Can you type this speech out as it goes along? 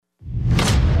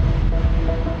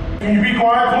Can you be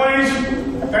quiet, please?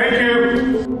 Thank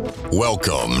you.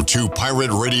 Welcome to Pirate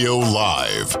Radio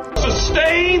Live.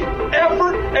 Sustained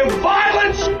effort and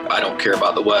violence. I don't care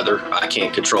about the weather. I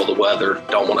can't control the weather.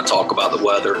 Don't want to talk about the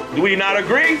weather. Do we not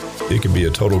agree? It can be a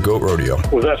total goat rodeo.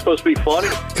 Was that supposed to be funny?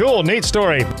 Cool, neat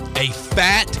story. A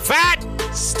fat,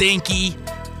 stinky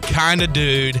kind of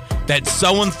dude that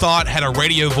someone thought had a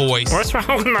radio voice. What's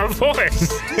wrong with my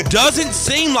voice? Doesn't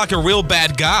seem like a real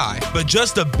bad guy, but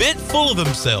just a bit full of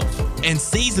himself and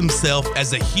sees himself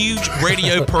as a huge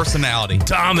radio personality.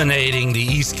 Dominating the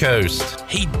East Coast.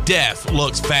 He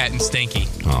looks fat and stinky.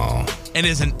 Oh. And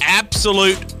is an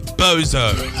absolute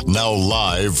bozo. Now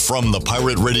live from the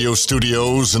Pirate Radio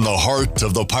studios in the heart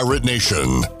of the Pirate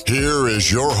Nation, here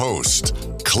is your host,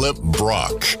 Clip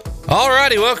Brock.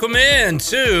 Alrighty, welcome in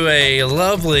to a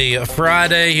lovely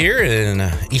Friday here in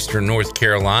Eastern North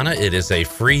Carolina. It is a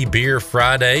free beer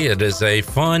Friday. It is a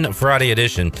fun Friday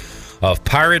edition of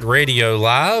Pirate Radio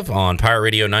Live on Pirate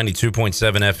Radio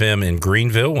 92.7 FM in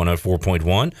Greenville,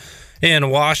 104.1. In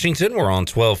Washington, we're on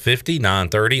 1250,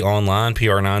 930, online,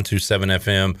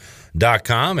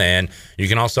 pr927fm.com. And you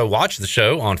can also watch the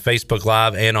show on Facebook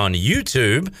Live and on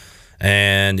YouTube.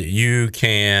 And you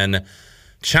can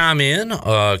chime in,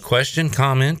 question,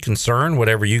 comment, concern,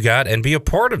 whatever you got, and be a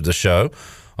part of the show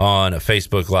on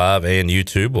Facebook Live and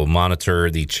YouTube. We'll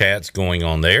monitor the chats going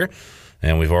on there.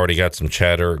 And we've already got some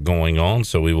chatter going on,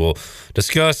 so we will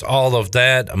discuss all of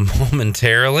that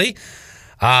momentarily.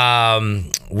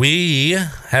 We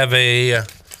have a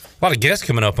lot of guests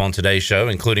coming up on today's show,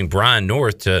 including Brian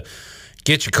North, to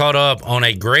get you caught up on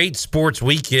a great sports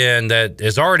weekend that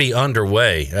is already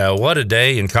underway. What a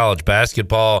day in college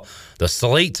basketball. The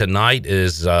slate tonight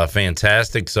is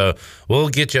fantastic, so we'll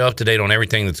get you up to date on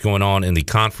everything that's going on in the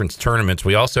conference tournaments.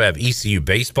 We also have ECU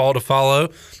baseball to follow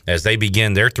as they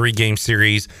begin their 3-game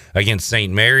series against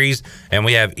St. Mary's, and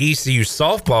we have ECU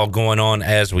softball going on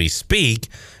as we speak.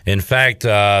 In fact,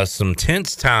 some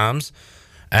tense times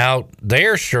out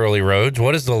there, Shirley Rhodes.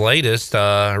 What is the latest,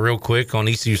 real quick, on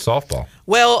ECU softball?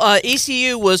 Well,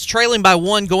 ECU was trailing by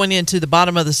 1 going into the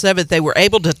bottom of the 7th. They were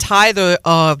able to tie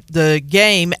the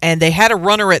game, and they had a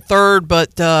runner at third,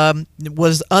 but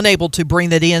was unable to bring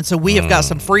that in. So we have got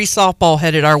some free softball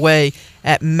headed our way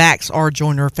at Max R.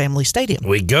 Joyner Family Stadium.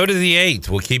 We go to the 8th.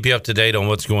 We'll keep you up to date on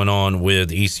what's going on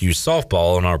with ECU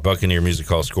softball on our Buccaneer Music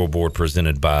Hall scoreboard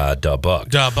presented by Da Buck.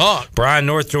 Brian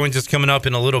North joins us coming up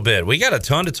in a little bit. We got a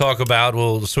ton to talk about.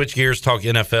 We'll switch gears, talk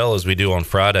NFL as we do on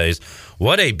Fridays.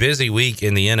 What a busy week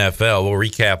in the NFL. We'll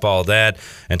recap all that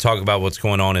and talk about what's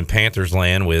going on in Panthers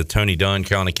land with Tony Dunn,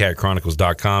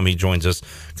 CarolinaCatChronicles.com. He joins us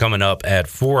coming up at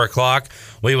 4 o'clock.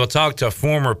 We will talk to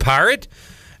former Pirate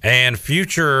and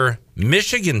future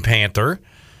Michigan Panther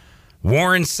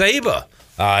Warren Saber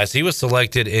as he was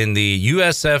selected in the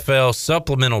USFL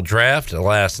supplemental draft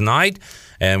last night.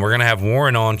 And we're going to have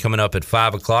Warren on coming up at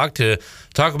 5 o'clock to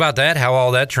talk about that, how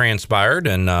all that transpired.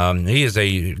 And he is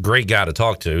a great guy to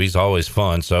talk to. He's always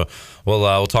fun. So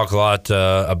we'll talk a lot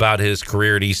about his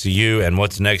career at ECU and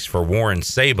what's next for Warren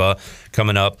Saber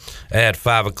coming up at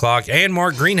 5 o'clock. And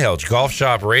Mark Greenhelch, Golf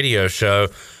Shop Radio Show.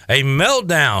 A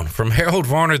meltdown from Harold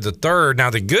Varner III. Now,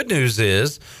 the good news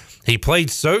is he played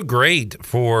so great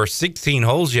for 16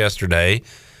 holes yesterday,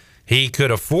 he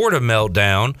could afford a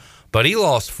meltdown. But he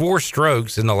lost 4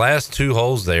 strokes in the last 2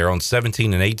 holes there on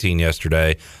 17 and 18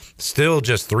 yesterday. Still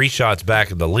just 3 shots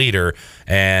back of the leader.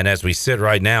 And as we sit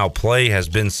right now, play has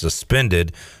been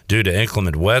suspended due to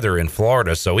inclement weather in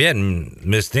Florida. So we hadn't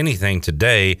missed anything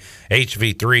today.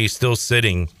 HV3 still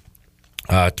sitting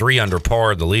 3 under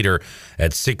par, the leader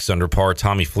at 6 under par,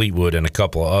 Tommy Fleetwood and a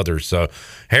couple of others. So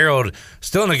Harold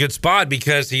still in a good spot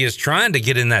because he is trying to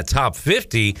get in that top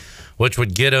 50, which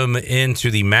would get him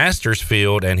into the Masters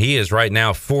field, and he is right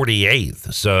now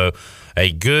 48th. So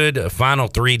a good final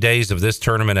 3 days of this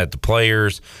tournament at the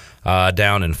Players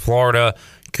down in Florida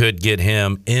could get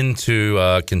him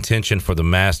into contention for the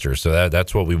Masters. So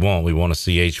that's what we want. We want to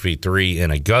see HV3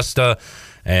 in Augusta,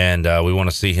 and we want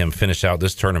to see him finish out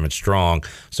this tournament strong.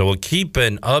 So we'll keep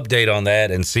an update on that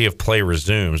and see if play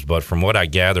resumes. But from what I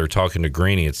gather, talking to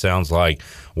Greeny, it sounds like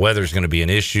weather's going to be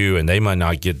an issue, and they might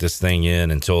not get this thing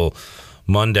in until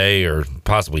Monday or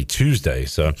possibly Tuesday.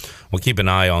 So we'll keep an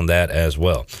eye on that as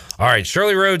well. All right,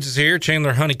 Shirley Rhodes is here.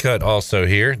 Chandler Honeycutt also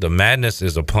here. The madness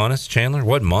is upon us. Chandler,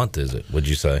 what month is it, would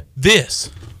you say?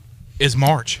 This is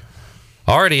March.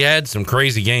 Already had some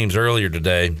crazy games earlier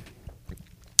today.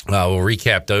 We'll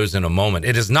recap those in a moment.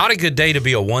 It is not a good day to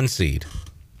be a 1 seed.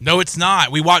 No, it's not.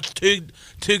 We watched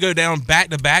two go down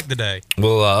back-to-back today.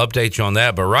 We'll update you on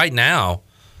that. But right now,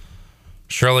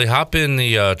 Shirley, hop in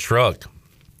the truck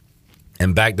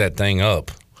and back that thing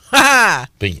up. The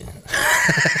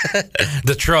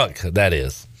truck, that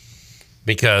is.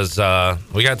 Because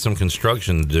we got some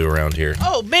construction to do around here.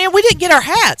 Oh, man, we didn't get our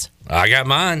hats. I got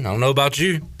mine. I don't know about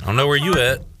you. I don't know where you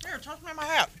at. Here, toss me my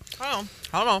hat.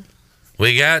 Hold on.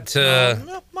 We got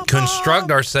to construct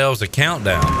ourselves a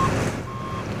countdown.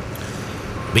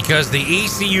 Because the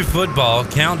ECU football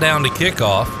countdown to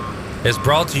kickoff is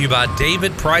brought to you by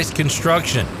David Price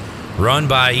Construction, run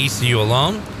by ECU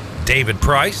alum David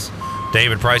Price.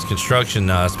 David Price Construction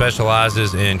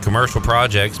specializes in commercial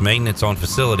projects, maintenance on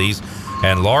facilities,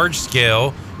 and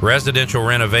large-scale residential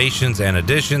renovations and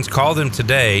additions. Call them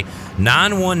today,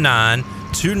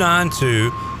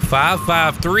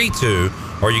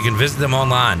 919-292-5532, or you can visit them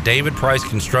online,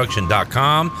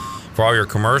 davidpriceconstruction.com, for all your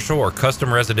commercial or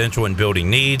custom residential and building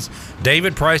needs.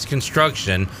 David Price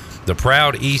Construction, the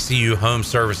proud ECU Home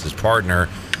Services partner.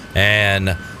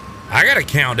 And I got a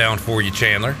countdown for you,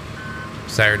 Chandler.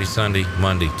 Saturday, Sunday,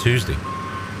 Monday, Tuesday.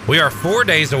 We are 4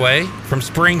 days away from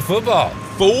spring football.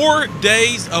 4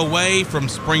 days away from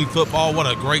spring football.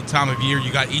 What a great time of year.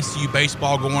 You got ECU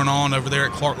baseball going on over there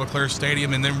at Clark LeClaire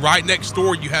Stadium. And then right next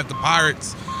door, you have the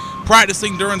Pirates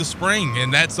practicing during the spring.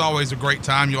 And that's always a great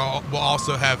time. You will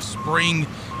also have spring.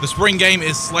 The spring game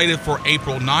is slated for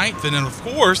April 9th. And then, of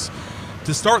course,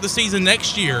 to start the season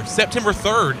next year, September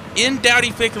 3rd, in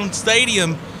Dowdy-Ficklen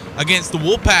Stadium, against the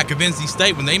Wolfpack of NC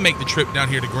State when they make the trip down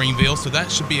here to Greenville. So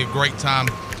that should be a great time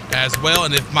as well.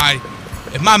 And if my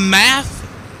math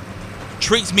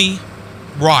treats me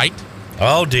right,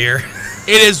 oh dear,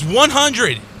 it is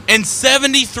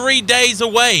 173 days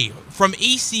away from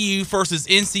ECU versus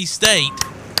NC State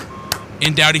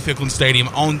in Dowdy-Ficklen Stadium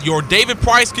on your David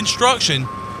Price Construction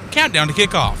countdown to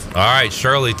kickoff. All right,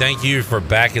 Shirley, thank you for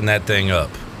backing that thing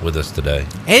up with us today.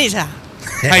 Anytime.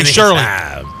 Hey, Shirley.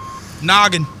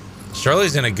 Noggin.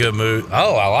 Shirley's in a good mood.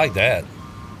 Oh, I like that.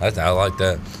 I like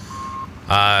that.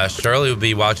 Shirley will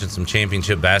be watching some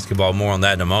championship basketball. More on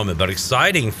that in a moment. But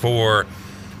exciting for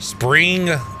spring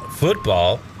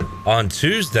football on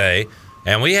Tuesday,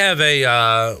 and we have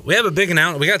a big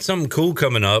announcement. We got something cool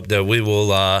coming up that we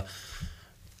will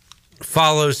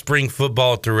follow spring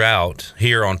football throughout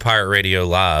here on Pirate Radio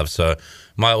Live. So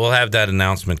we'll have that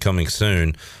announcement coming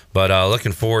soon. But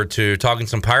looking forward to talking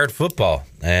some Pirate football,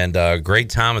 and great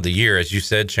time of the year, as you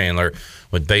said, Chandler,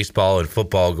 with baseball and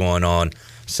football going on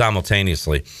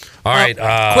simultaneously. All right.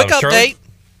 Quick update.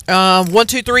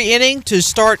 1-2-3 inning to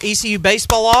start ECU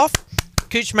baseball off.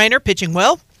 Cooch Maynard pitching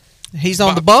well. He's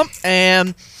on the bump.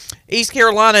 And East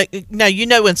Carolina, now you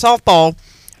know in softball,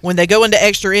 when they go into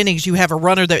extra innings, you have a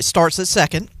runner that starts at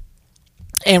second.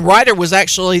 And Ryder was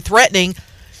actually threatening.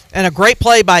 And a great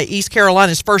play by East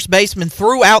Carolina's first baseman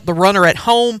threw out the runner at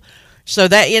home. So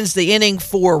that ends the inning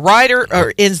for Ryder,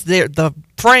 or ends the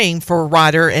frame for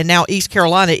Ryder. And now East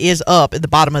Carolina is up at the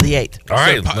bottom of the eighth. All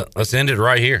right, let's end it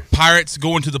right here. Pirates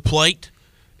going to the plate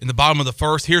in the bottom of the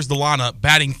first. Here's the lineup.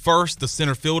 Batting first, the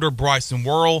center fielder, Bryson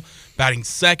Worrell. Batting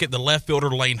second, the left fielder,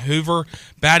 Lane Hoover.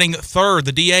 Batting third,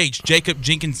 the DH, Jacob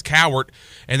Jenkins Cowart.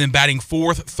 And then batting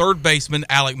fourth, third baseman,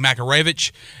 Alec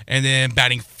Makarevich. And then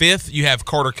batting fifth, you have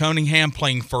Carter Cunningham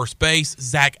playing first base.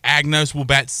 Zach Agnos will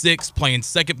bat sixth, playing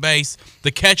second base. The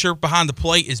catcher behind the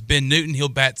plate is Ben Newton. He'll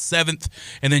bat seventh.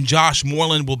 And then Josh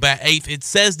Moreland will bat eighth. It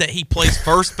says that he plays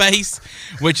first base,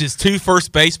 which is two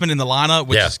first basemen in the lineup,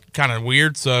 which is kind of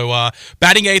weird. So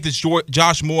batting eighth is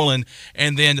Josh Moreland.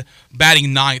 And then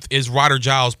batting ninth is Ryder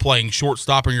Giles playing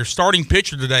shortstop. And your starting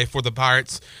pitcher today for the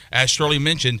Pirates, as Shirley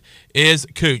mentioned, is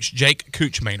Jake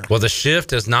Cooch Maynard. Well, the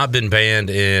shift has not been banned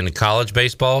in college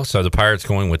baseball, so the Pirates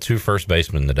going with two first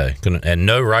basemen today and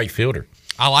no right fielder.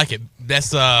 I like it.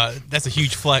 That's a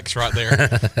huge flex right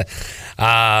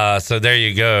there. So there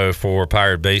you go for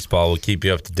Pirate baseball. We'll keep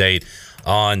you up to date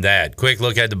on that. Quick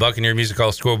look at the Buccaneer Music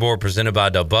Hall scoreboard presented by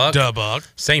DeBuck.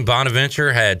 St.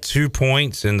 Bonaventure had 2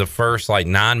 points in the first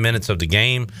 9 minutes of the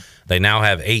game. They now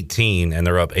have 18, and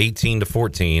they're up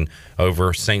 18-14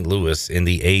 over St. Louis in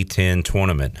the A-10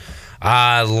 tournament.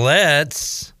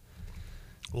 Let's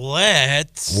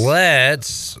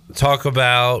talk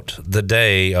about the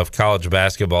day of college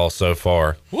basketball so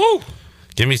far. Woo!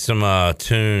 Give me some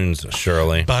tunes,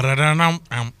 Shirley.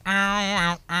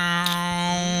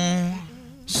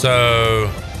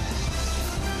 So,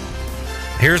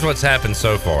 here's what's happened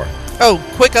so far. Oh,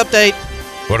 quick update.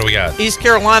 What do we got? East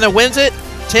Carolina wins it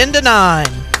 10-9.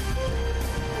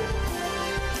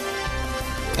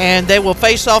 And they will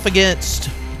face off against,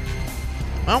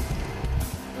 well,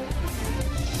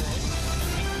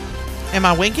 am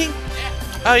I winking?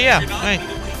 Oh, yeah.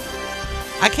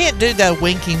 I can't do that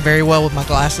winking very well with my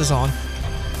glasses on.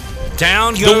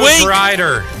 Down goes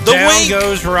Ryder. Down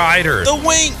goes Ryder. The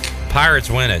wink. Pirates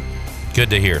win it. Good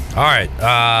to hear. All right.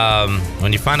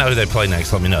 When you find out who they play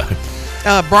next, let me know.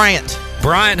 Bryant.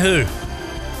 Bryant who?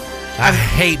 I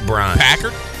hate Bryant.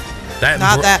 Packard?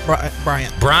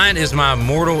 Bryant. Bryant is my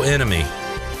mortal enemy.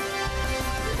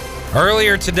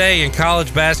 Earlier today in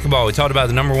college basketball, we talked about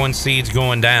the number 1 seeds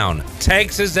going down.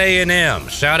 Texas A&M.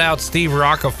 Shout out Steve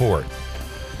Roccaforte.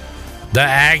 The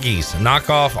Aggies knock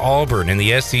off Auburn in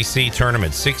the SEC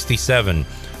tournament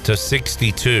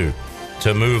 67-62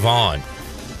 to move on.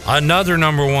 Another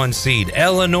number 1 seed,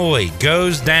 Illinois,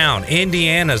 goes down.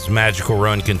 Indiana's magical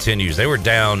run continues. They were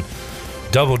down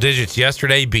double digits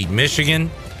yesterday, beat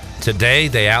Michigan. Today,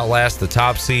 they outlast the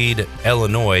top seed,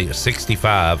 Illinois,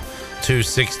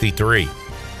 65-63.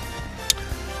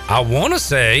 I want to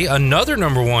say another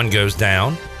number 1 goes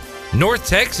down. North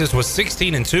Texas was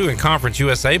 16-2 in Conference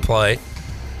USA play.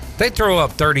 They throw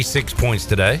up 36 points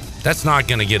today. That's not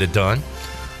going to get it done.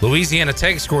 Louisiana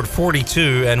Tech scored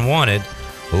 42 and won it.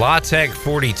 La Tech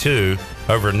 42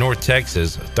 over North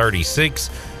Texas 36.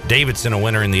 Davidson a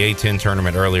winner in the A-10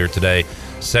 tournament earlier today,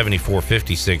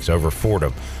 74-56 over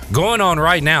Fordham. Going on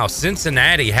right now,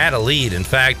 Cincinnati had a lead. In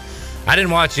fact, I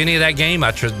didn't watch any of that game.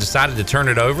 I decided to turn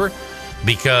it over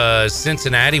because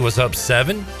Cincinnati was up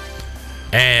 7.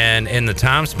 And in the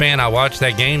time span I watched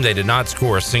that game, they did not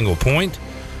score a single point.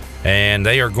 And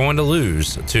they are going to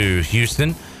lose to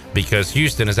Houston because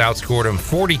Houston has outscored them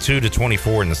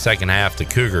 42-24 in the second half. The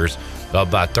Cougars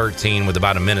up by 13 with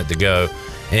about a minute to go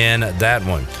in that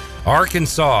one.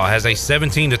 Arkansas has a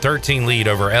 17-13 lead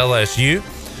over LSU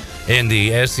in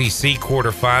the SEC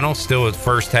quarterfinal. Still at the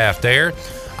first half there.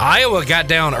 Iowa got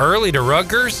down early to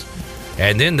Rutgers,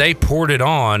 and then they poured it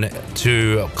on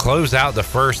to close out the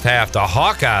first half. The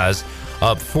Hawkeyes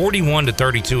up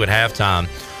 41-32 at halftime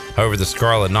over the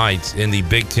Scarlet Knights in the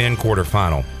Big Ten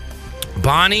quarterfinal.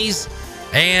 Bonnies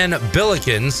and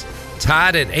Billikens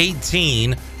tied at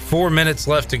 18, 4 minutes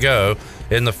left to go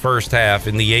in the first half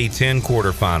in the A-10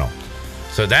 quarterfinal.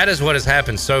 So that is what has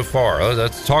happened so far.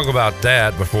 Let's talk about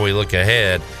that before we look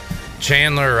ahead.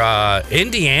 Chandler,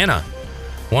 Indiana,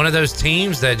 one of those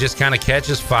teams that just kind of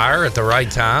catches fire at the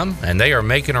right time, and they are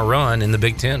making a run in the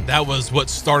Big Ten. That was what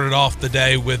started off the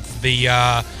day with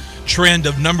the trend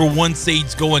of number 1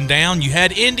 seeds going down. You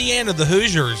had Indiana, the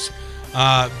Hoosiers,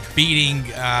 beating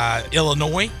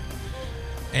Illinois.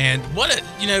 And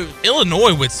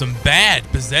Illinois with some bad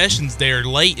possessions there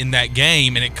late in that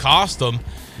game, and it cost them.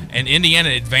 And Indiana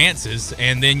advances.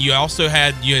 And then you also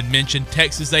had mentioned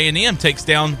Texas A&M takes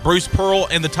down Bruce Pearl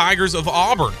and the Tigers of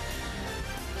Auburn.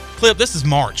 Clip, this is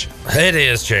March. It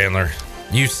is, Chandler.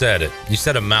 You said it. You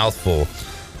said a mouthful.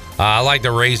 I like the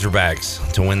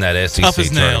Razorbacks to win that SEC Tough as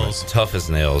tournament. nails. Tough as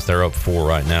nails. They're up 4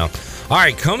 right now. All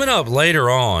right, coming up later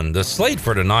on, the slate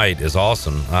for tonight is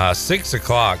awesome. 6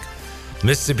 o'clock,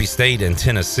 Mississippi State and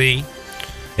Tennessee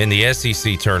in the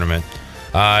SEC tournament.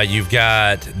 You've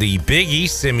got the Big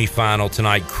East semifinal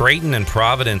tonight, Creighton and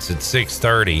Providence at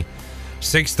 6:30.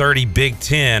 6:30 Big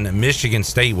Ten, Michigan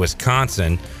State,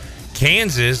 Wisconsin.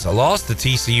 Kansas lost to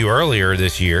TCU earlier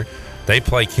this year. They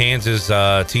play Kansas,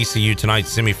 TCU tonight,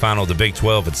 semifinal, the Big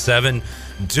 12 at 7.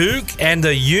 Duke and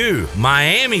the U,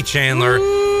 Miami, Chandler.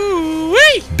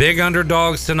 Ooh-wee. Big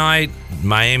underdogs tonight.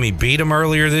 Miami beat them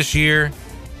earlier this year.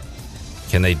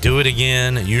 Can they do it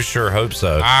again? You sure hope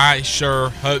so. I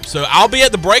sure hope so. I'll be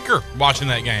at the Breaker watching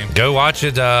that game. Go watch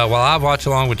it. While I watch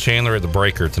along with Chandler at the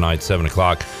Breaker tonight, 7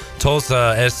 o'clock.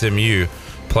 Tulsa SMU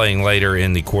playing later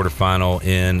in the quarterfinal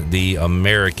in the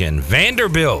American.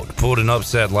 Vanderbilt pulled an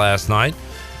upset last night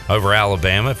over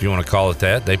Alabama, if you want to call it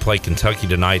that. They play Kentucky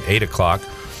tonight, 8 o'clock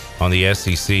on the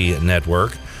SEC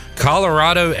network.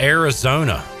 Colorado,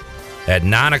 Arizona at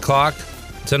 9 o'clock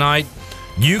tonight.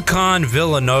 UConn,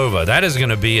 Villanova. That is going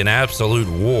to be an absolute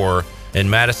war in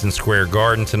Madison Square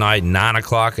Garden tonight, 9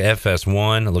 o'clock,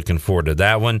 FS1. Looking forward to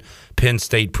that one. Penn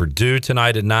State, Purdue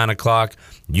tonight at 9 o'clock.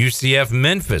 UCF,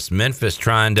 Memphis. Memphis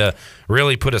trying to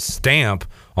really put a stamp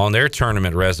on their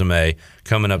tournament resume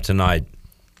coming up tonight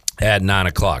at 9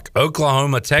 o'clock.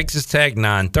 Oklahoma, Texas Tech,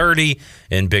 9:30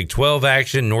 in Big 12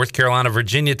 action. North Carolina,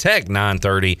 Virginia Tech,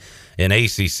 9:30 in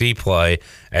ACC play.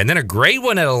 And then a great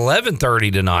one at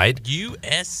 11:30 tonight.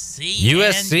 USC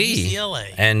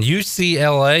and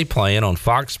UCLA playing on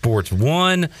Fox Sports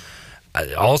 1.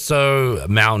 Also,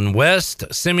 Mountain West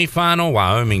semifinal,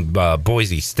 Wyoming,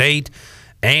 Boise State,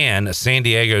 and San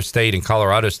Diego State and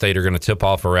Colorado State are going to tip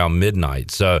off around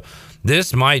midnight. So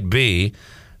this might be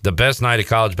the best night of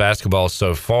college basketball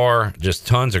so far. Just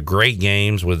tons of great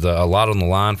games with a lot on the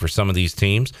line for some of these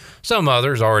teams. Some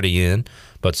others already in,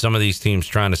 but some of these teams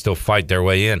trying to still fight their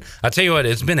way in. I tell you what,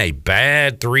 it's been a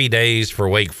bad 3 days for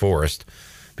Wake Forest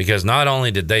because not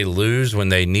only did they lose when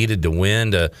they needed to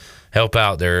win to help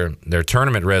out their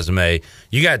tournament resume,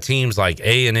 you got teams like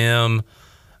A&M,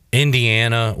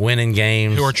 Indiana winning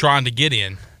games who are trying to get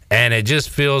in. And it just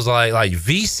feels like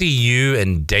VCU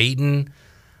and Dayton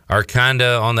are kind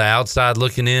of on the outside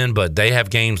looking in, but they have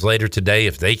games later today.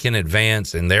 If they can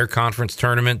advance in their conference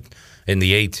tournament in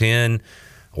the A-10,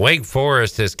 Wake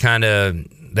Forest has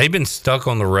they've been stuck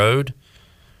on the road.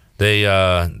 They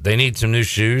need some new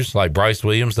shoes, like Bryce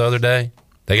Williams the other day.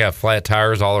 They got flat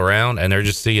tires all around, and they're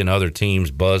just seeing other teams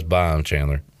buzz by them,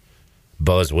 Chandler.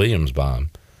 Buzz Williams by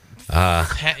them.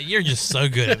 You're just so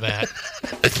good at that.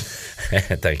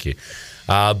 Thank you.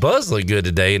 Buzz looked good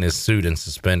today in his suit and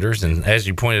suspenders, and as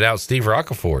you pointed out, Steve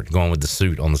Roccaforte going with the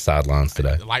suit on the sidelines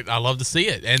today. I love to see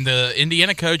it. And the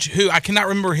Indiana coach, who I cannot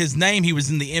remember his name, he was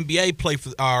in the NBA, play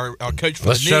for our coach for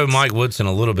Let's the Knicks. show Mike Woodson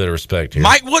a little bit of respect here.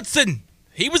 Mike Woodson,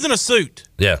 he was in a suit.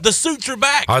 Yeah, the suits are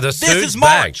back. The suits is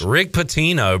March. back. Rick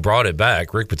Pitino brought it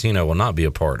back. Rick Pitino will not be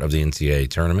a part of the NCAA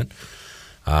tournament.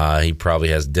 He probably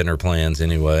has dinner plans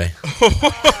anyway.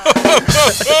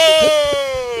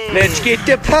 Let's get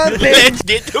the pumping. Let's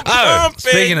get the pumping.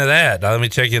 Speaking of that, let me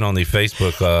check in on the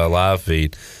Facebook live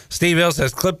feed. Steve L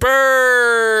says Clipper.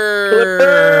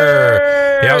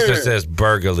 He also says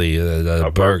Burgley.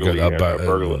 Burgley.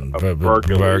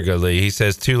 He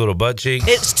says 2 little butt cheeks.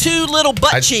 It's 2 little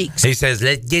butt cheeks. He says,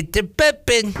 let's get the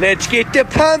pumping. Let's get the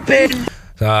pumping.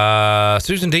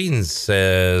 Susan Deaton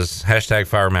says, hashtag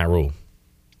fire Matt Rule.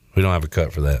 We don't have a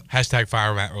cut for that. Hashtag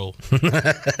fire Matt Rule.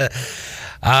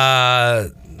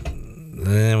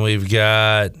 Then we've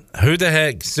got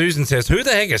Susan says, who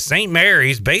the heck is St.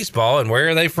 Mary's baseball and where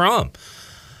are they from?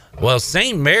 Well,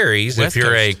 St. Mary's, West if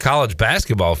you're Coast. a college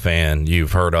basketball fan,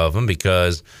 you've heard of them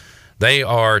because they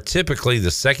are typically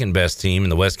the second best team in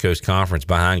the West Coast Conference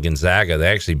behind Gonzaga. They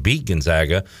actually beat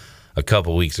Gonzaga a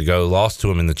couple weeks ago, lost to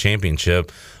them in the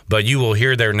championship, but you will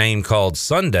hear their name called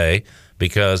Sunday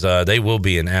because they will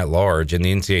be an at-large in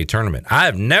the NCAA tournament. I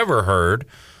have never heard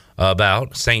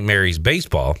about St. Mary's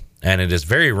baseball, and it is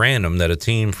very random that a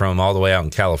team from all the way out in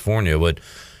California would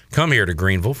come here to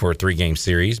Greenville for a 3-game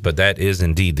series, but that is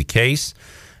indeed the case,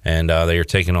 and they are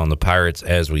taking on the Pirates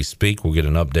as we speak. We'll get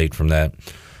an update from that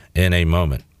in a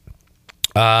moment.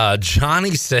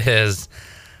 Johnny says,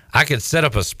 I could set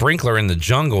up a sprinkler in the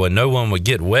jungle and no one would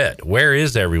get wet. Where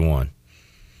is everyone?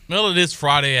 Well, it is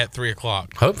Friday at 3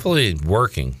 o'clock. Hopefully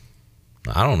working.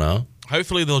 I don't know.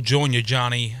 Hopefully they'll join you,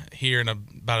 Johnny, here in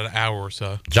about an hour or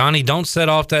so. Johnny, don't set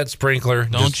off that sprinkler.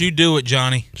 Don't you do it,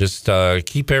 Johnny. Just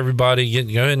keep everybody,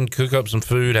 go ahead and cook up some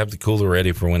food, have the cooler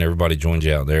ready for when everybody joins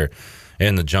you out there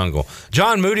in the jungle.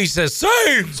 John Moody says,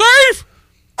 safe! Safe!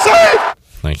 Safe!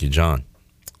 Thank you, John,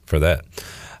 for that.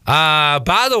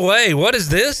 By the way, what is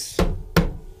this?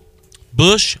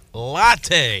 Busch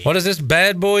Latte. What is this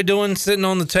bad boy doing sitting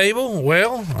on the table?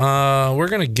 Well, we're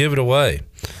going to give it away.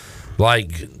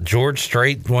 Like George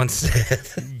Strait once said.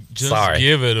 Just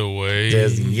give it away.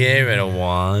 Just give it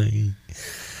away.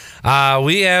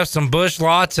 We have some Busch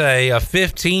Latte, a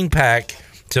 15-pack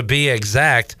to be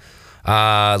exact.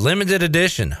 Limited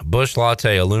edition Busch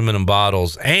Latte aluminum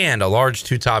bottles and a large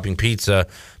 2-topping pizza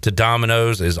to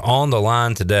Domino's is on the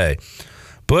line today.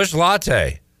 Busch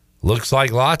Latte looks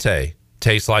like latte,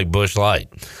 tastes like Busch Light.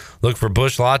 Look for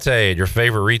Busch Latte at your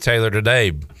favorite retailer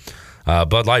today.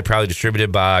 Bud Light, proudly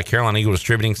distributed by Carolina Eagle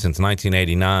Distributing since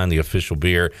 1989, the official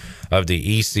beer of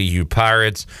the ECU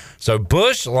Pirates. So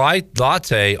Busch Light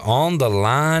Latte on the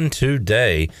line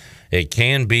today. It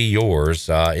can be yours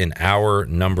in hour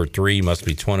number 3. Must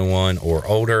be 21 or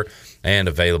older and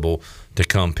available to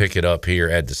come pick it up here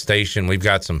at the station. We've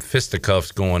got some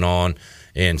fisticuffs going on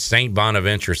in St.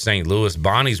 Bonaventure, St. Louis.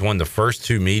 Bonnie's won the first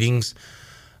 2 meetings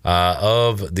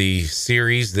of the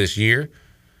series this year.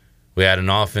 We had an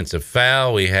offensive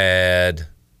foul. We had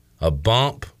a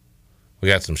bump. We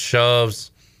got some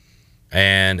shoves.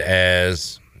 And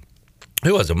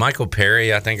who was it? Michael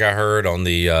Perry, I think I heard on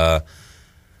the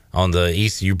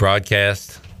ECU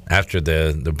broadcast after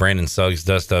the Brandon Suggs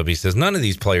dust up. He says, none of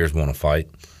these players want to fight.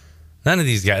 None of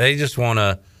these guys. They just want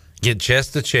to get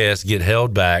chest to chest, get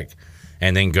held back,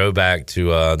 and then go back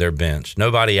to their bench.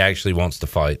 Nobody actually wants to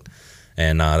fight.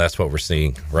 And that's what we're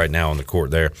seeing right now on the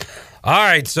court there. All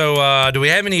right, so do we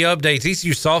have any updates?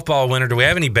 ECU softball winner. Do we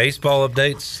have any baseball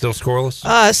updates? Still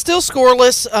scoreless? Still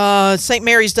scoreless. St.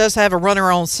 Mary's does have a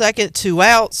runner on second, 2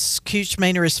 outs. Cooch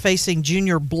Maynor is facing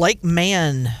junior Blake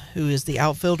Mann, who is the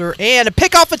outfielder. And a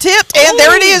pickoff attempt, and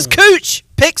there it is. Cooch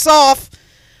picks off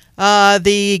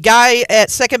the guy at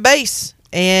second base,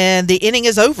 and the inning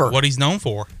is over. What he's known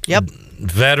for. Yep.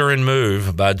 Veteran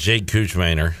move by Jake Cooch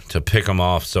Maynor to pick him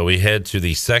off. So we head to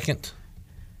the second.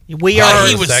 We are.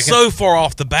 He was so far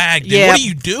off the bag, dude. Yeah. What are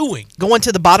you doing? Going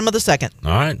to the bottom of the second.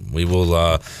 All right. We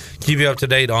will keep you up to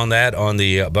date on that on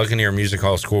the Buccaneer Music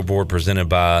Hall scoreboard presented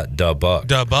by Da Buck.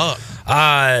 Da Buck.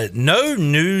 No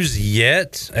news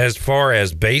yet as far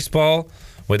as baseball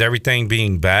with everything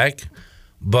being back,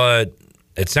 but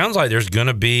it sounds like there's going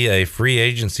to be a free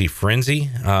agency frenzy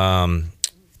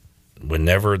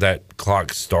whenever that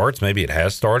clock starts. Maybe it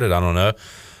has started. I don't know.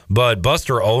 But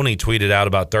Buster Olney tweeted out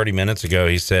about 30 minutes ago.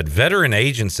 He said, veteran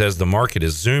agent says the market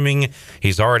is zooming.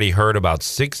 He's already heard about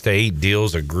 6 to 8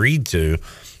 deals agreed to.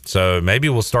 So maybe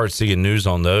we'll start seeing news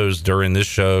on those during this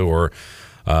show or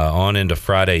on into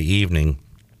Friday evening.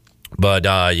 But,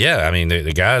 yeah, I mean,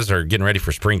 the guys are getting ready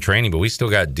for spring training, but we still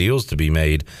got deals to be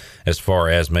made as far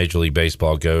as Major League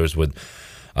Baseball goes with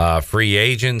free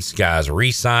agents, guys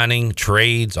re-signing,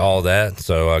 trades, all that.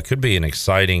 So it could be an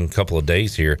exciting couple of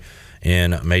days here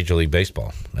in Major League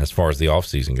Baseball as far as the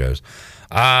offseason goes.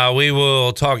 We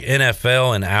will talk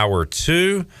NFL in hour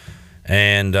 2.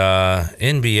 And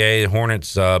NBA,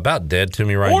 Hornets about dead to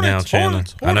me right now, Chandler.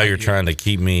 Hornets. I know you're trying to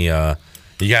keep me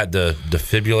you got the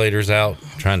defibrillators out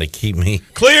trying to keep me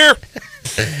clear,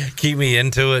 keep me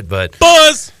into it, but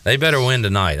buzz. They better win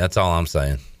tonight. That's all I'm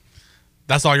saying.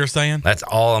 That's all you're saying? That's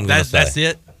all I'm going to say. That's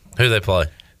it? Who they play?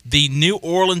 The New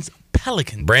Orleans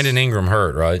Pelicans. Brandon Ingram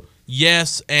hurt, right?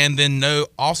 Yes, and then no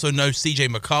C.J.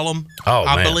 McCollum,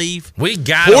 I believe. We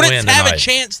got to win tonight. Hornets have a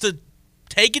chance to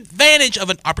take advantage of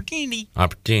an opportunity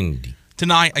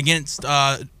tonight against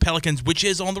Pelicans, which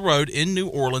is on the road in New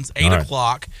Orleans, 8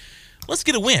 o'clock. Let's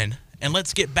get a win, and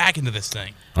let's get back into this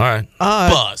thing. All right.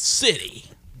 Buzz City.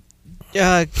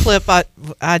 Clip,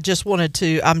 I just wanted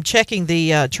to, I'm checking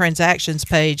the transactions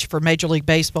page for Major League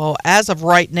Baseball. As of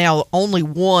right now, only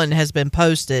one has been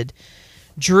posted.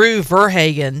 Drew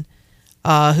Verhagen,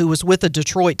 who was with the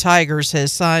Detroit Tigers,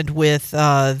 has signed with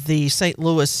the St.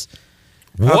 Louis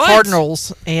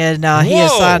Cardinals, and he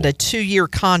has signed a 2-year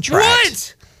contract.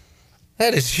 What?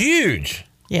 That is huge.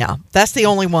 Yeah, that's the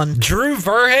only one. Drew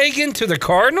Verhagen to the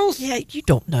Cardinals? Yeah, you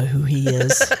don't know who he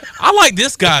is. I like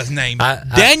this guy's name,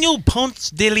 Daniel Ponce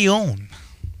de Leon.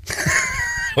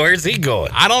 Where's he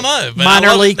going? I don't know. But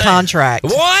minor league contract.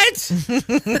 What?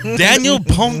 Daniel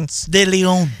Ponce de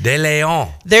Leon. De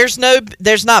Leon. There's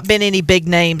not been any big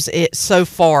names so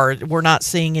far. We're not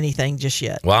seeing anything just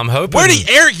yet. Well, I'm hoping. Where did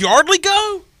Eric Yardley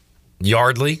go?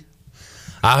 Yardley.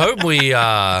 I hope we.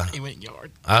 He went yard.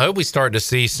 I hope we start to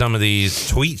see some of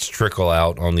these tweets trickle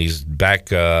out on these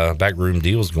backroom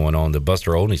deals going on that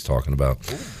Buster Olney's talking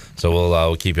about. Ooh. So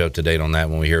we'll keep you up to date on that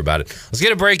when we hear about it. Let's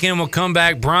get a break in. We'll come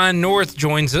back. Brian North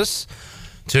joins us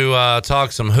to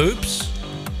talk some hoops.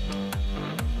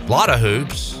 A lot of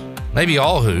hoops. Maybe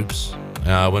all hoops.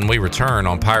 When we return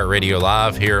on Pirate Radio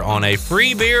Live here on a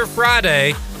Free Beer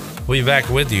Friday. We'll be back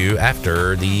with you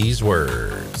after these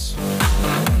words.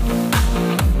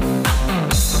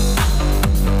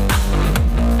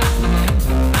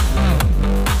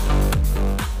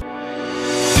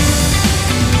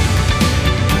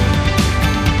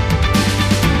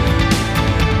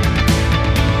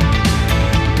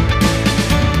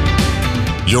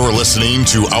 You're listening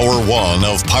to Hour 1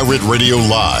 of Pirate Radio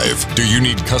Live. Do you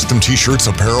need custom t-shirts,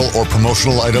 apparel, or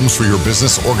promotional items for your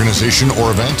business, organization,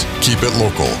 or event? Keep it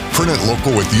local. Print it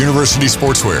local with University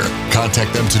Sportswear.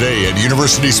 Contact them today at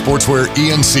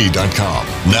universitysportswearenc.com.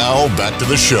 Now, back to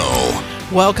the show.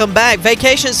 Welcome back.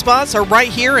 Vacation spots are right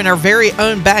here in our very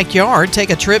own backyard. Take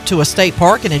a trip to a state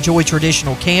park and enjoy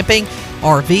traditional camping,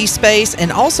 RV space,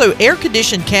 and also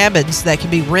air-conditioned cabins that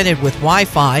can be rented with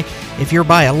Wi-Fi. If you're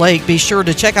by a lake, be sure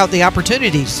to check out the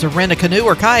opportunities to rent a canoe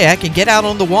or kayak and get out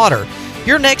on the water.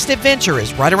 Your next adventure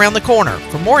is right around the corner.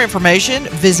 For more information,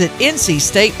 visit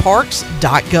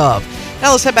ncstateparks.gov.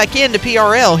 Now let's head back into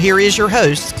PRL. Here is your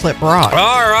host, Clip Brock.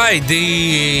 All right,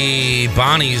 the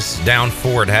Bonnies down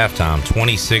 4 at halftime,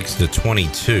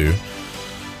 26-22,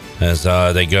 as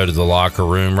they go to the locker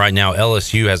room. Right now,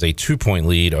 LSU has a 2-point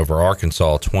lead over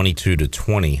Arkansas,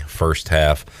 22-20, first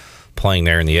half, playing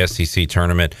there in the SEC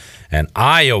tournament. And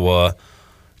Iowa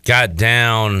got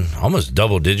down almost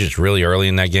double digits really early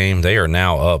in that game. They are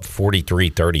now up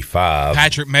 43-35.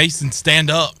 Patrick Mason,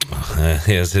 stand up.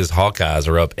 His Hawkeyes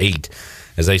are up 8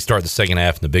 as they start the second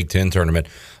half in the Big Ten tournament.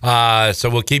 So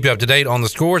we'll keep you up to date on the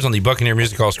scores on the Buccaneer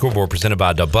Music Hall scoreboard presented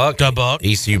by Da Buck. Da Buck.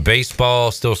 ECU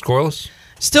baseball still scoreless?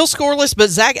 Still scoreless, but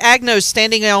Zach Agnos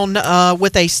standing on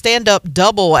with a stand-up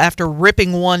double after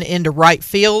ripping one into right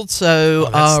field. So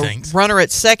runner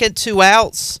at second, 2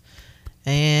 outs.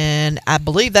 And I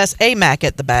believe that's AMAC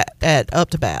at the bat,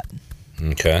 up to bat.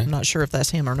 Okay. I'm not sure if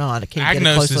that's him or not. I can't get a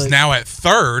Agnos close is look. now at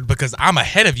third because I'm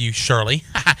ahead of you, Shirley.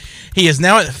 He is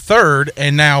now at third,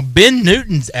 and now Ben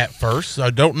Newton's at first. So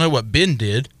I don't know what Ben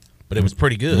did, but it was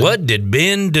pretty good. What did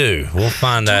Ben do? We'll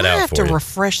find that Do I out have for to you.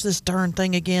 refresh this darn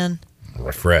thing again?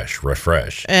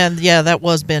 Refresh. And, yeah, that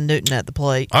was Ben Newton at the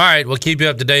plate. All right, we'll keep you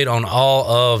up to date on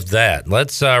all of that.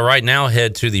 Let's right now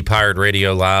head to the Pirate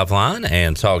Radio Live line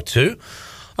and talk to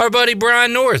our buddy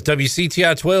Brian North,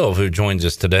 WCTI 12, who joins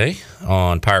us today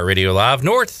on Pirate Radio Live.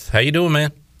 North, how you doing,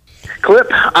 man? Clip,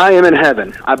 I am in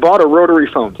heaven. I bought a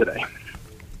rotary phone today.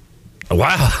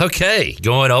 Wow, okay.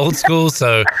 Going old school,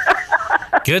 so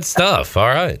good stuff. All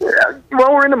right.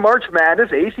 Well, we're in the March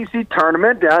Madness ACC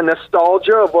tournament.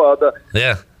 Nostalgia of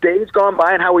the days gone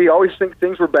by and how we always think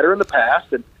things were better in the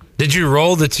past. And did you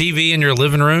roll the TV in your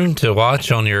living room to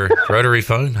watch on your rotary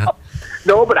phone?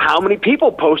 No, but how many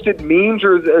people posted memes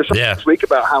or something this week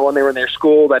about how when they were in their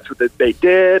school, that's what they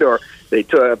did, or they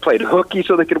played hooky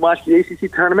so they could watch the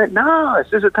ACC tournament? No,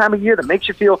 this is a time of year that makes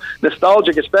you feel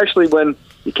nostalgic, especially when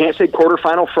you can't say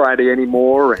quarterfinal Friday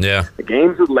anymore, and the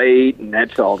games are late, and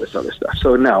that's all this other stuff.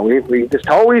 So, no, we just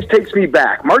always takes me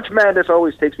back. March Madness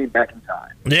always takes me back in time.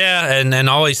 Yeah, and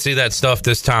always see that stuff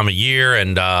this time of year,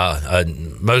 and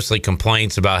mostly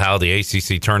complaints about how the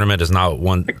ACC tournament is not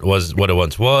what it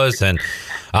once was, and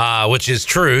which is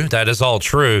true. That is all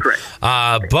true.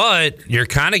 But you're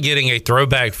kind of getting a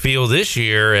throwback feel this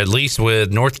year, at least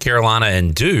with North Carolina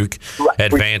and Duke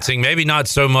advancing. Maybe not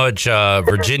so much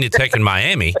Virginia Tech and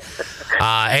Miami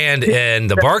and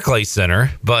the Barclays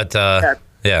Center, but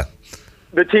yeah.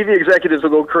 The TV executives will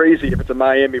go crazy if it's a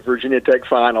Miami-Virginia Tech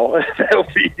final. That'll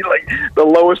be like the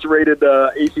lowest-rated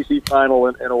ACC final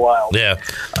in a while. Yeah.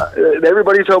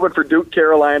 Everybody's hoping for Duke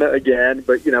Carolina again,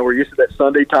 but we're used to that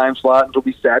Sunday time slot. It'll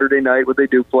be Saturday night when they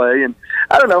do play, and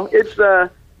I don't know. It's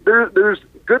there's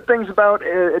good things about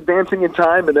advancing in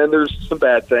time, and then there's some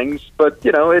bad things. But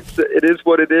it is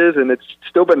what it is, and it's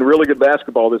still been really good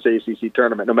basketball this ACC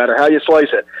tournament. No matter how you slice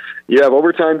it, you have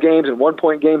overtime games and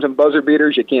 1-point games and buzzer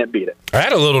beaters. You can't beat it. I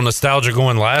had a little nostalgia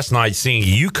going last night, seeing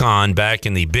UConn back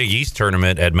in the Big East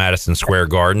tournament at Madison Square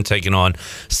Garden, taking on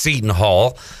Seton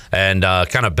Hall, and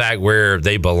kind of back where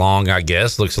they belong, I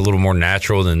guess. Looks a little more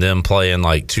natural than them playing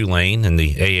like Tulane in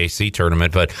the AAC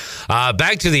tournament. But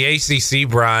back to the ACC,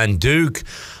 Brian. Duke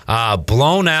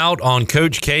blown out on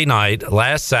Coach K night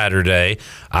last Saturday.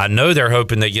 I know they're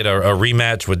hoping they get a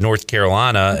rematch with North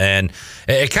Carolina, and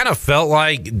it kind of felt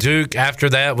like Duke after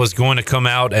that was going to come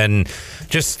out and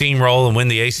just steamroll and win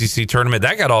the ACC tournament.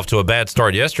 That got off to a bad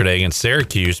start yesterday against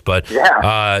Syracuse, but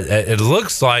it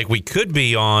looks like we could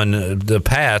be on the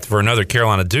path for another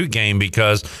Carolina-Duke game,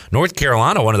 because North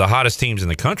Carolina, one of the hottest teams in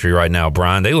the country right now,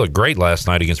 Brian, they looked great last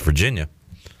night against Virginia.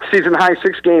 Season-high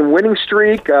 6-game winning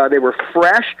streak. They were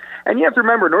fresh. And you have to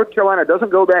remember, North Carolina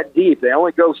doesn't go that deep. They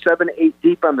only go 7-8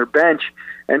 deep on their bench.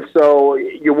 And so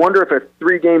you wonder if it's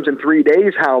 3 games in 3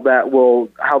 days how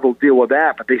they'll deal with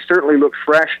that. But they certainly look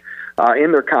fresh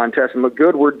in their contest and look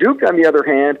good. Where Duke, on the other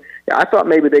hand, I thought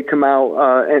maybe they'd come out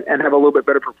and have a little bit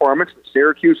better performance.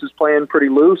 Syracuse is playing pretty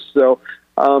loose. So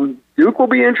Duke will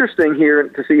be interesting here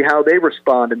to see how they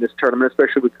respond in this tournament,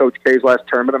 especially with Coach K's last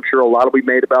tournament. I'm sure a lot will be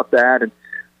made about that. And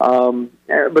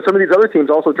but some of these other teams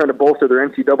also trying to bolster their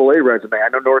NCAA resume. I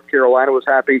know North Carolina was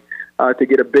happy to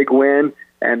get a big win,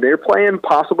 and they're playing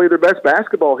possibly their best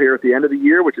basketball here at the end of the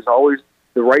year, which is always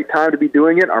the right time to be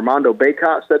doing it. Armando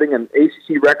Bacot setting an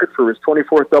ACC record for his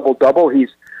 24th double-double. He's,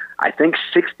 I think,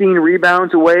 16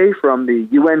 rebounds away from the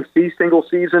UNC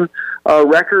single-season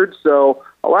record. So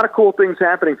a lot of cool things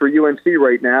happening for UNC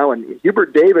right now. And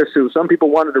Hubert Davis, who some people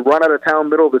wanted to run out of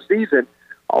town middle of the season,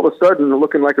 all of a sudden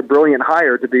looking like a brilliant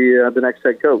hire to be the next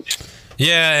head coach.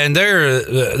 Yeah, and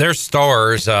they're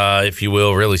stars, if you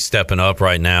will, really stepping up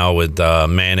right now with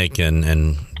Manick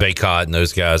and Bacot and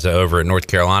those guys over at North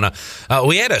Carolina.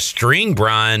 We had a string,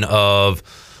 Brian, of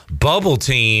bubble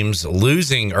teams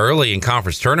losing early in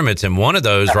conference tournaments, and one of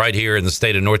those right here in the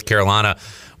state of North Carolina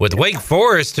with Wake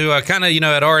Forest, who I kind of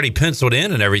had already penciled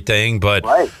in and everything, but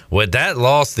with that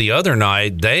loss the other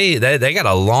night, they got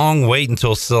a long wait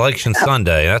until Selection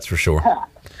Sunday, that's for sure.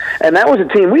 And that was a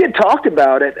team, we had talked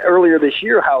about it earlier this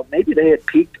year, how maybe they had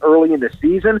peaked early in the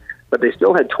season, but they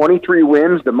still had 23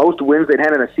 wins, the most wins they'd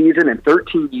had in a season in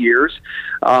 13 years.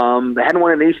 They hadn't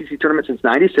won an ACC tournament since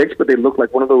 96, but they looked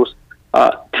like one of those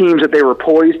teams that they were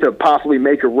poised to possibly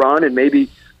make a run and maybe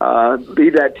be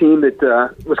that team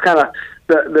that was kind of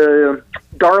the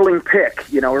darling pick.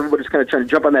 Everybody's kind of trying to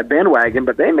jump on that bandwagon,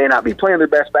 but they may not be playing their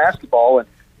best basketball, and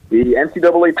the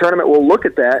NCAA tournament will look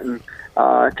at that and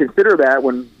consider that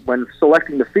when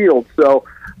selecting the field. So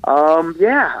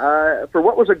for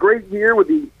what was a great year with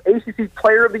the ACC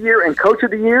Player of the Year and Coach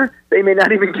of the Year, they may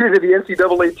not even get into the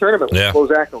NCAA tournament with those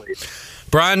accolades.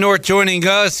 Brian North joining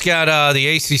us. Got the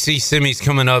ACC semis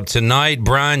coming up tonight.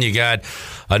 Brian, you got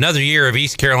another year of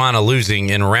East Carolina losing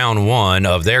in round one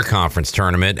of their conference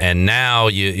tournament, and now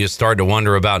you start to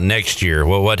wonder about next year.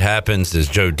 Well, what happens? Is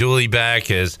Joe Dooley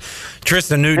back? Is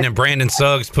Tristan Newton and Brandon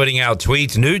Suggs putting out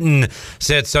tweets? Newton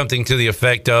said something to the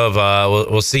effect of,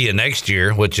 we'll see you next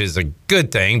year, which is a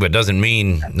good thing, but doesn't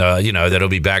mean, that he'll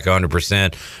be back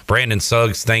 100%. Brandon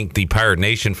Suggs thanked the Pirate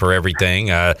Nation for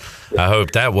everything. I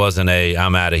hope that wasn't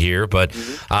I'm out of here. But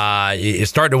you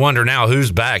start to wonder now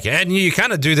who's back. And you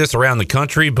kind of do this around the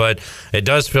country, but it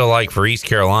does feel like for East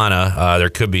Carolina, there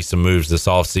could be some moves this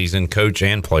offseason, coach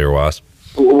and player-wise.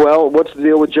 Well, what's the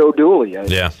deal with Joe Dooley?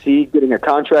 Is he getting a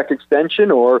contract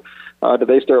extension, or do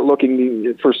they start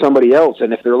looking for somebody else?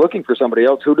 And if they're looking for somebody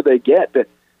else, who do they get that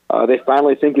they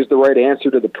finally think is the right answer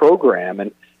to the program?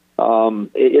 And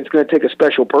it's going to take a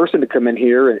special person to come in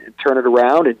here and turn it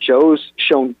around. And Joe's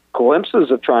shown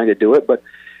glimpses of trying to do it, but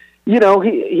he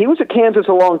was at Kansas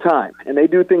a long time, and they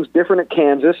do things different at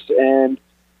Kansas. And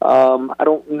I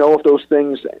don't know if those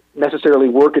things necessarily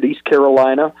work at East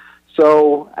Carolina.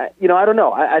 So, I don't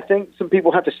know. I think some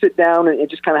people have to sit down and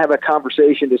just kind of have a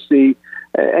conversation to see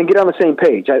and get on the same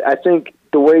page. I think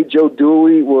the way Joe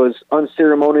Dooley was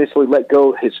unceremoniously let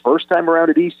go his first time around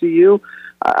at ECU,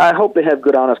 I hope they have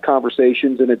good, honest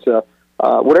conversations, and it's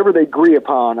whatever they agree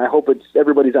upon, I hope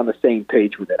everybody's on the same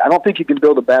page with it. I don't think you can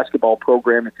build a basketball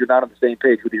program if you're not on the same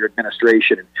page with your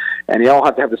administration, and you all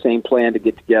have to have the same plan to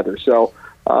get together. So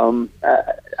I'm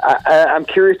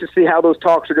curious to see how those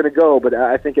talks are going to go, but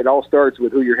I think it all starts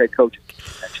with who your head coach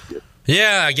is next year.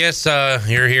 Yeah, I guess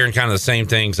you're hearing kind of the same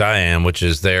things I am, which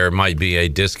is there might be a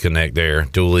disconnect there,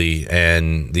 Dooley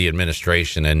and the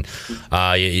administration, and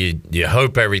you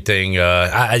hope everything.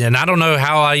 And I don't know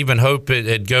how I even hope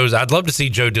it goes. I'd love to see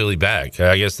Joe Dooley back.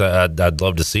 I guess I'd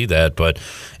love to see that, but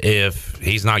if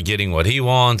he's not getting what he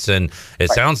wants, and it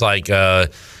sounds like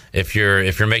if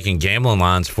you're making gambling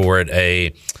lines for it,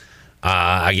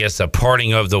 I guess a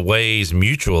parting of the ways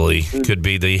mutually could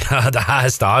be the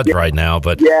highest odds right now.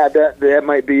 But yeah, that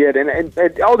might be it. And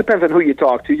it all depends on who you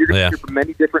talk to. You're going to hear from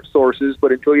many different sources,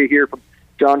 but until you hear from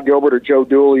John Gilbert or Joe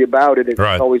Dooley about it, it's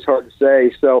always hard to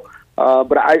say. So,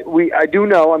 but I do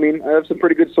know. I mean, I have some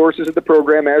pretty good sources at the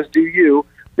program, as do you,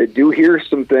 that do hear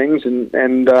some things and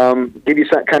give you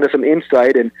some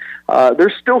insight. And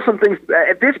there's still some things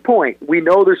at this point. We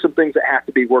know there's some things that have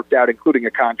to be worked out, including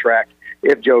a contract,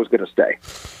 if Joe's going to stay.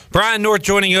 Brian North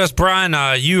joining us. Brian,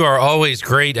 you are always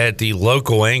great at the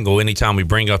local angle anytime we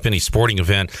bring up any sporting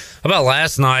event. How about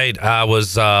last night? I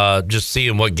was just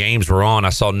seeing what games were on. I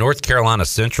saw North Carolina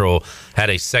Central had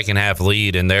a second-half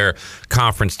lead in their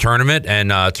conference tournament,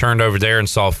 and turned over there and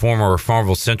saw former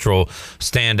Farmville Central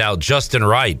standout Justin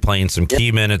Wright playing some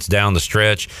key minutes down the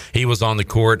stretch. He was on the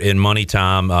court in money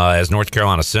time as North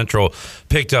Carolina Central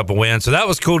picked up a win. So that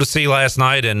was cool to see last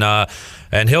night,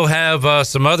 and he'll have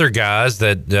some other guys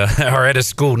that are at his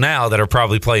school now that are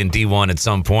probably playing D1 at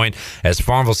some point, as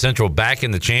Farmville Central back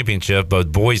in the championship,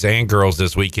 both boys and girls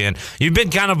this weekend. You've been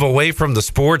kind of away from the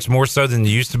sports more so than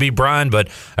you used to be, Brian, but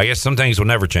I guess some things will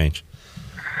never change.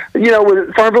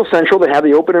 With Farmville Central, they have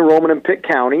the open enrollment in Pitt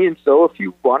County, and so if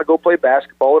you want to go play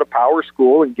basketball at a power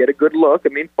school and get a good look,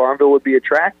 Farmville would be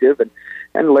attractive,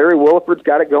 and Larry Williford's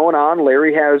got it going on.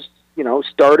 Larry has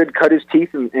cut his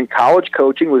teeth in college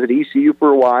coaching, was at ECU for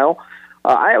a while.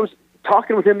 I was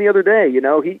talking with him the other day.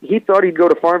 He thought he'd go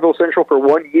to Farmville Central for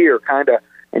 1 year, kind of,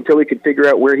 until he could figure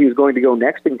out where he was going to go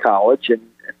next in college. And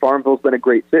Farmville's been a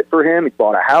great fit for him. He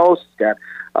bought a house, got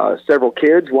several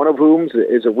kids, one of whom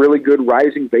is a really good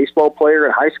rising baseball player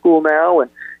in high school now.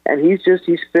 And he's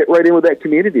fit right in with that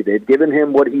community. They've given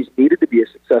him what he's needed to be a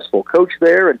successful coach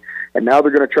there. And now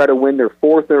they're going to try to win their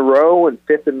fourth in a row and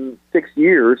fifth in 6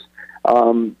 years.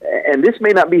 And this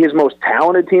may not be his most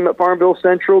talented team at Farmville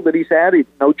Central that he's had.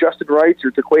 No Justin Wrights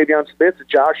or Taquavion Smith.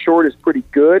 Josh Short is pretty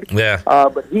good. Yeah.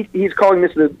 But he's calling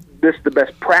this the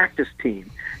best practice team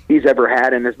he's ever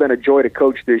had, and has been a joy to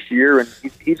coach this year. And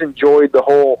he's enjoyed the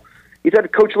whole. He's had to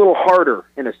coach a little harder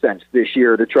in a sense this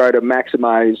year to try to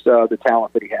maximize the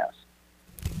talent that he has.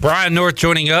 Brian North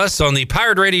joining us on the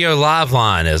Pirate Radio Live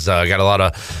Line. Has got a lot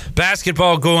of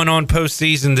basketball going on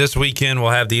postseason this weekend.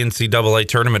 We'll have the NCAA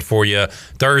tournament for you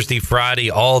Thursday, Friday,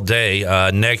 all day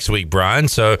next week, Brian.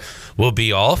 So we'll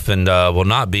be off, and we'll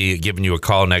not be giving you a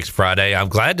call next Friday. I'm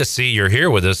glad to see you're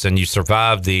here with us, and you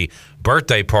survived the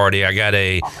birthday party. I got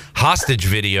a hostage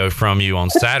video from you on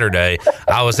Saturday.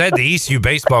 I was at the ECU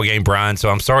baseball game, Brian,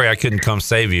 so I'm sorry I couldn't come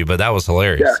save you, but that was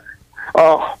hilarious. Yeah.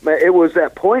 Oh, man, it was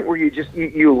that point where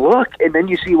you look, and then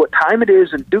you see what time it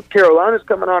is, and Duke Carolina's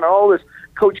coming on, all this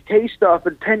Coach K stuff,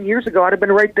 and 10 years ago, I'd have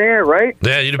been right there, right?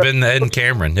 Yeah, you'd have been in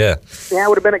Cameron, yeah. Yeah, I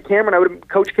would have been at Cameron.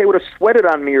 Coach K would have sweated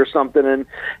on me or something,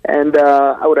 and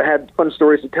I would have had fun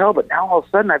stories to tell, but now all of a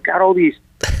sudden, I've got all these...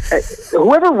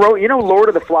 whoever wrote, Lord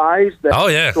of the Flies, that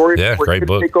story where great kids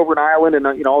book. take over an island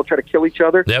and all try to kill each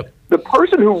other. Yep. The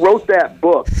person who wrote that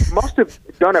book must have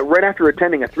done it right after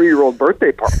attending a 3-year-old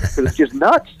birthday party because it's just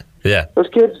nuts. Yeah. Those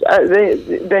kids,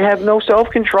 they have no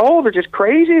self-control. They're just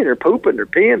crazy. They're pooping, they're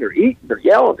peeing, they're eating, they're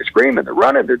yelling, they're screaming, they're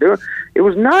running, they're doing. It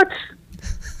was nuts.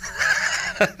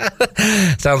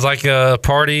 Sounds like a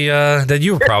party that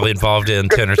you were probably involved in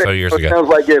 10 or so years ago. Sounds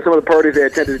like some of the parties I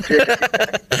attended.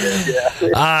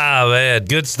 Yeah. Ah, man,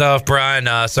 good stuff, Brian.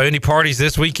 So any parties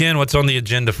this weekend? What's on the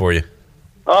agenda for you?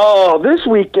 Oh, this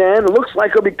weekend, it looks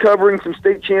like I'll be covering some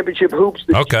state championship hoops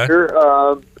this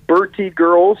year. Bertie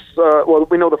girls,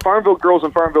 we know the Farmville girls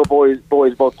and Farmville boys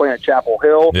both playing at Chapel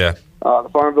Hill. Yeah. The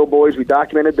Farmville boys, we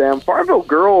documented them. Farmville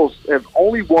girls have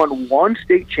only won one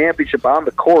state championship on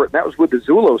the court, and that was with the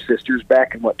Zulo sisters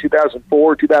back in,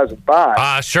 2004,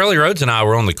 2005. Shirley Rhodes and I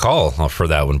were on the call for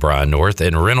that one, Brian North,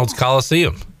 in Reynolds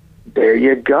Coliseum. There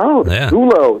you go. The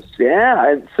Zulos,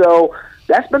 yeah. And so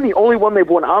that's been the only one they've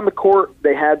won on the court.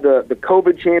 They had the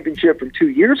COVID championship from 2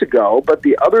 years ago, but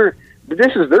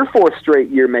this is their fourth straight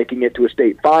year making it to a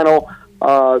state final.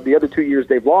 The other 2 years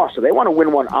they've lost, so they want to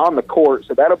win one on the court,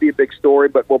 so that'll be a big story.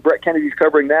 But while Brett Kennedy's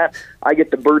covering that, I get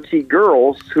the Bertie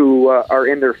girls, who are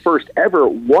in their first ever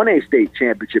 1A state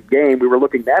championship game. We were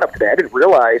looking that up today. I didn't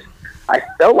realize. I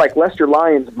felt like Lester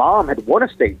Lyons' mom had won a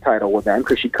state title with them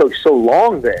because she coached so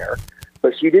long there,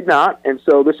 but she did not. And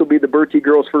so this will be the Bertie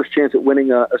girls' first chance at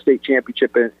winning a state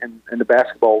championship in the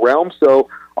basketball realm. So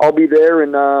I'll be there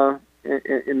in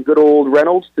good old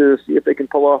Reynolds to see if they can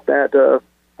pull off that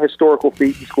historical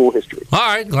feat in school history. All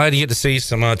right, glad you get to see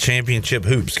some championship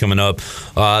hoops coming up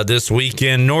this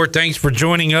weekend. Nort, thanks for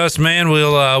joining us, man.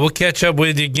 We'll catch up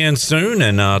with you again soon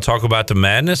and talk about the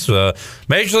madness.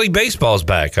 Major League Baseball's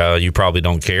back. You probably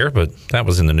don't care, but that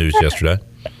was in the news yesterday.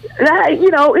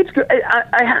 It's good.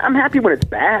 I'm happy when it's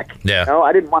back. Yeah.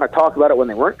 I didn't want to talk about it when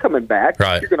they weren't coming back.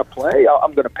 Right. If you're going to play,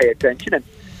 I'm going to pay attention and.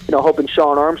 Hoping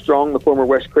Sean Armstrong, the former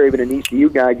West Craven and ECU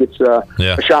guy, gets a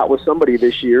shot with somebody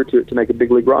this year to make a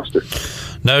big league roster.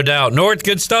 No doubt. Nort,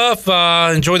 good stuff.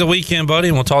 Enjoy the weekend, buddy,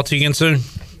 and we'll talk to you again soon.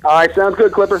 All right, sounds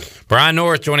good, Clipper. Brian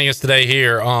North joining us today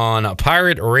here on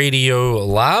Pirate Radio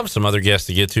Live. Some other guests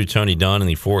to get to. Tony Dunn in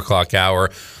the 4 o'clock hour.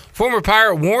 Former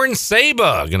Pirate Warren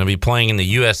Saba going to be playing in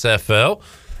the USFL.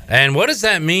 And what does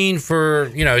that mean for,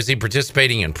 is he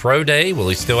participating in Pro Day? Will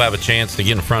he still have a chance to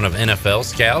get in front of NFL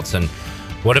scouts? And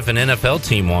what if an NFL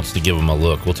team wants to give him a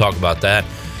look? We'll talk about that.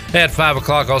 At 5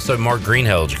 o'clock, also Mark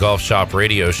Greenhelge, Golf Shop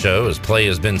Radio Show. His play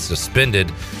has been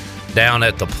suspended down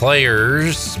at the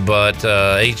Players, but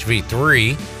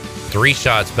HV3, 3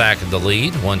 shots back in the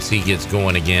lead once he gets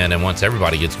going again and once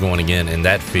everybody gets going again in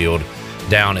that field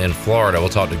down in Florida. We'll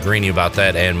talk to Greeny about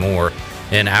that and more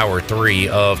in Hour 3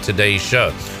 of today's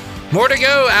show. More to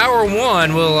go. Hour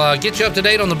 1. We'll get you up to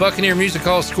date on the Buccaneer Music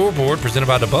Hall scoreboard presented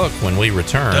by The Buck when we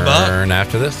return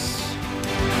after this.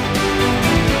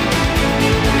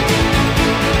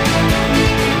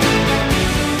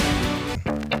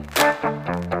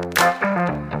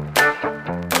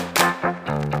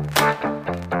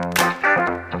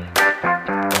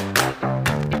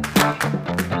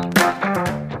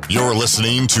 You're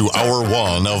listening to Hour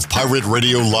 1 of Pirate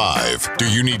Radio Live.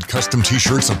 Do you need custom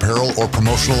t-shirts, apparel, or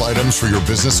promotional items for your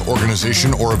business,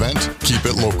 organization, or event? Keep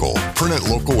it local. Print it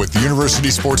local with University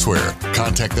Sportswear.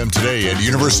 Contact them today at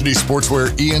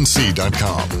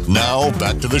universitysportswearenc.com. Now,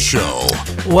 back to the show.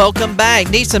 Welcome back.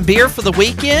 Need some beer for the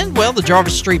weekend? Well, the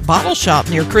Jarvis Street Bottle Shop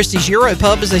near Christie's Euro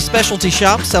Pub is a specialty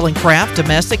shop selling craft,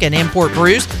 domestic, and import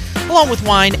brews, along with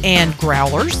wine and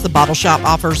growlers. The Bottle Shop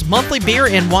offers monthly beer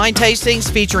and wine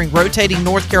tastings featuring rotating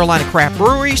North Carolina craft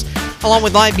breweries, along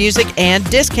with live music and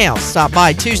discounts. Stop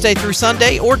by Tuesday through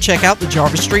Sunday or check out the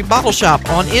Jarvis Street Bottle Shop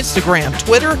on Instagram,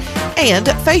 Twitter, and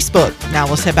Facebook. Now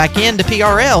let's head back into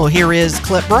PRL. Here is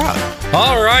Clip Brock.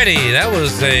 All righty. That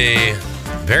was a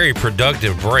very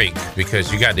productive break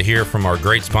because you got to hear from our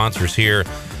great sponsors here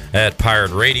at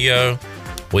Pirate Radio.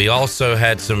 We also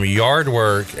had some yard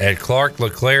work at Clark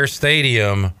LeClaire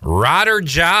Stadium. Ryder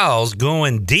Giles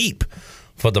going deep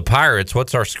for the Pirates.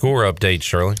 What's our score update,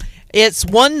 Shirley? It's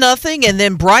 1-0, and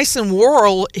then Bryson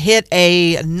Worrell hit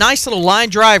a nice little line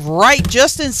drive right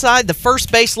just inside the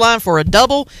first base line for a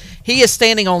double. He is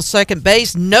standing on second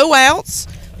base. No outs.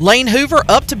 Lane Hoover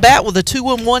up to bat with a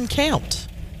 2-1 count.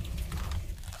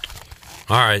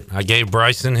 All right. I gave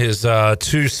Bryson his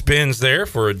 2 spins there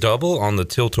for a double on the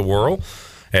tilt-a-whirl.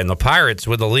 And the Pirates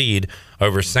with the lead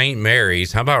over St.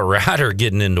 Mary's. How about Ryder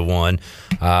getting into one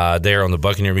there on the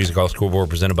Buccaneer Music Hall scoreboard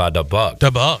presented by Da Buck? Da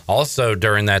Buck. Also,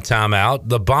 during that timeout,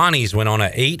 the Bonnies went on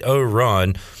an 8-0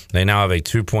 run. They now have a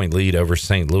 2-point lead over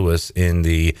St. Louis in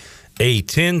the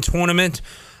A-10 tournament.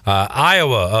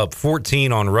 Iowa up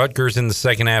 14 on Rutgers in the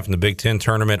second half in the Big Ten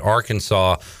tournament.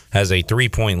 Arkansas has a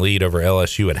 3-point lead over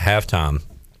LSU at halftime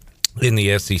in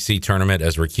the SEC tournament,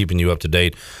 as we're keeping you up to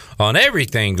date on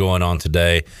everything going on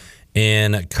today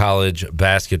in college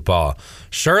basketball.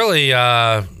 Shirley,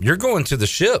 you're going to the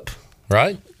ship,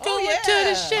 right? Going to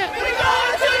the ship. We're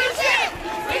going to the ship.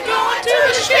 We're going to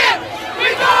the ship.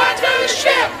 We're going to the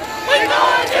ship. We're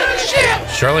going to the ship.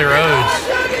 Shirley Rhodes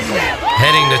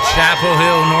heading to Chapel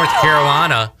Hill, North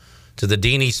Carolina, to the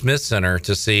Deanie Smith Center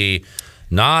to see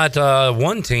not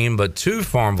one team, but 2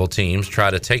 Farmville teams try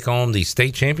to take home the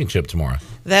state championship tomorrow.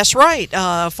 That's right.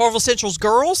 Farmville Central's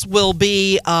girls will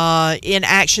be in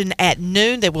action at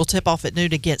noon. They will tip off at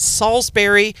noon against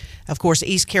Salisbury. Of course,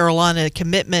 East Carolina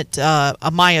commitment,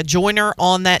 Amaya Joyner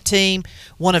on that team.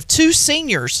 One of 2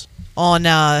 seniors on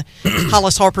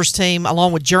Hollis Harper's team,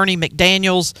 along with Journey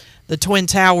McDaniels. The Twin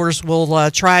Towers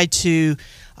will try to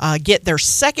get their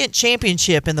second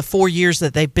championship in the 4 years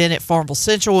that they've been at Farmville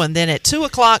Central. And then at 2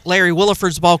 o'clock, Larry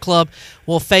Williford's ball club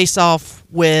will face off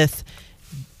with,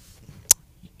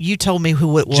 you told me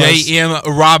who it was. J.M.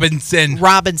 Robinson.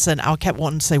 I kept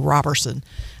wanting to say Robertson.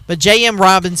 But J.M.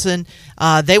 Robinson,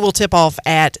 they will tip off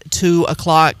at 2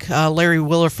 o'clock. Larry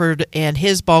Williford and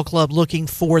his ball club looking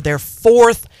for their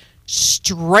 4th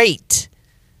straight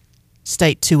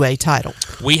State 2A title.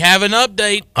 We have an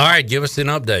update. All right, give us an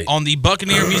update. On the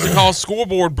Buccaneer Music Hall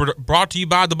scoreboard brought to you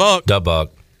by the Buck. Da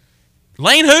Buck.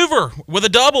 Lane Hoover with a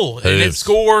double. Hooves. And it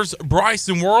scores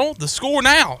Bryson Worrell. The score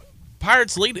now,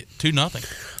 Pirates lead it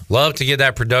 2-0. Love to get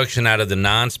that production out of the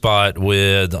 9 spot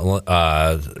with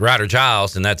Ryder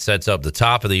Giles, and that sets up the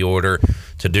top of the order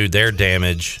to do their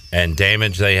damage, and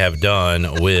damage they have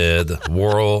done with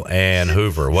Worrell and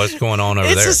Hoover. What's going on over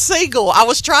there? It's a single. I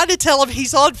was trying to tell him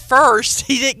he's on first.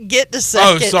 He didn't get to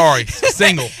second. Oh, sorry.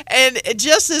 Single. And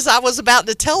just as I was about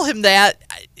to tell him that,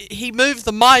 he moved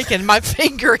the mic and my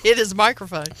finger hit his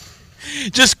microphone.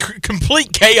 Just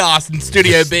complete chaos in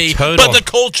Studio B, but the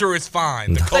culture is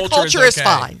fine. The culture is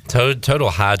fine. Total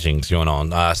hijinks going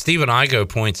on. Stephen Igo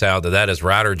points out that is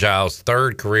Ryder Giles'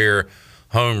 3rd career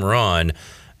home run,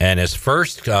 and his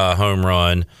first home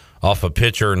run off a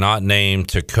pitcher not named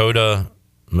Dakota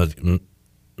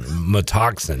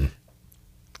Matoxin.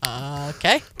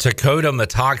 Okay. Dakota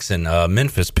Matoxin, a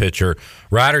Memphis pitcher.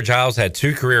 Ryder Giles had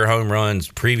 2 career home runs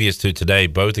previous to today,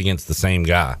 both against the same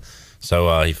guy.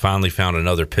 So he finally found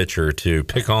another pitcher to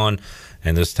pick on,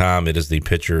 and this time it is the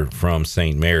pitcher from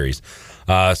St. Mary's.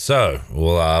 So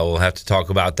we'll have to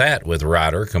talk about that with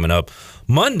Ryder coming up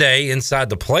Monday inside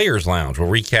the Players Lounge.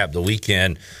 We'll recap the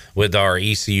weekend with our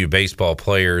ECU baseball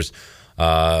players,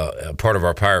 part of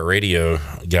our Pirate Radio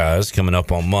guys, coming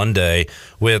up on Monday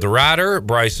with Ryder,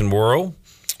 Bryson Worrell,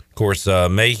 of course,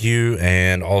 Mayhew,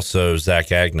 and also Zach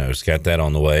Agnos. Got that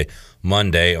on the way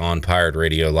Monday on Pirate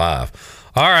Radio Live.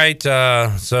 All right,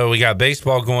 so we got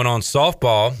baseball going on.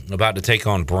 Softball about to take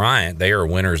on Bryant. They are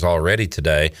winners already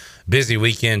today. Busy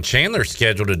weekend. Chandler's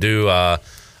scheduled to do a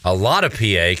lot of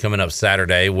PA coming up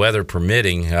Saturday, weather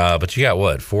permitting. But you got,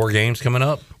 what, 4 games coming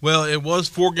up? Well, it was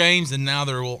 4 games, and now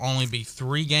there will only be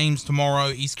 3 games tomorrow.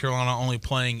 East Carolina only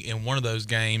playing in one of those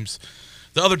games.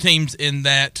 The other teams in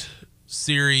that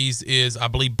series is, I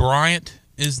believe, Bryant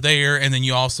is there, and then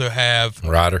you also have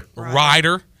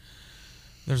Ryder.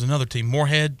 There's another team,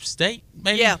 Morehead State,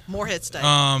 maybe? Yeah, Morehead State.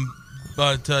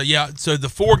 So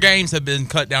the 4 games have been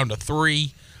cut down to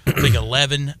 3. I think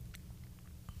 11.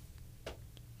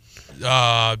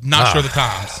 Not sure the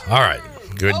times. All right.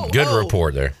 Good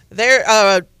report there.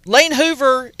 Lane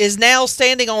Hoover is now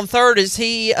standing on 3rd as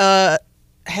he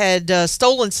had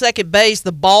stolen second base.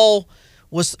 The ball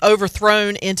was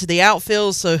overthrown into the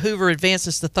outfield, so Hoover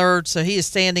advances to 3rd. So he is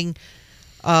standing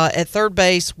at 3rd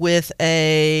base with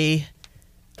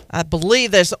I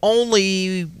believe there's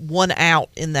only 1 out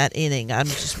in that inning. I'm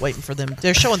just waiting for them.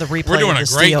 They're showing the replay. We're doing of a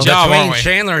the great steal. job, Between aren't we?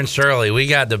 Chandler and Shirley, we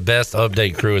got the best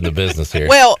update crew in the business here.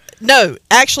 Well, no.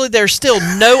 Actually, there's still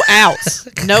no outs.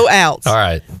 No outs. All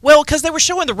right. Well, because they were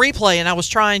showing the replay, and I was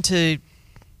trying to,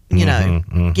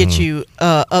 get you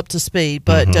up to speed.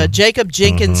 But Jacob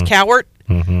Jenkins Cowart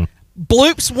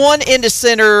bloops one into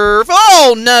center.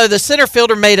 Oh, no. The center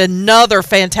fielder made another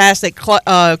fantastic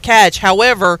catch.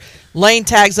 However, Lane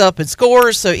tags up and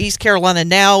scores, so East Carolina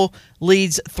now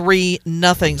leads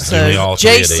 3-0. So all three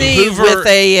of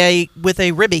JC these. with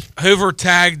a ribby. Hoover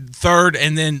tagged third,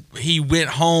 and then he went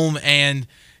home and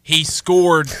he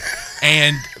scored,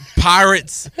 and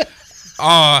Pirates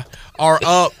are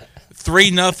up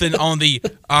 3-0 on the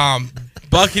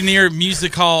Buccaneer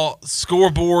Music Hall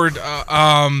scoreboard,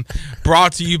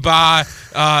 brought to you by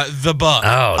the Buck.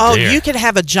 Oh, you can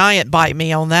have a giant bite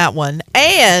me on that one.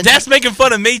 And that's making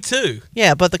fun of me too.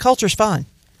 Yeah, but the culture's fine.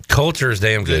 Culture is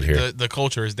damn good here. The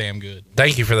culture is damn good.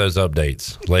 Thank you for those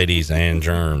updates, ladies and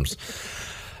germs.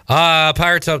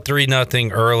 Pirates up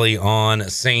 3-0 early on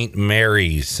St.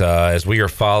 Mary's as we are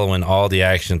following all the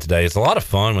action today. It's a lot of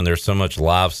fun when there's so much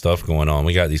live stuff going on.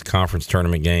 We got these conference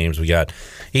tournament games. We got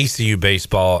ECU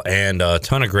baseball and a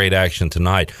ton of great action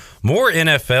tonight. More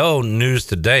NFL news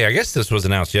today. I guess this was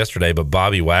announced yesterday, but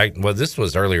Bobby Wagner, well, this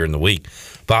was earlier in the week.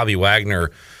 Bobby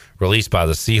Wagner released by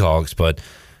the Seahawks. But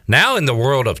now in the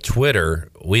world of Twitter,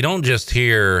 we don't just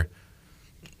hear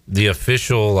the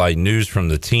official news from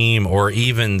the team or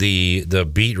even the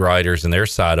beat writers and their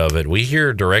side of it. We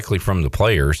hear directly from the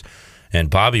players, and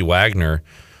Bobby Wagner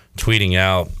tweeting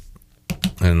out,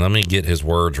 and let me get his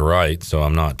words right so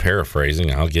I'm not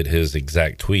paraphrasing. I'll get his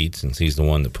exact tweet since he's the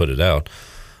one that put it out,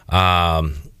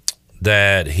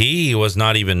 that he was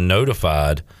not even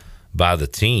notified by the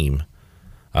team,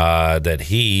 that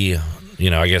he,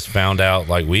 I guess found out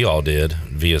like we all did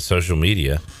via social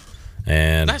media.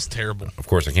 And that's terrible. Of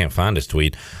course, I can't find his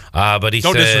tweet. But he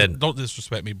said... Don't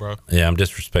disrespect me, bro. Yeah, I'm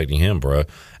disrespecting him, bro.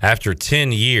 After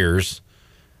 10 years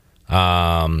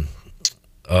of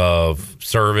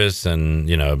service and,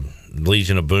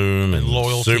 Legion of Boom and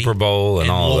loyalty, Super Bowl and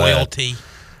all loyalty.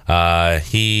 That,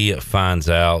 he finds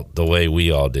out the way we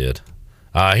all did.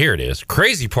 Here it is.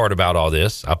 Crazy part about all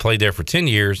this, I played there for 10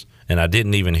 years, and I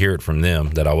didn't even hear it from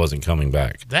them that I wasn't coming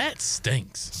back. That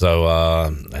stinks. So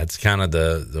that's kind of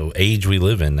the age we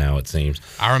live in now, it seems.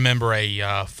 I remember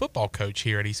a football coach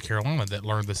here at East Carolina that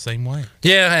learned the same way.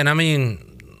 Yeah, and I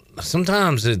mean,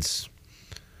 sometimes it's...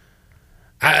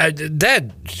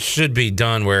 that should be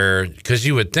done where, because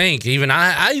you would think, even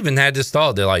I even had this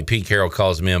thought that Pete Carroll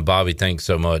calls me and Bobby, thanks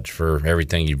so much for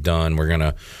everything you've done. We're going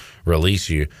to release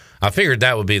you. I figured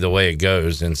that would be the way it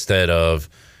goes instead of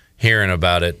hearing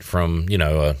about it from,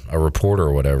 a reporter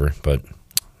or whatever. But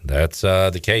that's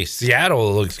the case.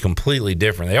 Seattle looks completely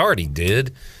different. They already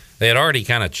did. They had already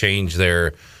kind of changed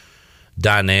their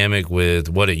dynamic with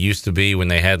what it used to be when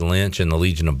they had Lynch and the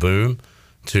Legion of Boom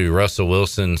to Russell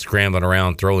Wilson scrambling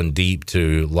around, throwing deep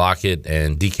to Lockett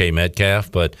and DK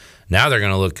Metcalf. But now they're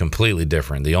going to look completely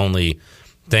different. The only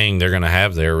thing they're going to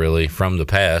have there really from the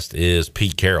past is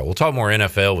Pete Carroll. We'll talk more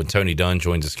NFL when Tony Dunn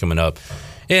joins us coming up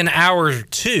in hour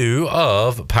 2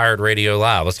 of Pirate Radio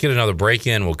Live. Let's get another break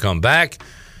in. We'll come back.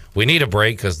 We need a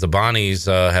break because the Bonnies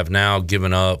have now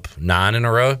given up 9 in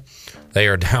a row. They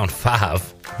are down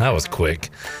 5. That was quick.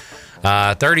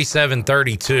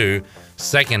 37-32,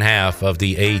 second half of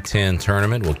the A10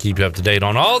 tournament. We'll keep you up to date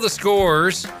on all the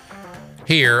scores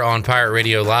here on Pirate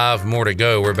Radio Live. More to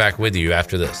go. We're back with you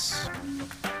after this.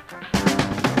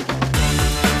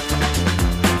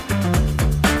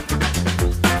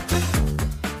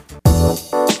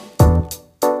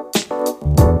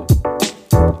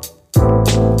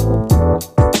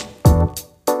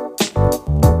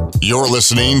 You're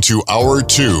listening to Hour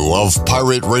 2 of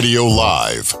Pirate Radio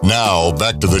Live. Now,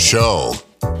 back to the show.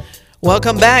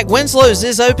 Welcome back. Winslow's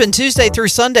is open Tuesday through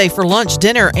Sunday for lunch,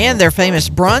 dinner, and their famous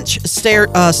brunch,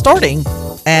 starting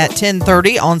at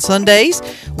 10:30 on Sundays.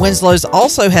 Winslow's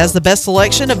also has the best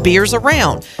selection of beers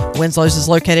around. Winslow's is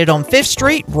located on 5th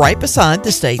Street, right beside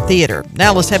the State Theater.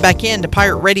 Now let's head back in to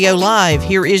Pirate Radio Live.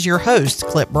 Here is your host,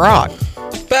 Clip Brock.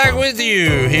 Back with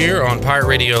you here on Pirate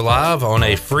Radio Live on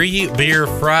a Free Beer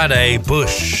Friday.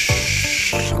 Busch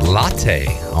Latte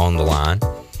on the line.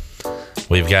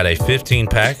 We've got a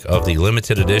 15-pack of the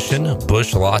limited edition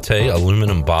Busch Latte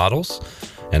aluminum bottles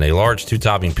and a large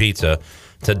 2-topping pizza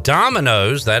to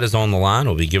Domino's. That is on the line.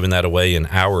 We'll be giving that away in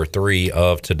hour 3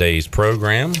 of today's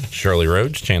program. Shirley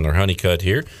Rhodes, Chandler Honeycutt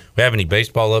here. We have any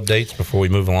baseball updates before we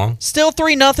move along? Still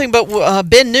 3-0, but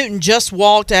Ben Newton just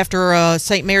walked after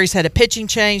St. Mary's had a pitching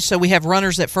change, so we have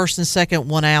runners at first and second,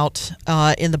 1 out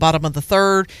in the bottom of the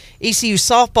 3rd. ECU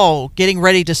softball getting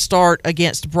ready to start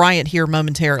against Bryant here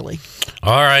momentarily.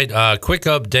 All right, quick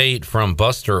update from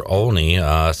Buster Olney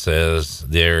says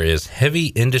there is heavy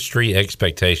industry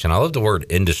expectation. I love the word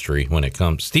industry when it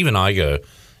comes. Stephen Igo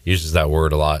uses that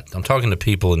word a lot. I'm talking to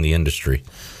people in the industry.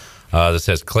 That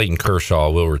says Clayton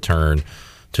Kershaw will return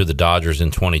to the Dodgers in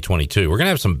 2022. We're going to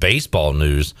have some baseball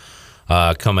news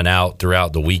coming out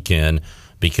throughout the weekend.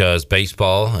 because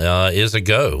baseball is a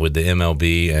go with the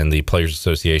MLB and the Players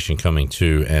Association coming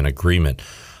to an agreement.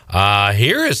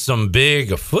 Here is some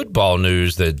big football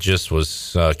news that just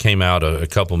came out a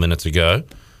couple minutes ago.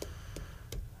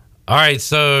 All right,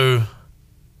 so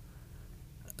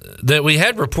that we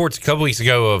had reports a couple weeks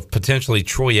ago of potentially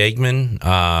Troy Aikman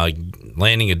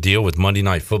landing a deal with Monday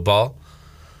Night Football.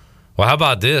 Well, how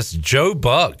about this? Joe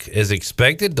Buck is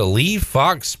expected to leave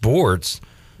Fox Sports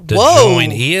to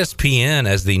join ESPN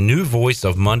as the new voice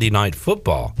of Monday Night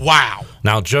Football. Wow.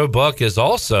 Now, Joe Buck is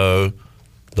also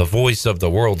the voice of the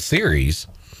World Series,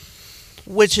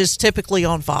 which is typically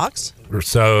on Fox.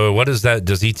 So what is that?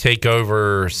 Does he take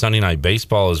over Sunday Night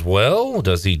Baseball as well?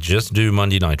 Does he just do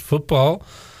Monday Night Football?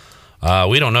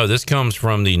 We don't know. This comes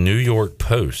from the New York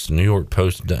Post,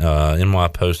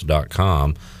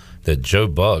 nypost.com, that Joe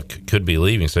Buck could be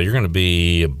leaving. So you're going to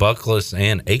be Buckless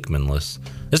and Aikmanless.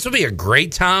 This would be a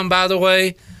great time, by the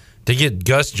way, to get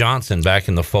Gus Johnson back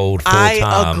in the fold full time.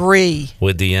 I agree.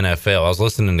 With the NFL. I was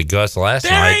listening to Gus last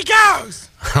night. There he goes!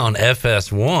 On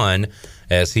FS1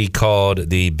 as he called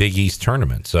the Big East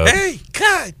tournament. So he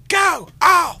could go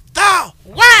all the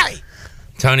way!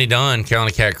 Tony Dunn,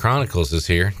 County Cat Chronicles, is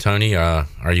here. Tony, are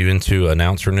you into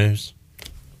announcer news?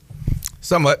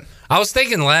 Somewhat. I was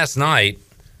thinking last night,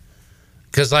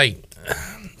 because, I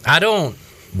don't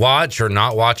watch or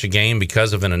not watch a game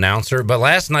because of an announcer, but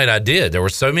last night I did. There were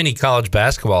so many college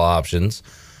basketball options.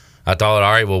 I thought,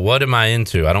 all right, well, what am I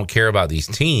into? I don't care about these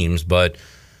teams, but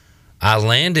I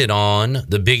landed on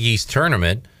the Big East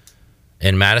tournament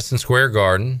in Madison Square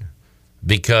Garden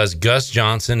because Gus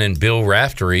Johnson and Bill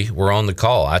Raftery were on the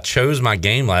call. I chose my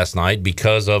game last night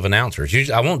because of announcers.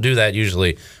 Usually, I won't do that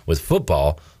usually with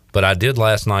football, but I did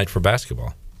last night for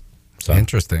basketball. So,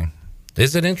 interesting.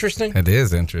 Is it interesting? It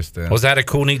is interesting. Was that a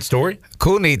cool, neat story?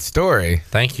 Cool, neat story.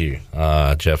 Thank you,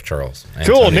 Jeff Charles.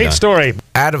 Cool, neat story.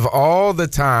 Out of all the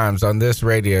times on this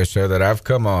radio show that I've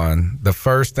come on, the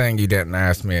first thing you didn't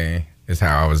ask me is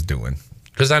how I was doing.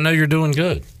 Because I know you're doing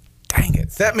good. Dang it.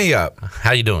 Set me up.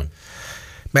 How you doing?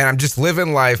 Man, I'm just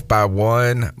living life by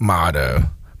one motto.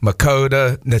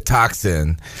 Makota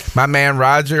Natoxin. My man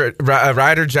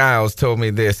Ryder Giles told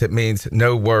me this. It means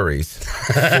no worries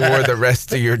for the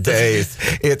rest of your days.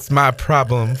 It's my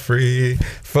problem-free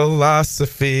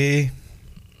philosophy.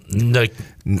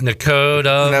 Nakota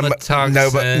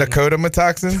Matoxin. Nakota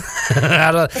Matoxin?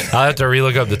 I'll have to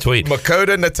relook up the tweet.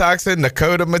 Makota Natoxin,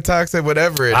 Nakota Matoxin,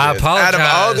 whatever it is. I apologize. Out of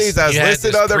all these, I was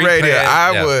listed on the radio.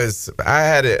 I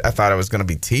had it. I thought I was going to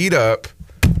be teed up.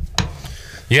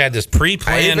 You had this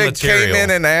pre-planned material. I even came in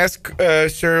and asked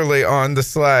Shirley on the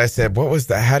slide. I said, what was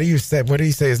that? What do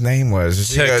you say his name was?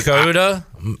 Takota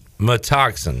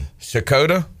Matoxin.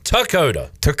 Shakota? Takota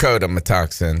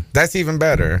Matoxin. That's even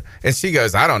better. And she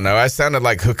goes, I don't know. I sounded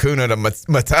like Hakuna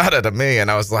Matata to me.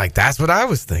 And I was like, that's what I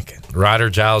was thinking. Ryder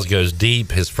Giles goes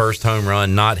deep. His first home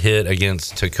run not hit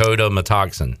against Takota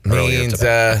Matoxin. Means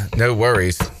no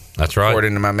worries. That's right.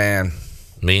 According to my man.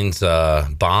 Means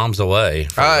bombs away.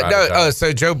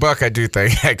 So Joe Buck, I do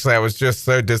think. Actually, I was just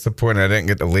so disappointed I didn't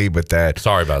get to lead with that.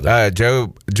 Sorry about that.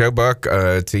 Joe Buck to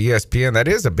ESPN, that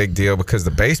is a big deal because the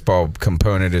baseball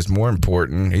component is more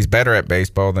important. He's better at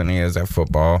baseball than he is at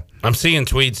football. I'm seeing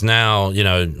tweets now,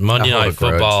 Monday Night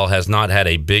Football has not had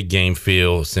a big game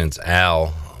feel since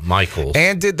Al Michaels.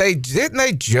 And didn't they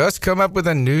just come up with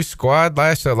a new squad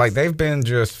last year? Like they've been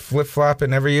just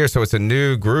flip-flopping every year, so it's a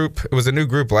new group. It was a new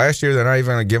group last year. They're not even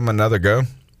going to give them another go.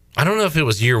 I don't know if it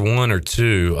was year 1 or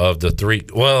 2 of the 3.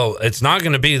 Well, it's not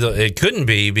going to be it couldn't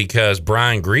be because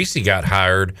Brian Griese got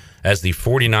hired as the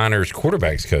 49ers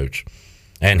quarterbacks coach.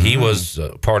 And he was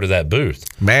part of that booth.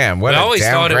 Man, what a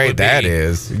downgrade that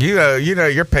is. You know,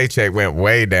 your paycheck went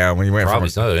way down when you went probably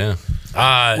from. Yeah.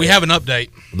 We have an update.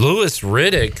 Louis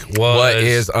Riddick was. What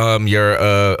is your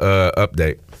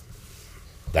update?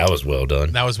 That was well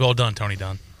done. That was well done, Tony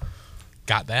Dunn.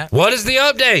 Got that? What is the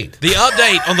update? The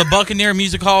update on the Buccaneer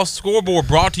Music Hall scoreboard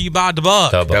brought to you by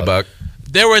DeBuck. DeBuck.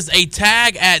 There was a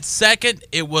tag at second.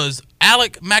 It was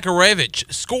Alec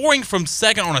Makarevich scoring from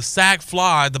second on a sack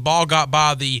fly. The ball got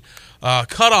by the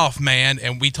cutoff man,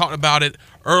 and we talked about it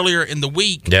earlier in the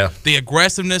week. Yeah. The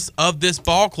aggressiveness of this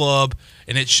ball club,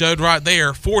 and it showed right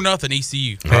there, 4-0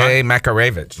 ECU. Hey,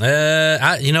 Makarevich.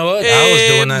 You know what? Hey, I was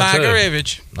doing that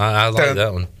Makarevich. too. I like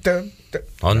that one.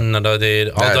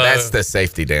 That's the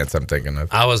safety dance I'm thinking of.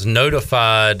 I was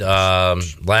notified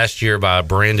last year by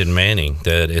Brandon Manning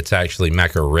that it's actually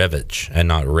Makarevich and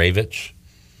not Ravich.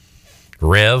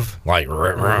 Rev, like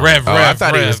Rev. I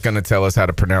thought he was going to tell us how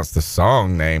to pronounce the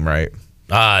song name right.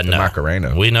 No.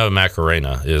 Macarena. We know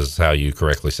Macarena is how you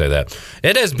correctly say that.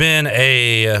 It has been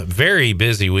a very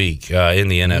busy week in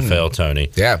the NFL,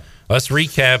 Tony. Yeah. Let's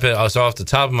recap it. So off the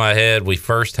top of my head, we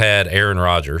first had Aaron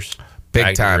Rodgers.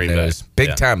 Big time news.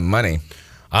 Big time money.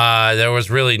 There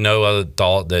was really no other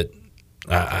thought that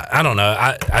I don't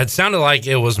know. It sounded like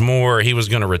it was more he was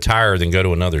going to retire than go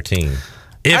to another team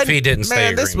if he didn't stay.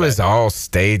 Man, this was all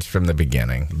staged from the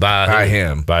beginning by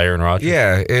him, by Aaron Rodgers.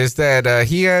 Yeah, is that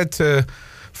he had to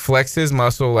flex his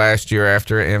muscle last year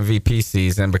after an MVP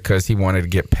season because he wanted to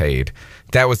get paid.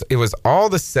 It was all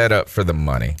the setup for the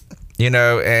money.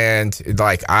 And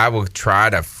like I will try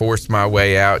to force my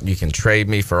way out. You can trade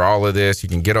me for all of this. You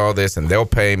can get all this, and they'll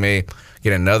pay me.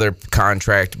 Get another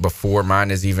contract before mine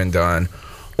is even done.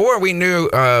 Or we knew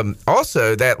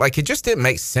also that like it just didn't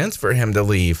make sense for him to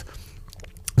leave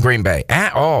Green Bay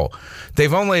at all.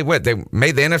 They've only they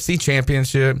made the NFC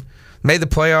Championship, made the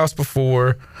playoffs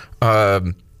before,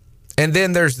 and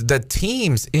then there's the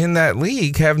teams in that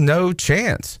league have no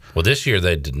chance. Well, this year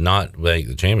they did not make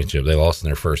the championship. They lost in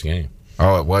their first game.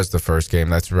 Oh, it was the first game.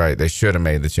 That's right. They should have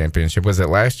made the championship. Was it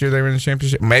last year they were in the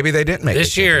championship? Maybe they didn't make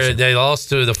this year. They lost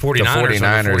to the 49ers. The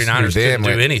 49ers didn't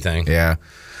do anything. Yeah.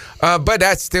 But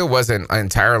that still wasn't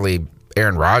entirely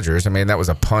Aaron Rodgers. I mean, that was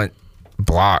a punt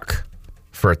block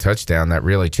for a touchdown that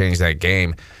really changed that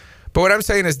game. But what I'm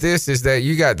saying is that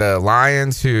you got the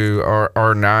Lions who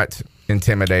are not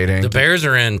intimidating. The Bears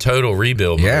are in total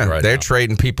rebuild mode right now. They're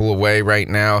trading people away right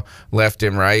now, left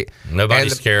and right.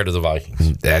 Nobody's scared of the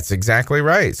Vikings. That's exactly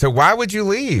right. So why would you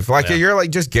leave? You're like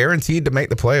just guaranteed to make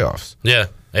the playoffs. Yeah,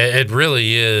 it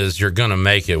really is. You're going to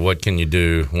make it. What can you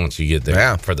do once you get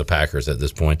there for the Packers at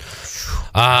this point?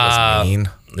 That's mean.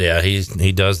 Yeah,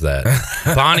 he does that.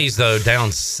 Bonnie's, though,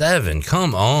 down 7.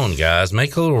 Come on, guys.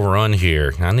 Make a little run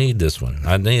here. I need this one.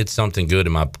 I need something good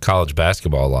in my college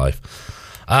basketball life.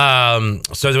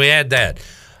 So we had that.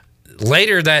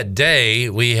 Later that day,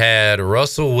 we had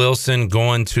Russell Wilson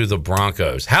going to the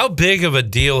Broncos. How big of a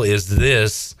deal is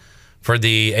this for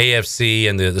the AFC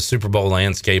and the Super Bowl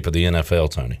landscape of the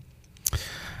NFL, Tony?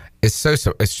 It's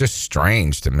just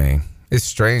strange to me. It's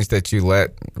strange that you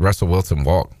let Russell Wilson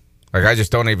walk. Like, I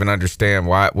just don't even understand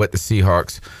what the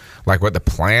Seahawks, what the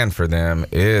plan for them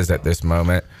is at this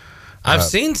moment. I've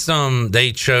seen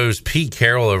they chose Pete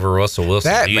Carroll over Russell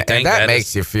Wilson. Do you think that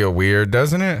makes you feel weird,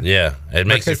 doesn't it? Yeah, it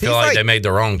makes you feel like they made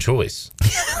the wrong choice.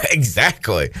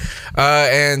 Exactly.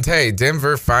 And hey,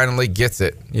 Denver finally gets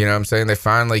it. You know what I'm saying? They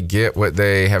finally get what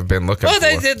they have been looking for. Well,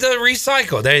 they did the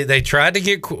recycle. They tried to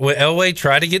get Elway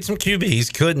tried to get some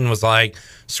QBs. Couldn't. Was like,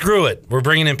 screw it. We're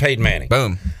bringing in Peyton Manning.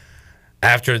 Boom.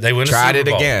 After they win the Super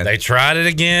Bowl. Again. They tried it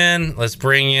again. Let's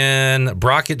bring in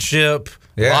Brockett Ship.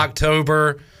 Yeah.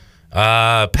 October.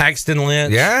 Paxton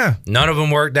Lynch. Yeah. None of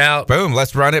them worked out. Boom.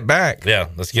 Let's run it back. Yeah.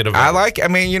 Let's get a vote. I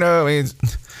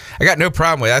got no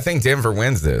problem with it. I think Denver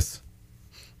wins this.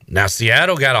 Now,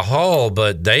 Seattle got a haul,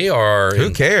 but they are.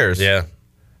 Who cares? Yeah.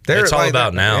 It's all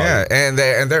about now. Yeah. And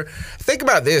they're think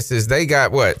about this is they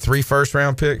got 3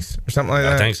 first-round picks or something like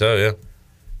that? I think so, yeah.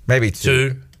 Maybe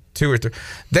 2 or 3.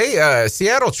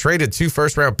 Seattle traded 2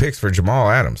 first-round picks for Jamal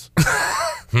Adams.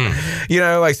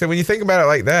 So when you think about it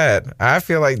like that, I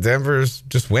feel like Denver's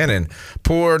just winning.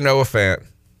 Poor Noah Fant.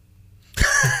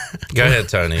 Go ahead,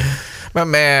 Tony. My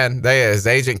man, his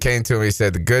agent came to him. He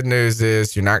said, the good news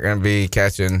is you're not going to be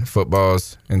catching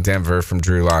footballs in Denver from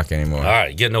Drew Lock anymore. All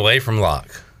right, getting away from Lock.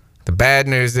 The bad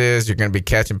news is you're going to be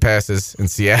catching passes in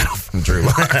Seattle from Drew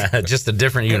Lock. Just a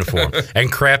different uniform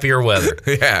and crappier weather.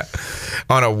 Yeah.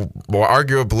 On a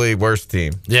arguably worse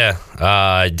team. Yeah,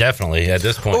 definitely at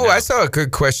this point. Oh, I saw a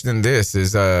good question in this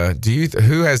is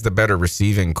who has the better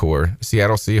receiving core,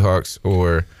 Seattle Seahawks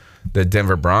or the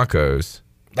Denver Broncos?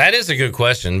 That is a good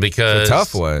question because it's a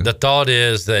tough one. The thought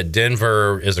is that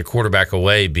Denver is a quarterback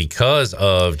away because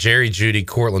of Jerry Jeudy,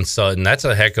 Cortland Sutton. That's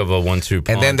a heck of a 1-2 punch.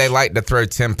 And then they like to throw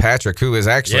Tim Patrick, who is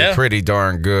actually pretty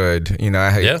darn good.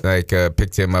 I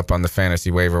picked him up on the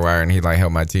fantasy waiver wire, and he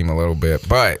held my team a little bit.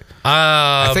 But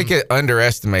I think it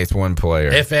underestimates one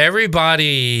player. If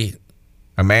everybody,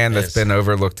 a man that's been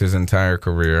overlooked his entire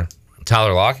career.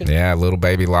 Tyler Lockett? Yeah, little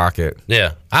baby Lockett.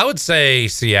 Yeah. I would say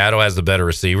Seattle has the better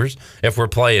receivers if we're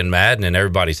playing Madden and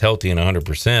everybody's healthy and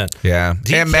 100%. Yeah.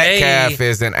 DK, and Metcalf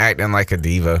isn't acting like a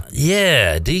diva.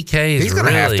 Yeah, DK is He's going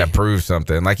to have to prove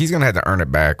something. He's going to have to earn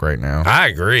it back right now. I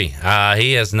agree.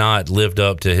 He has not lived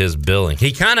up to his billing.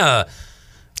 He kind of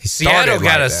 – Seattle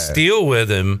got a steal with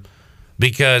him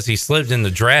because he slipped in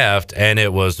the draft, and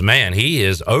it was, man, he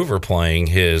is overplaying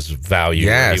his value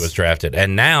when he was drafted,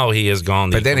 and now he has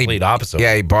gone the complete opposite.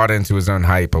 Yeah, he bought into his own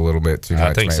hype a little bit too much.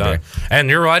 I think so. And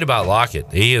you're right about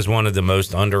Lockett. He is one of the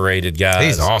most underrated guys.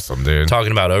 He's awesome, dude.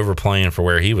 Talking about overplaying for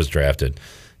where he was drafted.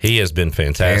 He has been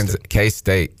fantastic.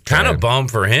 K-State. Kind of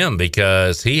bummed for him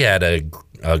because he had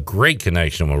a great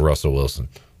connection with Russell Wilson.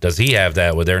 Does he have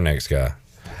that with their next guy?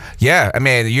 Yeah, I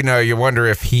mean, you wonder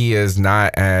if he is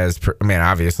not as,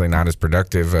 obviously not as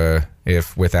productive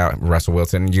if without Russell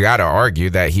Wilson. You got to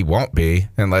argue that he won't be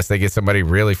unless they get somebody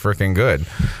really freaking good.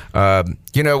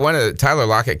 Tyler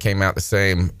Lockett came out the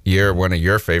same year. One of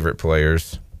your favorite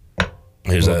players,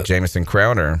 who's that? Jamison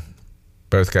Crowder,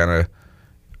 both kind of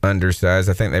undersized.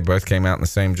 I think they both came out in the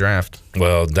same draft.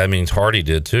 Well, that means Hardy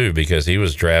did too, because he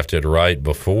was drafted right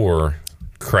before.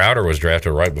 Crowder was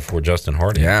drafted right before Justin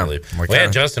Hardy, I believe. We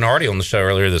had Justin Hardy on the show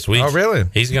earlier this week. Oh, really?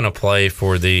 He's going to play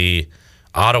for the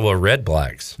Ottawa Red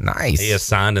Blacks. Nice. He is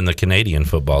signed in the Canadian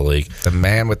Football League. The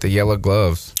man with the yellow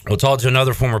gloves. We'll talk to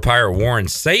another former Pirate, Warren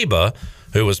Saba,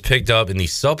 who was picked up in the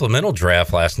supplemental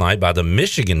draft last night by the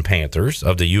Michigan Panthers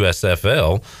of the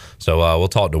USFL. So we'll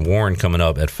talk to Warren coming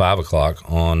up at 5 o'clock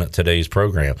on today's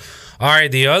program. All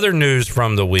right, the other news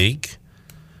from the week.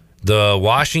 The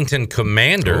Washington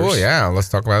Commanders. Oh, yeah. Let's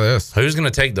talk about this. Who's going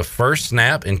to take the first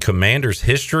snap in Commanders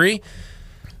history?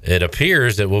 It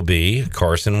appears it will be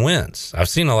Carson Wentz. I've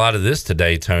seen a lot of this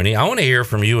today, Tony. I want to hear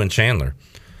from you and Chandler.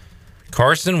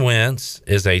 Carson Wentz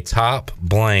is a top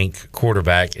blank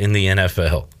quarterback in the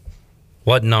NFL.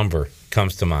 What number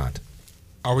comes to mind?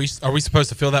 Are we supposed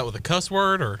to fill that with a cuss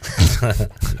word or?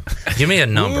 Give me a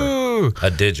number, Ooh.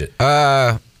 a digit.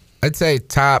 I'd say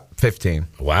top 15.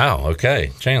 Wow. Okay,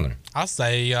 Chandler. I'll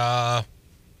say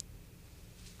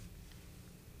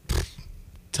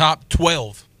top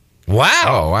 12. Wow.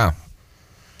 Oh, wow.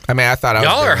 I mean, I thought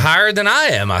y'all are higher than I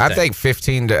am. I think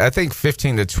 15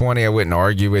 to 20. I wouldn't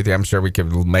argue with you. I'm sure we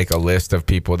could make a list of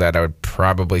people that I would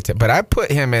probably take, but I put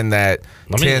him in that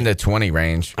 10 to 20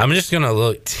 range. I'm just gonna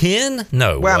look 10.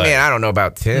 No. Well, I mean, I don't know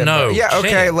about 10. No. Yeah.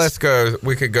 Okay. Chance. Let's go.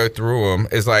 We could go through them.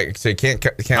 It's like so you can't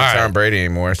count Tom Brady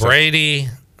anymore. So. Brady.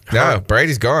 No,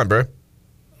 Brady's gone, bro.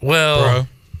 Well,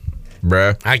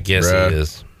 bro. I guess he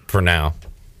is for now.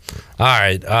 All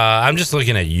right. I'm just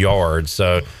looking at yards.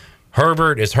 So.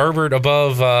 Is Herbert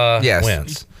above yes.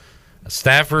 Wentz?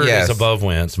 Stafford is above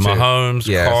Wentz. Mahomes,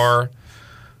 Carr.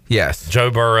 Yes. Joe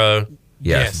Burrow.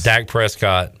 Yes. Dak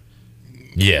Prescott.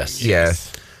 Yes.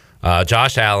 Yes.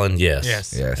 Josh Allen.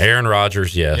 Yes. Yes. Aaron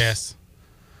Rodgers. Yes. Yes.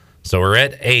 So we're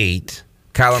at 8.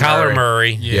 Kyler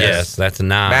Murray. Yes. That's 9.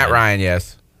 Matt Ryan.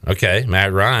 Yes. Okay.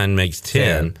 Matt Ryan makes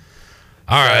 10.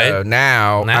 All right. So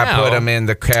now I put him in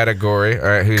the category. All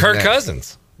right, who's Kirk next?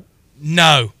 Cousins.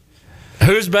 No.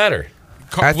 Who's better?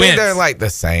 I think they're like the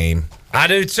same. I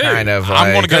do too. Kind of.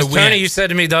 I'm going to go Tony, Wentz. you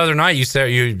said to me the other night,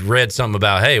 you read something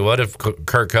about, hey, what if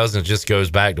Kirk Cousins just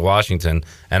goes back to Washington?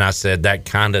 And I said that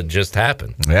kind of just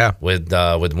happened. Yeah. With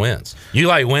Wentz. You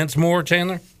like Wentz more,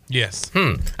 Chandler? Yes.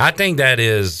 I think that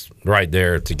is right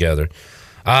there together.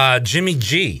 Jimmy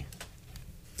G.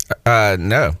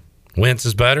 No. Wentz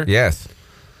is better? Yes.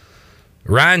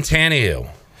 Ryan Tannehill.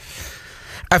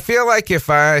 I feel like if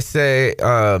I say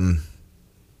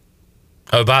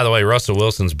oh, by the way, Russell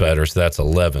Wilson's better, so that's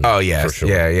 11. Oh, yes. For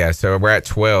sure. Yeah. So we're at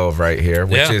 12 right here,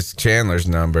 which is Chandler's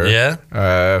number. Yeah.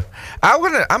 I'm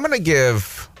gonna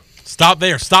give. Stop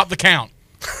there. Stop the count.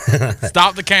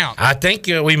 Stop the count. I think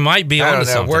we might be on to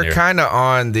something. We're kind of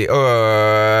on the.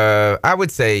 I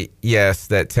would say yes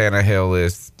that Tannehill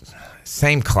is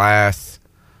same class.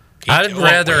 I'd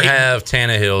rather have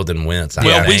Tannehill than Wentz.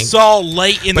 We saw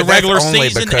late in the regular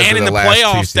season and in the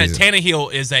playoffs that seasons.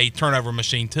 Tannehill is a turnover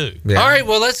machine too. Yeah. All right,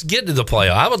 well, let's get to the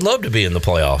playoff. I would love to be in the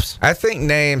playoffs. I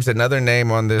think another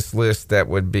name on this list that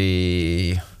would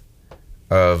be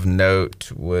of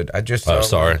note would I just saw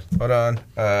sorry. Hold on.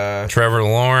 Trevor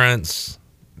Lawrence.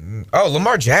 Oh,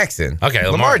 Lamar Jackson. Okay,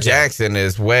 Lamar Jackson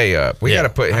is way up. We got to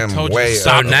put him way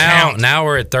So up. now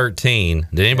we're at 13.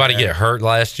 Did anybody get hurt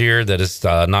last year that is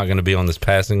not going to be on this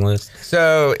passing list?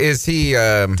 So is he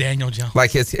Daniel Jones?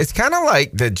 Like it's kind of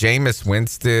like the Jameis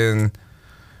Winston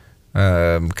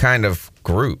kind of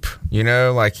group,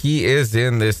 like he is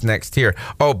in this next tier.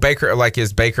 Oh, Baker, like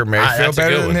is Baker Mayfield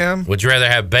better than him? Would you rather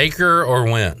have Baker or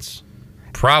Wentz?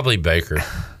 Probably Baker.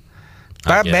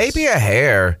 By maybe a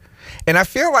hair. And I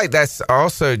feel like that's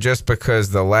also just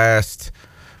because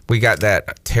we got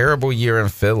that terrible year in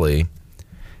Philly,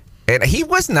 and he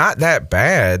was not that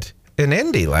bad in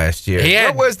Indy last year.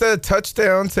 What was the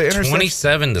touchdown to interception?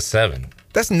 27-7.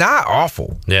 That's not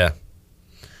awful. Yeah.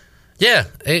 Yeah,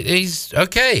 he's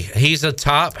okay. He's a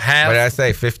top half. What did I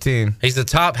say? 15. He's the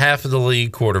top half of the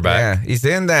league quarterback. Yeah, he's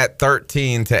in that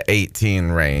 13 to 18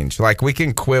 range. Like, we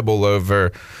can quibble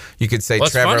over. You could say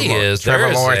Trevor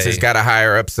Lawrence has got a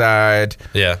higher upside.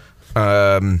 Yeah.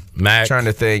 Mac. Trying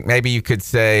to think. Maybe you could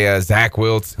say Zach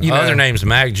Wilson. Other names: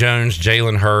 Mac Jones,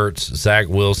 Jalen Hurts, Zach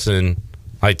Wilson.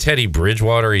 Like Teddy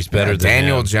Bridgewater, he's better than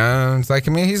Daniel Jones. Like,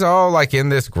 I mean, he's all like in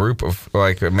this group of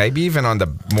like maybe even on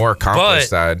the more accomplished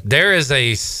side. There is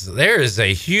a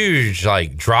huge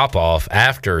like drop off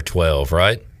after 12,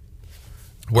 right?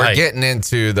 We're getting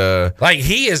into the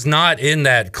he is not in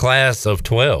that class of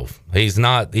 12. He's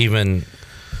not even.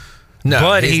 No,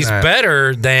 but he's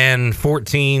better than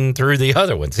 14 through the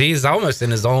other ones. He's almost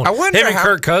in his own. I wonder him and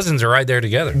Kirk Cousins are right there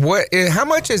together. How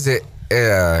much is it?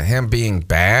 Him being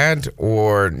bad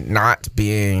or not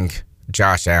being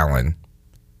Josh Allen?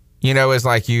 You know, it's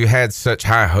like you had such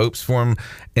high hopes for him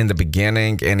in the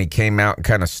beginning, and he came out and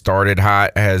kind of started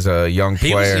hot as a young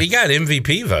player. He got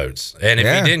MVP votes, and if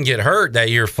he didn't get hurt that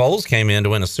year, Foles came in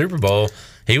to win a Super Bowl.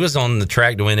 He was on the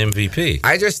track to win MVP.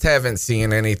 I just haven't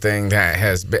seen anything that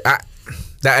has been.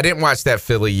 I didn't watch that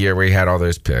Philly year where he had all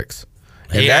those picks.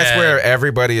 And that's where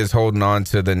everybody is holding on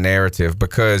to the narrative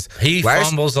because he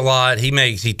fumbles a lot. He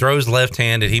throws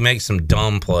left-handed. He makes some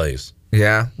dumb plays.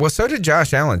 Yeah. Well, so did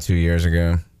Josh Allen 2 years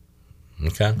ago.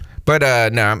 Okay.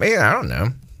 But no, I mean, I don't know.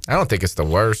 I don't think it's the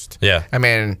worst. Yeah. I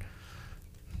mean,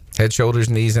 head, shoulders,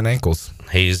 knees, and ankles.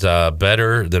 He's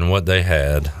better than what they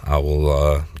had. I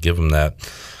will give him that.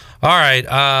 All right.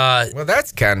 Well,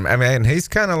 that's kind of, I mean, he's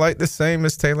kind of like the same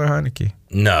as Taylor Heineke.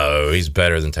 No, he's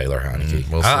better than Taylor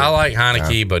Heineke. I like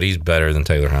Heineke, but he's better than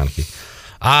Taylor Heineke.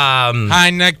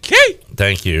 Heineke.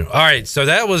 Thank you. All right, so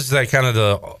that was that kind of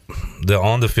the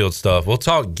on the field stuff. We'll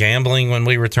talk gambling when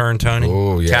we return, Tony.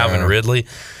 Oh, yeah. Calvin Ridley,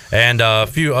 and a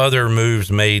few other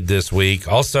moves made this week.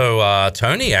 Also,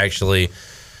 Tony actually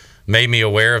made me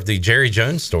aware of the Jerry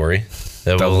Jones story.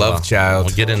 The love child.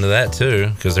 We'll get into that too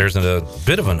because there's a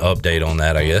bit of an update on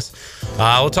that, I guess.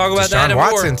 We'll talk about that and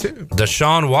Watson more. too.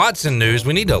 Deshaun Watson news.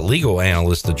 We need a legal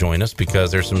analyst to join us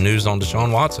because there's some news on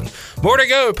Deshaun Watson. More to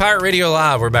go. Pirate Radio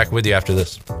Live. We're back with you after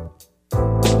this.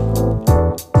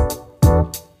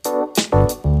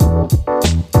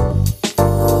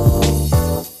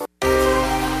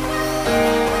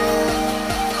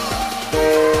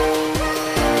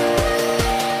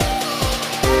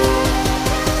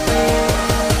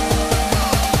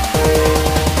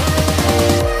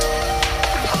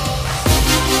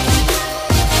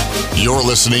 You're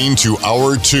listening to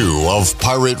Hour 2 of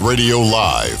Pirate Radio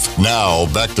Live. Now,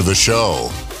 back to the show.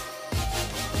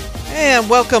 And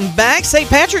welcome back. St.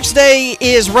 Patrick's Day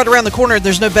is right around the corner.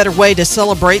 There's no better way to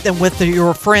celebrate than with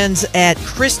your friends at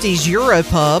Christie's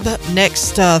Europub.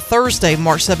 Next Thursday,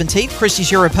 March 17th,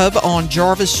 Christie's Europub on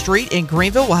Jarvis Street in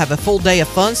Greenville will have a full day of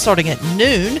fun starting at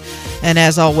noon. And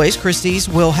as always, Christie's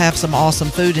will have some awesome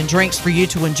food and drinks for you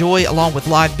to enjoy along with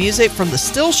live music from the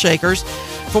Still Shakers.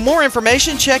 For more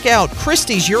information, check out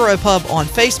Christie's Europub on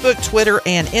Facebook, Twitter,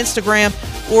 and Instagram,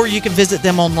 or you can visit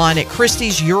them online at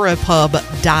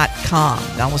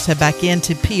christieseuropub.com. Now let's head back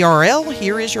into PRL.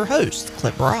 Here is your host,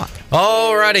 Clip Brock.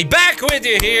 Alrighty, back with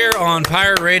you here on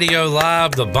Pirate Radio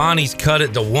Live. The Bonnies cut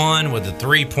it to 1 with the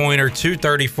three-pointer.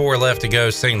 2:34 left to go.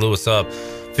 St. Louis up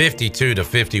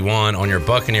 52-51 on your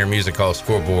Buccaneer Music Hall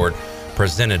scoreboard,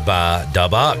 presented by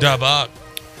Dubuck.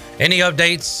 Any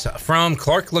updates from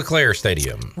Clark LeClaire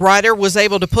Stadium? Ryder was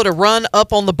able to put a run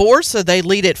up on the board, so they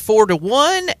lead it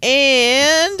 4-1.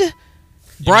 And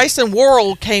Bryson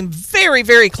Worrell came very,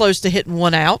 very close to hitting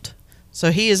one out.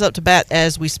 So he is up to bat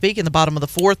as we speak in the bottom of the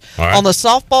fourth. Right. On the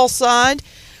softball side,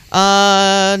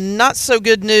 not so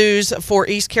good news for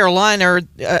East Carolina.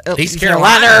 East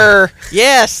Carolina.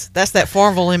 Yes, that's that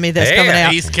Farmville in me that's coming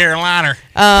out. East Carolina.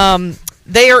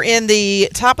 They are in the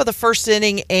top of the first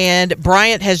inning, and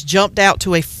Bryant has jumped out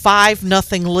to a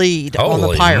 5-0 lead on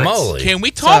the Pirates. Moly. Can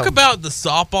we talk about the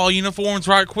softball uniforms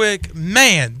right quick?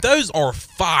 Man, those are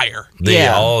fire.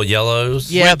 The all yellows?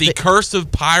 With the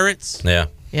cursive Pirates? Yeah.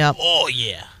 Yeah. Oh,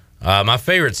 yeah. My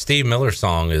favorite Steve Miller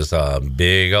song is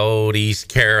Big Old East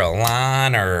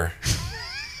Carolina.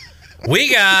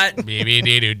 We got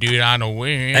BB-do on the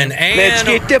wing. Let's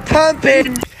get the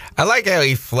pumping. I like how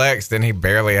he flexed and he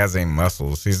barely has any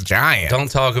muscles. He's giant.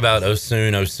 Don't talk about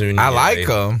Osun. I like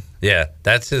him. Yeah,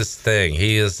 that's his thing.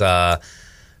 He is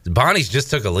Bonnie's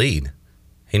just took a lead.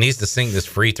 He needs to sink this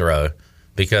free throw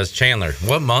because Chandler,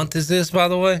 what month is this, by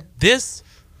the way? This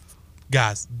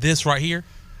right here,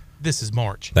 this is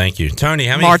March. Thank you. Tony,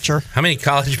 how many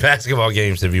college basketball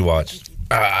games have you watched?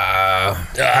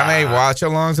 How many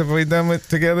watch-alongs have we done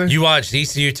together? You watched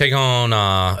ECU take on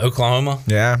Oklahoma?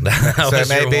 Yeah. So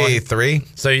maybe 3.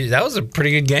 So that was a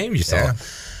pretty good game you saw.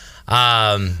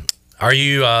 Yeah. Are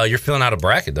you you're filling out a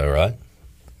bracket though, right?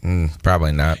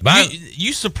 Probably not.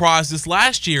 You surprised us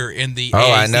last year in the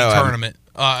AAC tournament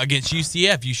against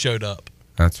UCF. You showed up.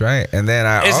 That's right. And then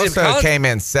I also came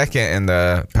in second in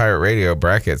the Pirate Radio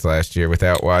brackets last year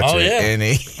without watching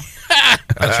any.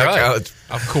 That's right.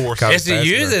 Of course. Is it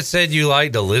you that said you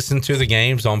like to listen to the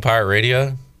games on Pirate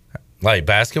Radio? Like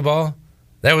basketball?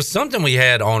 That was something we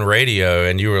had on radio,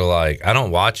 and you were like, I don't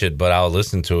watch it, but I'll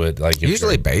listen to it. Like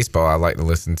usually baseball I like to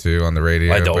listen to on the radio.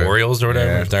 Like the Orioles or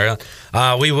whatever.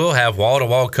 Yeah. We will have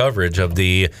wall-to-wall coverage of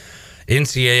the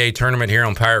NCAA tournament here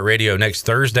on Pirate Radio next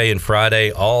Thursday and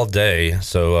Friday all day.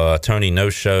 So, Tony, no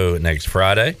show next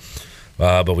Friday.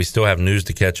 But we still have news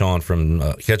to catch up on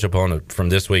from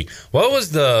this week. What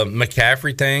was the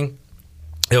McCaffrey thing?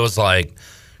 It was like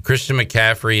Christian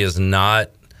McCaffrey is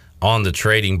not on the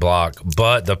trading block,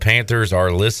 but the Panthers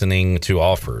are listening to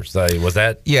offers. Was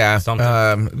that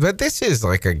something? But this is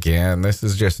this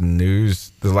is just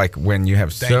news. Like when you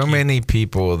have so many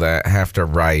people that have to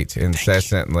write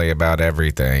incessantly about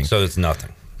everything. So it's nothing.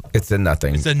 It's a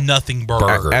nothing. It's a nothing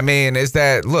burger. I mean,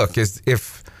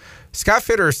 if Scott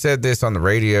Fitter said this on the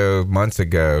radio months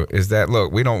ago, is that,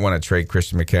 look, we don't want to trade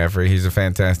Christian McCaffrey. He's a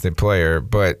fantastic player,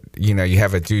 but, you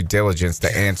have a due diligence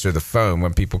to answer the phone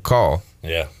when people call.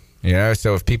 Yeah.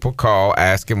 So if people call,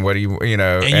 ask him what do you,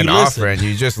 and offer, and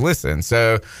you just listen.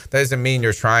 So that doesn't mean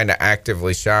you're trying to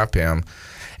actively shop him.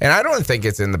 And I don't think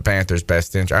it's in the Panthers'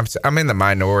 best interest. I'm in the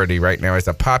minority right now. It's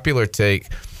a popular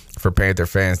take for Panther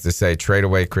fans to say trade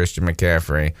away Christian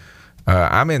McCaffrey.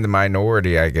 I'm in the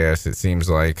minority, I guess, it seems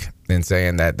like, in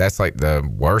saying that that's like the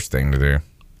worst thing to do.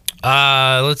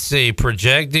 Let's see.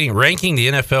 Ranking the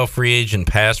NFL free agent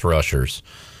pass rushers.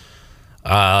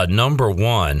 Number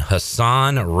 1,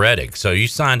 Hassan Reddick. So you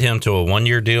signed him to a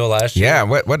 1-year deal last year? Yeah,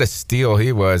 what a steal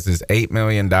he was. Is $8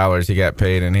 million he got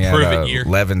paid, and he had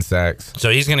 11 sacks. So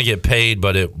he's going to get paid,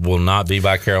 but it will not be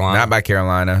by Carolina? Not by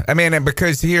Carolina. I mean,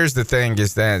 because here's the thing,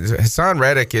 is that Hassan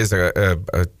Reddick is a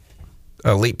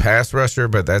elite pass rusher,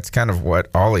 but that's kind of what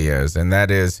all he is. And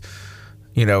that is,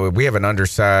 we have an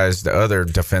undersized other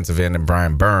defensive end in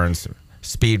Brian Burns,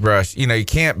 speed rush. You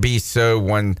can't be so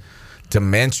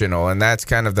one-dimensional, and that's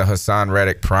kind of the Hassan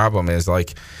Reddick problem is,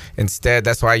 like, instead,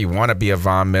 that's why you want to be a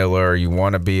Von Miller, or you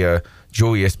want to be a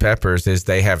Julius Peppers, is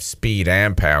they have speed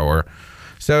and power.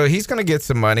 So he's going to get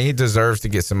some money. He deserves to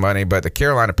get some money, but the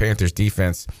Carolina Panthers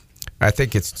defense, I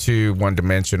think it's too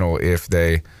one-dimensional if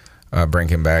they bring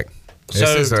him back.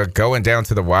 This is a going down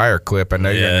to the wire clip. I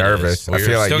know you're nervous. I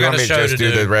feel like you want me to just do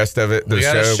the rest of it, the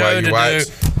show while you watch.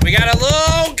 We got a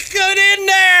little good in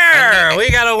there.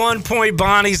 We got a 1-point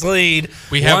Bonnie's lead.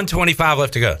 We have 1:25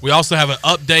 left to go. We also have an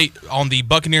update on the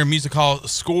Buccaneer Music Hall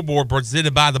scoreboard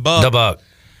presented by the Buck. The Buck.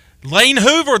 Lane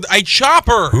Hoover, a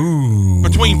chopper.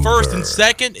 Between first and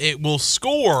second, it will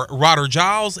score Ryder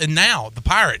Giles, and now the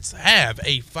Pirates have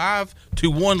a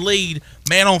 5-1 lead,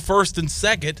 man on first and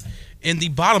second, in the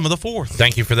bottom of the 4th.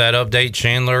 Thank you for that update,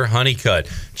 Chandler Honeycutt.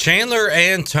 Chandler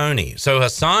and Tony. So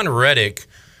Hassan Reddick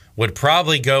would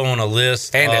probably go on a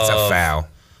list it's a foul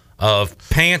of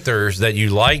Panthers that you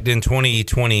liked in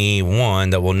 2021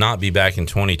 that will not be back in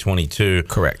 2022.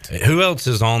 Correct. Who else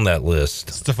is on that list?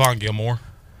 Stephon Gilmore.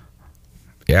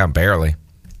 Yeah, barely.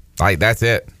 Like, that's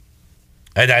it.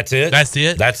 And that's it? That's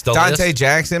it? That's the Dante list?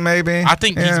 Jackson, maybe? I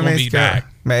think he's going to be back.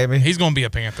 Maybe. He's going to be a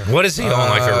Panther. What is he on,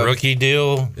 like a rookie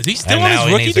deal? Is he still on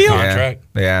his rookie deal?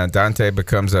 Yeah, Dante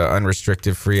becomes an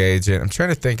unrestricted free agent. I'm trying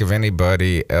to think of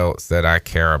anybody else that I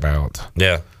care about.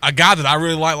 Yeah. A guy that I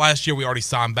really liked last year, we already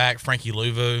signed back, Frankie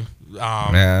Louvu.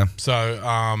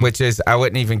 Which is, I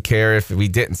wouldn't even care if we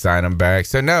didn't sign him back.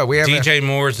 So, no, we have DJ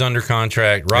Moore's under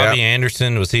contract. Robbie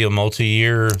Anderson, was he a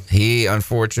multi-year? He,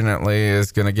 unfortunately,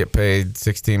 is going to get paid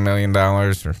 $16 million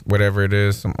or whatever it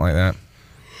is, something like that.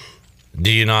 Do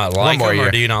you not like him,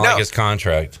 or do you not like his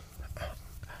contract?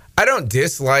 I don't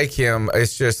dislike him.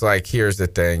 It's just like, here's the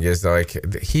thing, is like,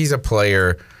 he's a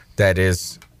player that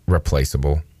is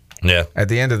replaceable. Yeah. At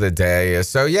the end of the day.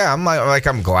 So, yeah,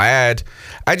 I'm glad.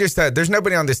 I just there's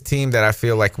nobody on this team that I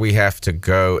feel like we have to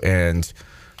go and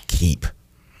keep.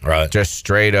 Right. Just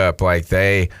straight up. Like,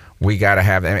 we got to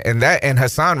have them. And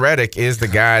Hassan Reddick is the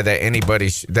guy that anybody,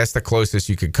 that's the closest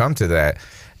you could come to that.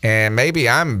 And maybe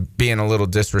I'm being a little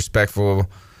disrespectful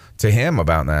to him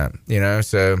about that,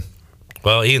 so.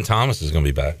 Well, Ian Thomas is going to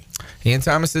be back. Ian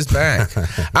Thomas is back.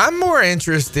 I'm more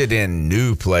interested in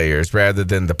new players rather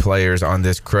than the players on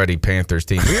this cruddy Panthers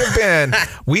team.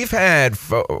 We've gone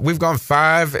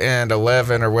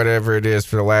 5-11 or whatever it is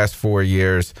for the last 4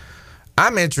 years.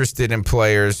 I'm interested in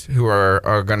players who are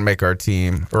going to make our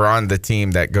team or on the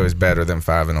team that goes better than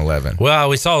 5-11. Well,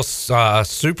 we saw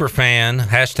super fan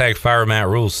 #Fire Matt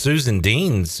Rules Susan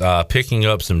Deans picking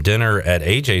up some dinner at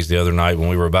AJ's the other night when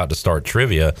we were about to start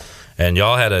trivia, and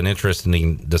y'all had an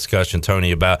interesting discussion,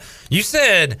 Tony, about you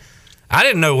said I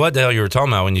didn't know what the hell you were talking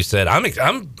about when you said I'm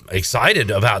excited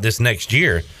about this next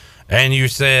year, and you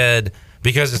said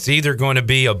because it's either going to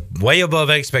be way above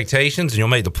expectations and you'll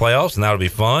make the playoffs and that'll be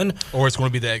fun, or it's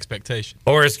going to be the expectation,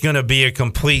 or it's going to be a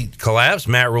complete collapse.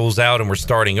 Matt Rule's out and we're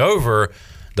starting over.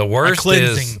 The worst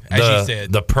is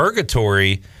the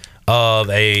purgatory of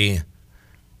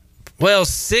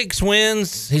 6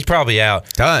 wins. He's probably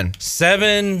out. Done.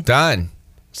 7. Done.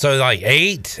 So like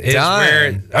 8 is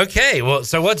done. Okay, well,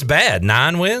 so what's bad?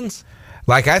 9 wins?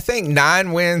 Like, I think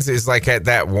 9 wins is like at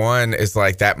that one is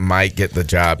like that might get the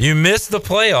job. You miss the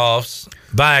playoffs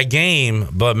by a game,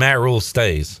 but Matt Rule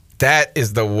stays. That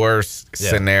is the worst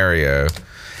scenario.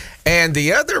 And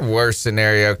the other worst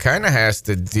scenario kind of has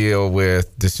to deal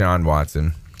with Deshaun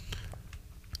Watson.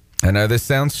 I know this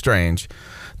sounds strange.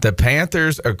 The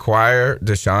Panthers acquire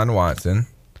Deshaun Watson,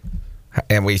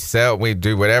 and we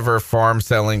do whatever farm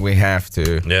selling we have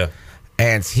to. Yeah.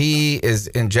 And he is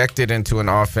injected into an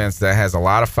offense that has a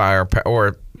lot of firepower,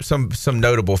 or some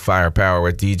notable firepower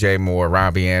with DJ Moore,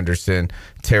 Robbie Anderson,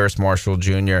 Terrace Marshall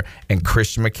Jr., and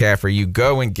Christian McCaffrey. You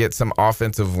go and get some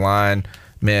offensive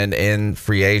linemen in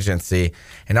free agency,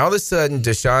 and all of a sudden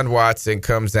Deshaun Watson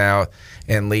comes out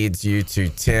and leads you to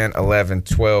 10, 11,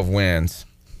 12 wins.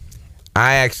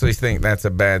 I actually think that's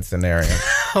a bad scenario.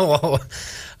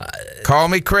 Call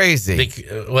me crazy.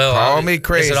 Call me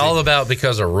crazy. Is it all about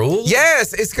because of rules?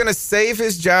 Yes, it's going to save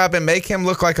his job and make him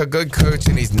look like a good coach,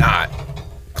 and he's not.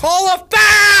 Call a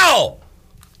foul!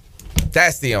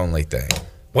 That's the only thing.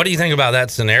 What do you think about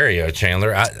that scenario,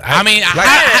 Chandler? That's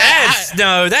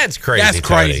crazy. That's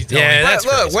crazy. Tony. Yeah, that's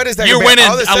look, crazy. what is that? You're winning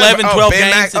 11, 12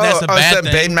 games, and that's a bad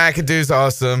thing. Ben McAdoo's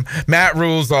awesome. Matt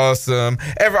Rule's awesome.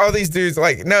 All these dudes,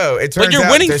 no, it turns out you're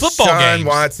winning football games. Deshaun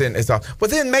Watson is awesome. Well,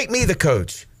 then make me the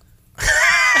coach.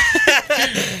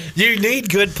 You need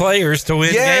good players to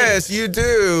win Yes, games. you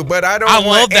do, but I don't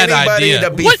want anybody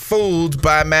to be fooled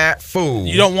by Matt Fool.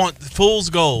 You don't want fool's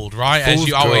gold, right? Fool's as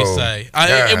you always gold. say.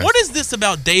 Yes. And what is this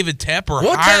about David Tepper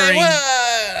hiring?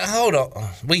 Hold on.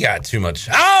 We got too much.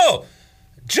 Oh!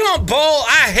 Jump ball.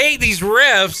 I hate these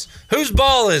refs. Whose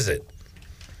ball is it?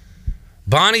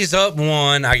 Bonnie's up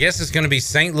 1. I guess it's going to be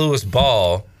St. Louis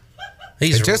ball.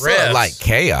 These it just refs looked like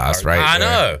chaos right I there.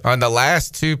 know. On the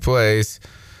last 2 plays,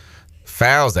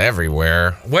 fouls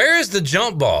everywhere. Where is the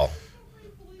jump ball?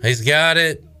 He's got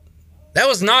it. That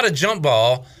was not a jump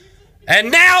ball. And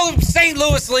now St.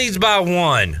 Louis leads by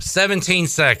 1. 17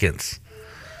 seconds.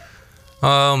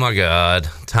 Oh, my God.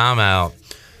 Timeout.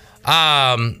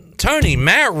 Tony,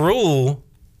 Matt Rule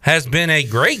has been a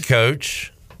great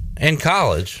coach in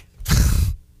college.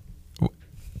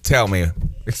 Tell me.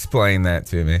 Explain that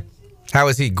to me. How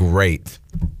is he great?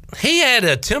 He had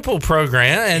a Temple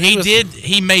program, and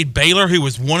He made Baylor, who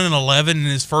was 1-11 in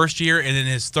his first year, and in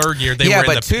his third year they were.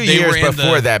 But 2 years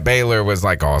before that, Baylor was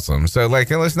awesome. So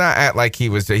let's not act like he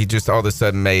just all of a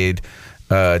sudden made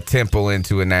Temple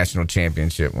into a national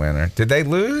championship winner. Did they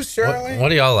lose, Shirley?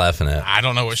 What are y'all laughing at? I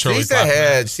don't know what Shirley's She's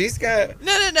ahead. She's got.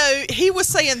 No. He was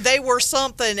saying they were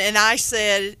something, and I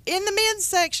said in the men's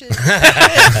section.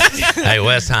 Hey,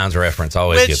 West Hines reference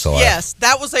always gets a laugh. Yes,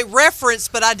 that was a reference,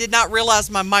 but I did not realize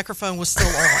my microphone was still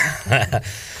on.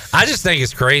 I just think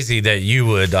it's crazy that you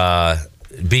would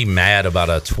be mad about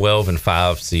a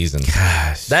 12-5 season.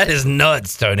 Gosh, that is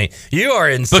nuts, Tony. You are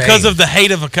insane because of the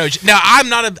hate of a coach. Now, I'm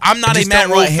not a Matt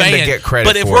Rule fan, to get credit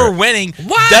but if for we're it. winning,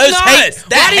 Why those not? hate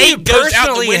Why do you hate goes out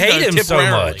the personally window hate him so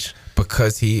temporarily. much?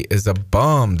 Because he is a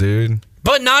bum, dude.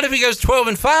 But not if he goes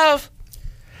 12-5.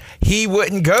 He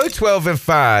wouldn't go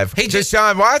 12-5.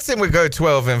 Deshaun Watson would go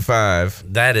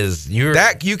 12-5. That is you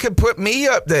could put me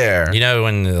up there. You know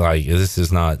when this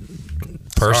is not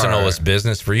personal, it's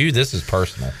business. For you, this is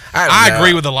personal. I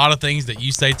agree with a lot of things that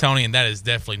you say, Tony, and that is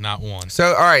definitely not one.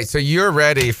 So, all right, so you're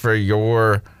ready for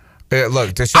your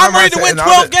look. Deshaun I'm ready to Watson win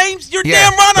 12 games. You're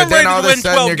damn right I'm ready to win 12 games. But then all of a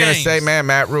sudden you're going to say, man,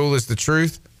 Matt Rule is the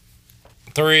truth?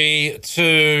 3,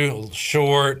 2,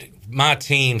 short. My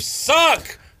team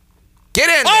suck. Get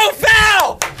in. Oh,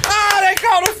 foul! Oh, they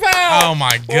called a foul. Oh,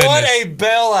 my goodness. What a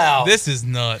bailout. This is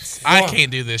nuts. I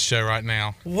can't do this show right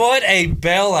now. What a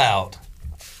bailout.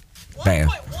 Man.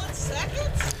 1.1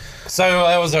 seconds? So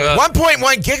that was 1.1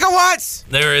 gigawatts.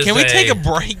 There is. Can we take a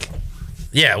break?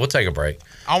 Yeah, we'll take a break.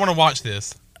 I want to watch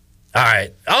this. All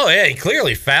right. Oh, yeah, he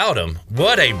clearly fouled him.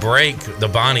 What a break the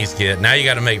Bonnies get. Now you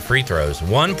got to make free throws.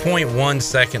 1.1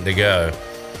 second to go.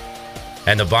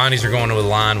 And the Bonnies are going to the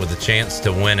line with a chance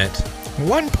to win it.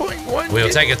 1.1. We'll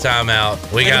take a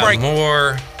timeout. We got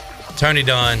more Tony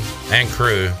Dunn and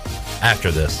crew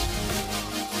after this.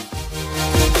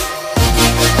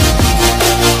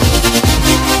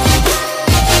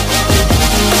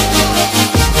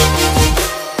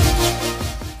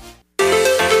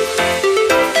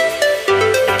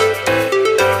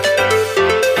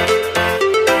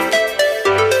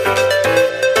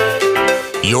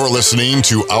 You're listening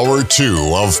to Hour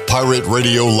 2 of Pirate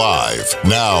Radio Live.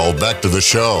 Now, back to the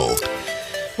show.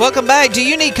 Welcome back. Do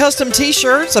you need custom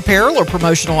t-shirts, apparel, or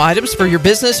promotional items for your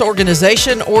business,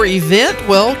 organization, or event?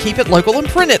 Well, keep it local and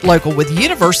print it local with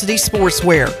University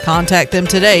Sportswear. Contact them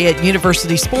today at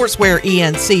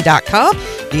universitysportswearenc.com,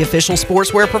 the official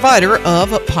sportswear provider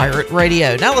of Pirate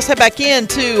Radio. Now let's head back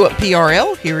into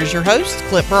PRL. Here is your host,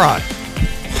 Clip Brock.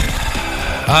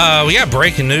 We got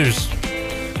breaking news.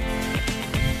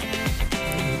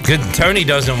 Good. Tony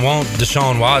doesn't want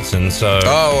Deshaun Watson, so.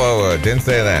 Didn't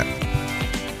say that.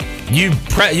 You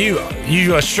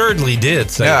assuredly did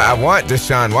say that. I want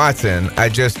Deshaun Watson. I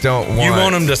just don't want. You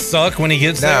want him to suck when he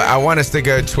gets there? No, I want us to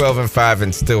go 12-5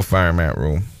 and still fire Matt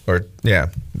Rule.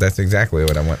 That's exactly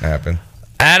what I want to happen.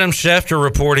 Adam Schefter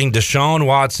reporting Deshaun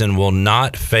Watson will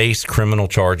not face criminal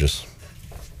charges.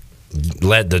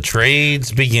 Let the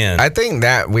trades begin. I think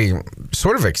that we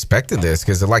sort of expected this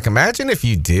because, imagine if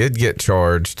you did get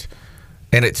charged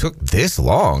and it took this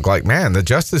long. Man, the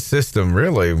justice system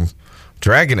really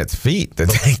dragging its feet to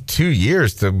take 2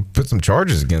 years to put some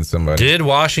charges against somebody. Did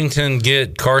Washington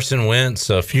get Carson Wentz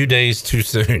a few days too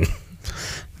soon?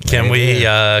 Can we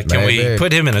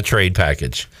put him in a trade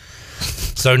package?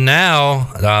 So now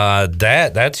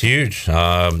that's huge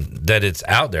that it's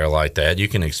out there like that. You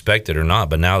can expect it or not,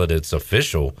 but now that it's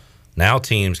official, now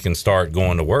teams can start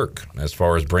going to work as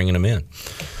far as bringing them in.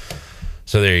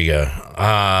 So there you go.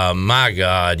 My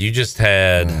God, you just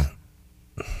had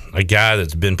a guy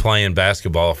that's been playing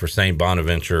basketball for St.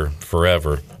 Bonaventure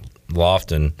forever,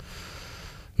 Lofton,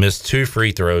 missed 2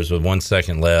 free throws with 1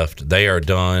 second left. They are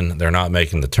done. They're not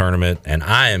making the tournament, and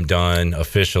I am done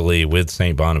officially with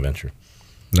St. Bonaventure.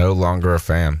 No longer a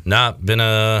fan. Not been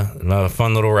a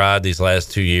fun little ride these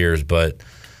last 2 years, but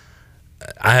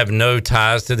I have no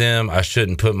ties to them. I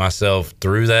shouldn't put myself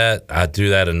through that. I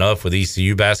do that enough with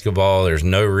ECU basketball. There's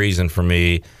no reason for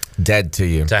me dead to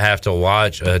you to have to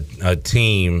watch a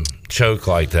team choke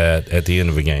like that at the end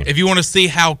of a game. If you want to see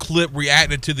how Clip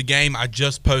reacted to the game, I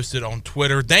just posted on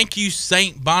Twitter. Thank you,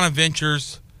 St.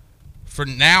 Bonaventures. For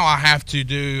now, I have to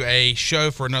do a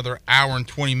show for another hour and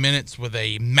 20 minutes with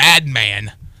a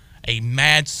madman, a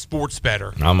mad sports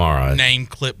bettor. I'm all right. Named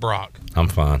Clip Brock. I'm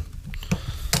fine.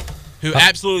 Who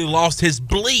absolutely lost his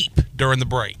bleep during the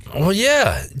break. Well,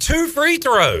 yeah. 2 free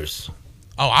throws.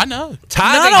 Oh, I know.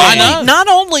 Not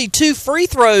only 2 free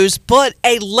throws, but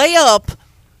a layup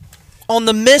on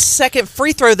the missed second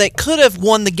free throw that could have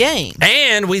won the game.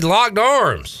 And we locked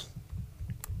arms.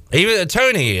 Even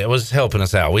Tony was helping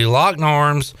us out. We locked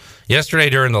arms yesterday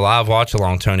during the live watch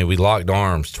along. Tony, we locked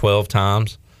arms 12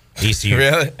 times. ECU,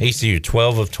 really? ECU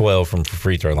 12 of 12 from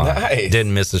free throw line. Nice.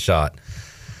 Didn't miss a shot.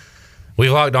 We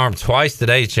locked arms twice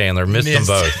today, Chandler. Missed them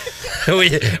both.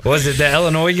 Was it the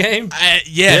Illinois game?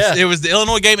 Yes, It was the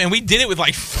Illinois game, and we did it with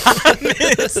 5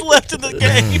 minutes left in the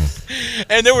game,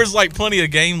 and there was plenty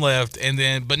of game left. And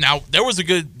then, but now there was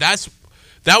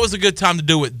that was a good time to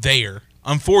do it there.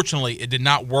 Unfortunately, it did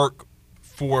not work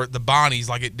for the Bonnies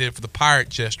like it did for the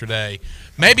Pirates yesterday.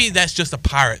 Maybe that's just a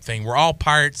Pirate thing. We're all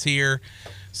Pirates here,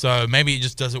 so maybe it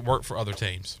just doesn't work for other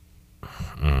teams.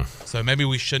 So maybe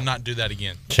we should not do that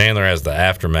again. Chandler has the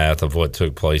aftermath of what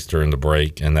took place during the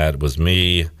break, and that was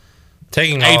me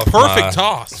taking a off perfect my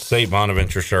toss St.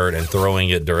 Bonaventure shirt and throwing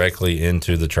it directly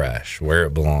into the trash where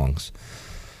it belongs.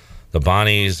 The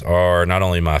Bonnies are not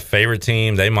only my favorite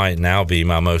team, they might now be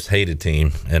my most hated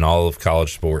team in all of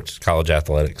college sports, college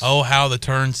athletics. Oh, how the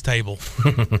turns table.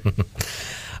 All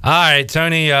right,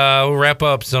 Tony, we'll wrap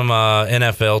up some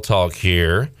NFL talk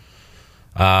here.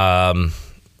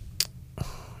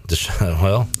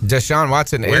 Deshaun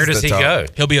Watson where does he go?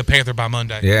 He'll be a Panther by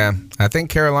Monday. Yeah, I think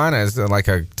Carolina is a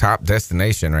top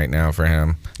destination right now for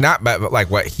him. Not but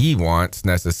what he wants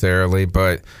necessarily,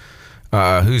 but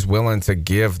who's willing to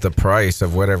give the price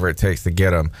of whatever it takes to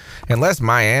get him. Unless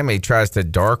Miami tries to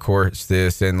dark horse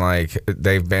this and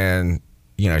they've been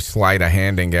sleight of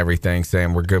handing everything,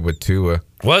 saying we're good with Tua.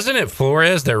 Wasn't it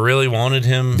Flores that really wanted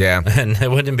him? Yeah. And it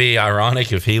wouldn't be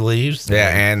ironic if he leaves? Yeah,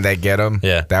 and they get him.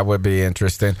 Yeah. That would be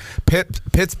interesting.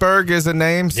 Pittsburgh is a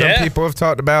name some people have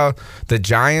talked about. The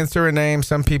Giants are a name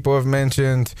some people have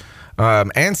mentioned.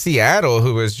 And Seattle,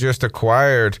 who has just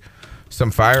acquired some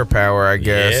firepower, I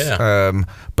guess. Yeah.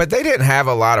 But they didn't have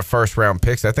a lot of first-round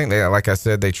picks. I think, like I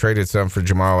said, they traded some for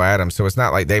Jamal Adams, so it's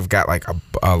not like they've got like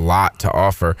a lot to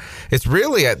offer. It's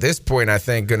really, at this point, I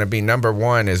think, going to be number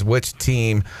one is which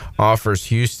team offers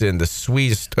Houston the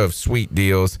sweetest of sweet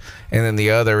deals, and then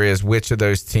the other is which of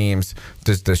those teams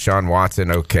does Deshaun Watson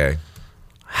okay.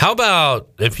 How about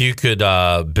if you could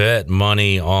bet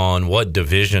money on what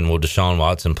division will Deshaun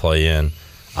Watson play in?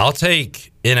 I'll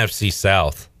take NFC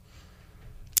South.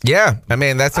 Yeah, I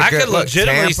mean, that's a good I could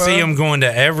legitimately Tampa. see him going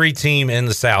to every team in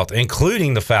the South,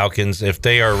 including the Falcons, if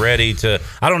they are ready to.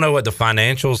 I don't know what the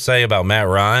financials say about Matt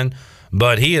Ryan,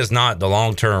 but he is not the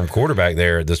long-term quarterback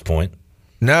there at this point.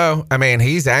 No, I mean,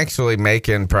 he's actually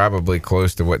making probably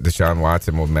close to what Deshaun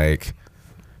Watson will make.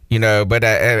 But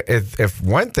if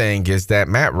one thing is that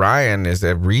Matt Ryan is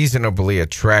a reasonably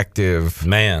attractive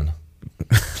man.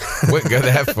 Wouldn't go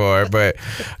that far, but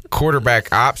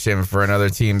quarterback option for another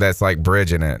team that's like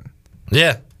bridging it.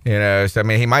 Yeah. So I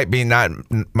mean, he might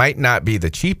not be the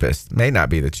cheapest, may not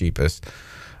be the cheapest.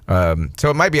 So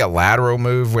it might be a lateral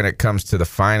move when it comes to the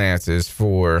finances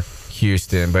for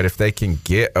Houston, but if they can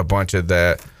get a bunch of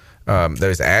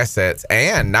those assets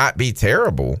and not be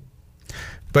terrible.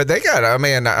 But they got, I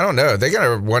don't know. They got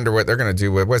to wonder what they're going to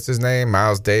do with, what's his name?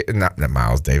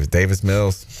 Davis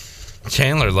Mills.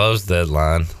 Chandler loves that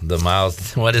line. The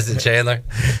Miles, what is it, Chandler?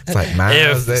 It's like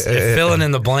Miles. If filling in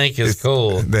the blank is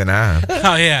cool, then I.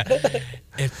 Oh yeah.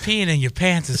 If peeing in your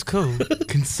pants is cool,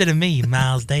 consider me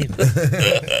Miles Davis.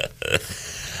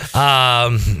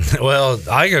 Well,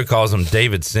 Igo calls him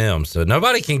David Sims, so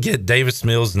nobody can get Davis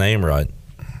Mills' name right.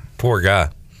 Poor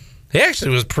guy. He actually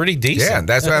was pretty decent. Yeah,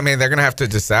 that's what I mean. They're going to have to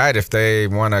decide if they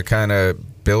want to kind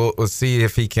of build. Let's see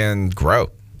if he can grow.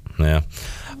 Yeah.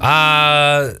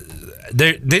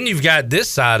 Then you've got this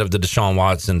side of the Deshaun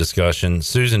Watson discussion.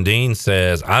 Susan Dean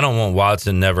says, I don't want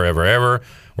Watson, never, ever, ever.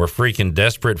 We're freaking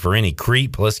desperate for any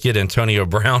creep. Let's get Antonio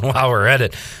Brown while we're at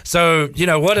it. So,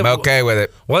 what? I'm okay with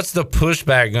it. What's the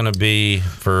pushback going to be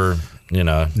for,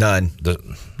 None.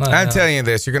 I'm telling you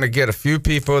this. You're going to get a few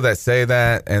people that say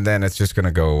that, and then it's just going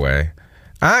to go away.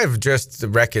 I've just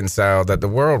reconciled that the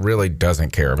world really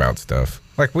doesn't care about stuff.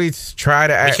 Like, we try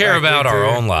to act. We care about our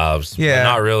own lives, but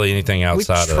not really anything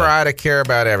outside of it. We try to care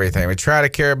about everything. We try to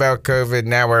care about COVID.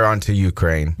 Now we're on to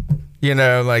Ukraine.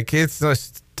 It's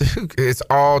just, it's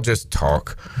all just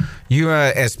talk.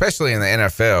 Especially in the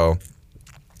NFL.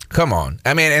 Come on.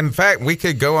 I mean, in fact, we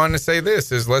could go on to say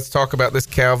this is let's talk about this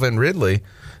Calvin Ridley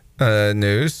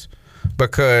news,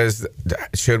 because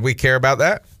should we care about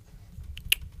that?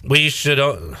 We should.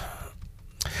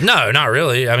 No, not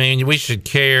really. I mean, we should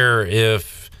care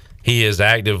if he is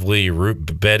actively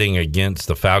betting against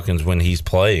the Falcons when he's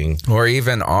playing, or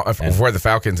even for the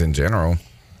Falcons in general.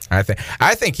 I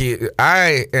think this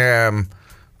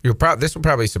will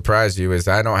probably surprise you. Is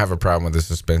I don't have a problem with the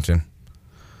suspension.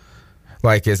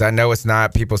 I know it's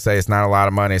not. People say it's not a lot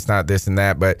of money. It's not this and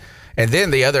that, and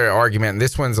then the other argument, and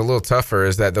this one's a little tougher,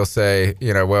 is that they'll say,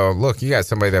 well, look, you got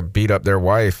somebody that beat up their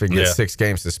wife and gets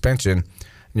 6-game suspension, and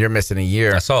you're missing a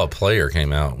year. I saw a player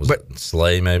came out. Was it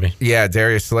Slay, maybe? Yeah,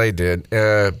 Darius Slay did.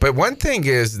 But one thing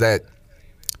is that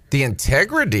the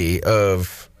integrity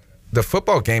of the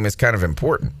football game is kind of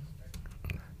important.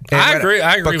 I agree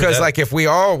because, with that. if we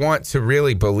all want to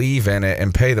really believe in it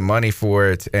and pay the money for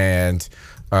it and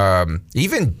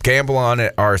even gamble on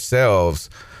it ourselves,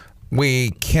 we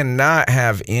cannot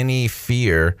have any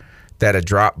fear that a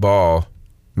drop ball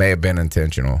may have been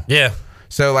intentional. Yeah.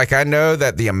 So, I know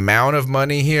that the amount of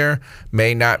money here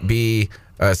may not be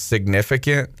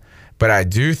significant, but I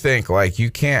do think, you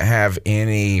can't have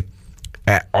any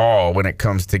at all when it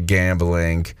comes to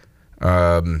gambling,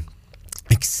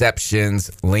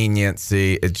 exceptions,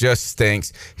 leniency. It just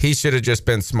stinks. He should have just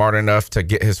been smart enough to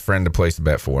get his friend to place a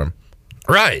bet for him.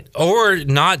 Right. Or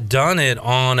not done it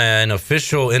on an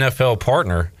official NFL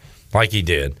partner like he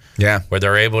did. Yeah. Where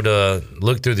they're able to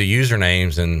look through the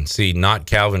usernames and see not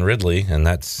Calvin Ridley, and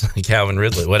that's Calvin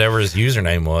Ridley, whatever his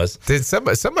username was. Did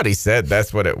somebody said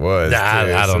that's what it was?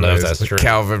 I don't know if that's true.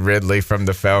 Calvin Ridley from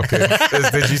the Falcons.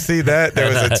 Did you see that? There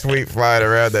was a tweet flying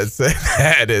around that said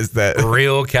that is that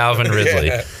real Calvin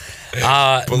Ridley.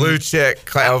 Blue check,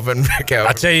 Calvin.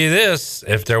 I tell you this: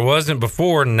 if there wasn't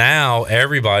before, now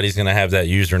everybody's going to have that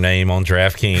username on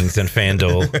DraftKings and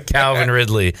FanDuel. Calvin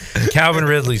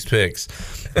Ridley's picks.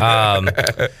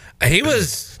 He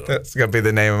was. That's going to be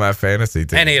the name of my fantasy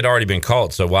team. And he had already been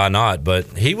caught, so why not?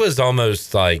 But he was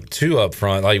almost like too up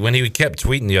front. Like when he kept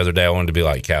tweeting the other day, I wanted to be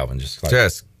like Calvin,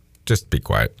 just be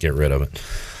quiet, get rid of it.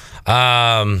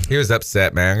 He was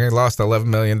upset, man. He lost $11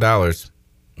 million.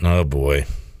 Oh boy.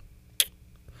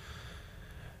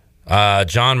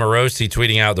 John Morosi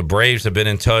tweeting out the Braves have been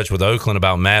in touch with Oakland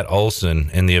about Matt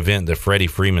Olson in the event that Freddie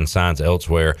Freeman signs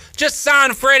elsewhere. Just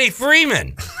sign Freddie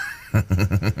Freeman.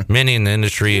 Many in the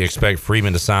industry expect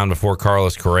Freeman to sign before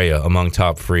Carlos Correa among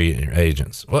top free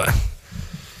agents. What?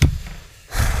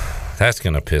 That's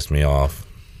going to piss me off.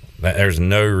 There's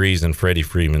no reason Freddie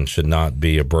Freeman should not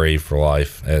be a Brave for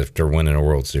life after winning a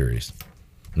World Series.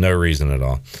 No reason at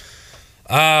all.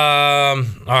 All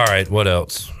right, what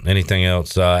else? Anything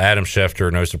else? Adam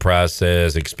Schefter, no surprise,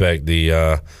 says expect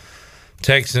the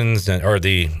Texans or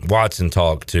the Watson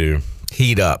talk to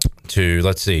heat up.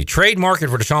 Let's see, trade market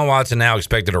for Deshaun Watson now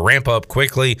expected to ramp up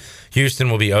quickly. Houston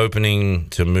will be open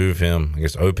to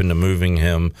moving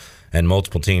him, and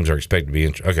multiple teams are expected to be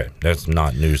okay, that's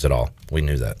not news at all. We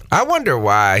knew that. I wonder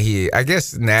why I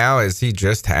guess now is he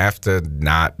just have to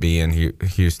not be in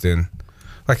Houston?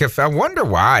 Like, I wonder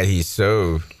why he's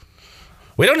so.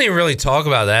 We don't even really talk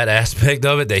about that aspect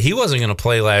of it, that he wasn't going to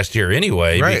play last year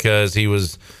anyway, right, because he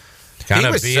was kind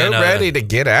of being so ready to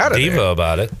get out of diva there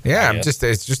about it. Yeah,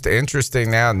 it's just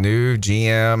interesting now. New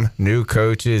GM, new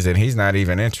coaches, and he's not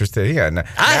even interested.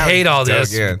 I hate all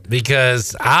this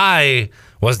because I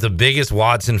was the biggest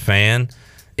Watson fan,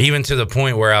 even to the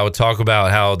point where I would talk about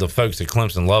how the folks at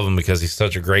Clemson love him because he's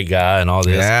such a great guy and all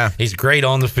this. Yeah. He's great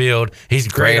on the field. He's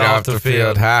great off the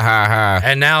field. Ha, ha, ha.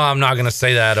 And now I'm not going to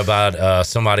say that about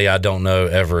somebody I don't know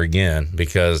ever again,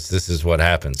 because this is what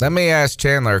happens. Let me ask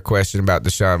Chandler a question about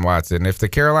Deshaun Watson. If the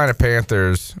Carolina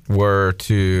Panthers were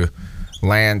to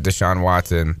land Deshaun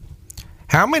Watson,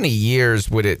 how many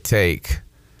years would it take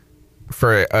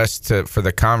for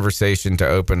the conversation to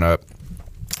open up?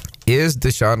 Is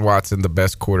Deshaun Watson the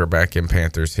best quarterback in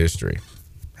Panthers history?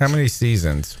 How many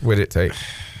seasons would it take?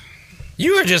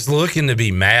 You are just looking to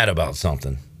be mad about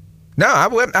something. No,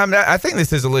 I think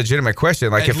this is a legitimate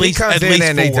question. Like, if he comes in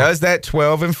and 4. He does that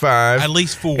 12-5, at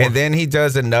least 4, and then he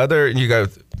does another, and you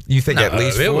think at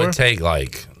least 4? It would take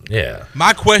yeah.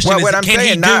 My question is, can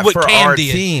he do what Cam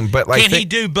did? Team, but can he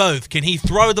do both? Can he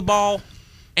throw the ball?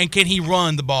 And can he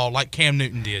run the ball like Cam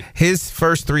Newton did? His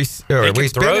first 3, he's throw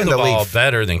the ball league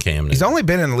better than Cam Newton. He's only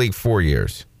been in the league 4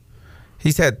 years.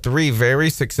 He's had 3 very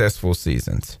successful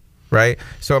seasons, right?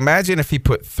 So imagine if he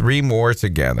put 3 more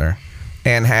together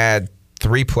and had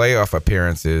 3 playoff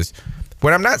appearances.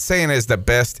 What I'm not saying is the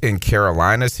best in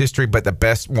Carolina's history, but the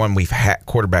best one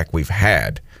quarterback we've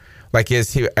had. Like,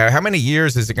 how many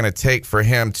years is it going to take for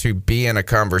him to be in a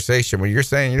conversation where you're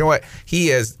saying, you know what,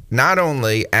 he is not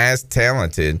only as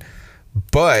talented,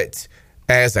 but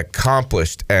as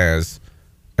accomplished as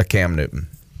a Cam Newton?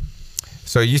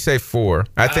 So you say 4.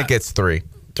 I think it's 3.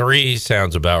 3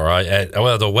 sounds about right.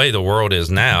 Well, the way the world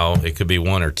is now, it could be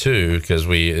 1 or 2 because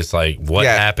it's like what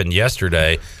happened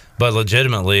yesterday. But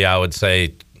legitimately, I would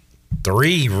say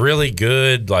 3 really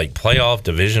good, like, playoff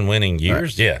division winning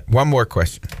years. Right. Yeah. One more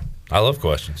question. I love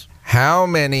questions. How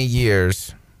many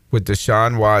years with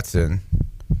Deshaun Watson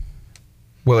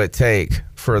will it take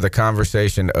for the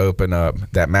conversation to open up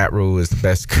that Matt Rule is the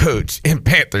best coach in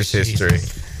Panthers history?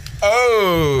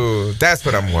 Oh, that's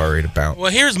what I'm worried about.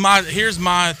 Well, here's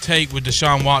my take with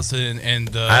Deshaun Watson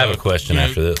and I have a question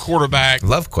after this. Quarterback.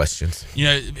 Love questions.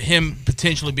 Him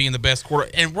potentially being the best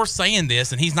quarterback, and we're saying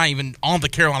this, and he's not even on the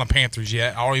Carolina Panthers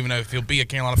yet. I don't even know if he'll be a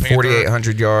Carolina Panther.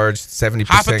 4,800 yards, 70%.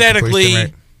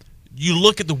 Hypothetically, you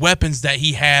look at the weapons that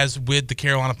he has with the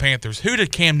Carolina Panthers. Who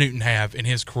did Cam Newton have in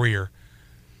his career?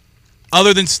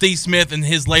 Other than Steve Smith in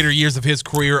his later years of his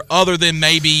career, other than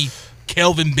maybe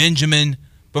Kelvin Benjamin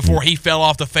before he fell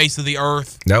off the face of the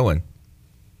earth? No one.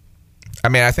 I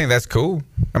mean, I think that's cool.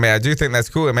 I do think that's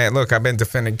cool. Look, I've been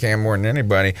defending Cam more than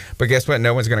anybody, but guess what?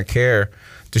 No one's going to care.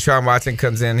 Deshaun Watson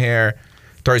comes in here,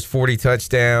 throws 40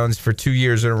 touchdowns for 2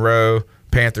 years in a row.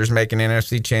 Panthers make an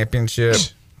NFC championship.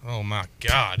 Oh, my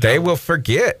God. They will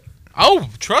forget. Oh,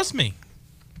 trust me.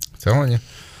 I'm telling you.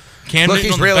 Look,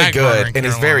 he's really good, and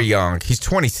he's very young. He's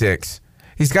 26.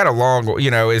 He's got a long,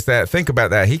 think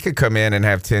about that. He could come in and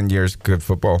have 10 years of good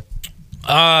football.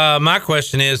 My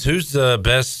question is, who's the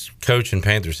best coach in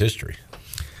Panthers history?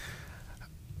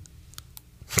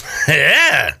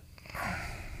 Yeah.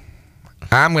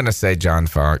 I'm going to say John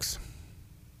Fox.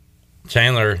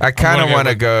 Chandler. I kind of want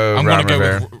to go. I'm going to go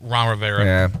with Ron Rivera.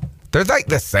 Yeah, they're like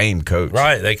the same coach,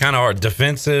 right? They kind of are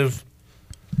defensive.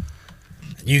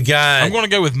 You got. I'm going to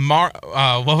go with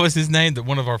what was his name?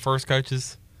 One of our first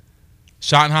coaches,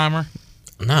 Schottenheimer.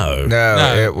 No,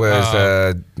 it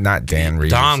was not Dan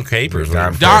Reeves. Dom Capers.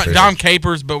 Dom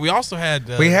Capers, but we also had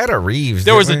we had a Reeves.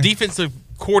 There was a defensive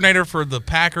coordinator for the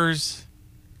Packers,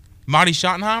 Marty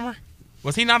Schottenheimer.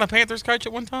 Was he not a Panthers coach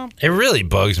at one time? It really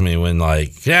bugs me when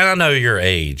I don't know your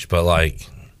age, but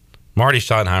Marty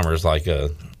Schottenheimer is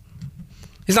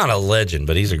he's not a legend,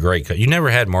 but he's a great coach. You never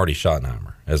had Marty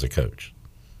Schottenheimer as a coach.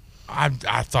 I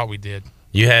thought we did.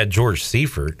 You had George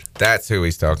Seifert. That's who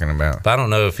he's talking about. But I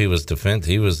don't know if he was defense.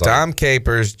 He was Dom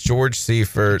Capers, George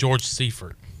Seifert.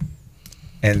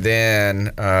 And And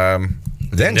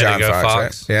then John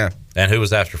Fox. Yeah. And who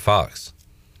was after Fox?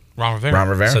 Ron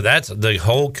Rivera. So that's the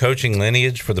whole coaching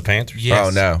lineage for the Panthers? Yes. Oh,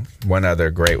 no. One other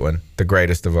great one. The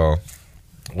greatest of all.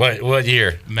 What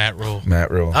year? Matt Rule.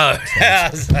 Oh,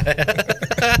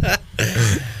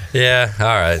 yeah. All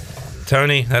right.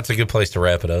 Tony, that's a good place to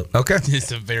wrap it up. Okay.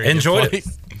 It's a very enjoyed good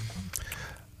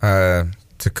it.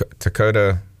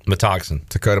 Dakota Matoxin.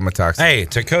 Dakota Matoxin. Hey,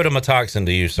 Dakota Matoxin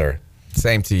to you, sir.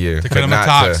 Same to you. Dakota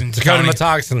Matoxin. Dakota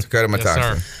Matoxin. Dakota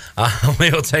Matoxin.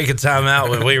 We'll take a time out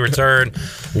when we return.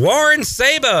 Warren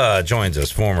Saba joins us,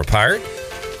 former Pirate.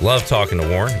 Love talking to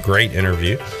Warren. Great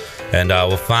interview. And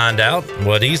we'll find out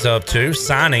what he's up to,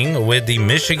 signing with the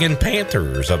Michigan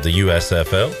Panthers of the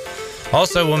USFL.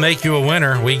 Also, we'll make you a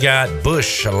winner. We got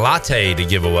Busch Latte to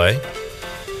give away.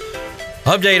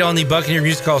 Update on the Buccaneer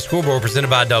Music Hall scoreboard presented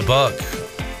by Dubuck.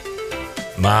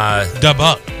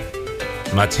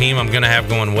 My team I'm going to have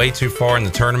going way too far in the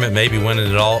tournament, maybe winning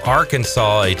it all.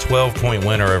 Arkansas, a 12-point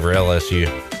winner over LSU.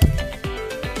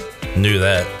 Knew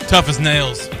that. Tough as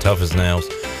nails.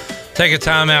 Take a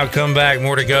timeout, come back.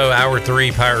 More to go. Hour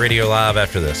 3, Pirate Radio Live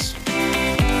after this.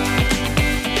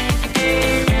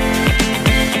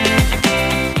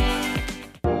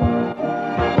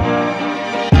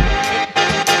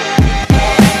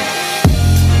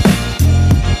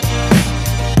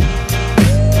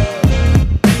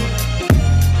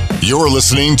 You're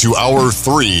listening to Hour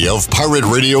 3 of Pirate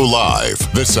Radio Live.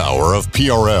 This hour of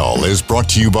PRL is brought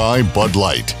to you by Bud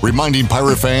Light, reminding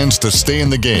Pirate fans to stay in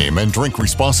the game and drink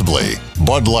responsibly.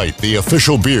 Bud Light, the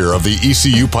official beer of the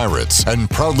ECU Pirates, and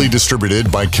proudly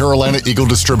distributed by Carolina Eagle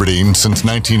Distributing since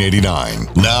 1989.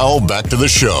 Now, back to the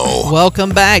show.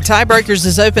 Welcome back. Tiebreakers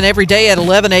is open every day at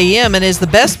 11 a.m. and is the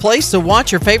best place to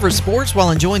watch your favorite sports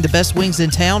while enjoying the best wings in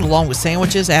town, along with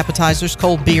sandwiches, appetizers,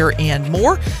 cold beer, and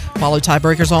more. Follow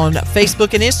Tiebreakers on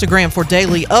Facebook and Instagram for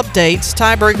daily updates.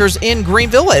 Tiebreakers in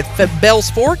Greenville at Bells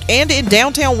Fork and in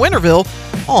downtown Winterville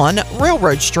on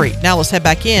Railroad Street. Now let's head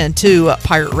back into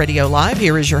Pirate Radio Live.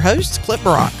 Here is your host, Clip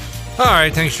Brock. All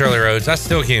right, thanks, Shirley Rhodes. I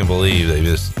still can't believe they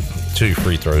missed 2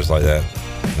 free throws like that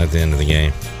at the end of the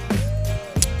game.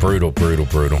 Brutal.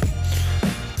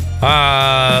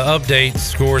 Update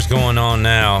scores going on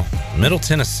now. Middle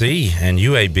Tennessee and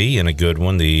UAB in a good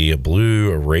one. The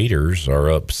Blue Raiders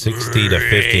are up 60 to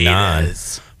 59.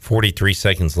 43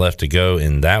 seconds left to go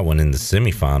in that one in the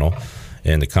semifinal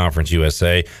in the Conference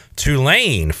USA.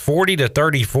 Tulane 40 to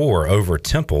 34 over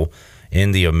Temple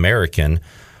in the American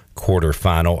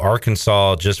quarterfinal.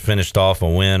 Arkansas just finished off a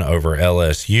win over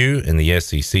LSU in the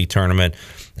SEC tournament.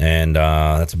 And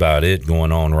that's about it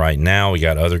going on right now. We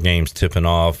got other games tipping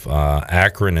off.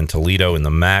 Akron and Toledo in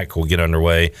the MAC will get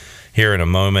underway here in a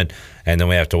moment. And then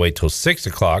we have to wait till 6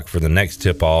 o'clock for the next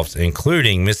tip-offs,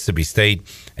 including Mississippi State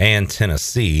and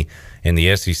Tennessee in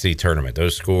the SEC tournament.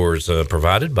 Those scores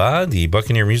provided by the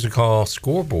Buccaneer Music Hall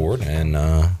scoreboard and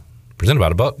presented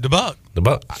by Dubuck.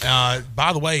 Dubuck.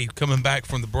 By the way, coming back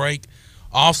from the break,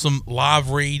 awesome live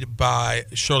read by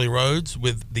Shirley Rhodes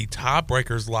with the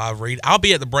Tiebreakers live read. I'll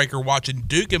be at the breaker watching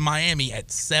Duke and Miami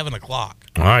at 7 o'clock.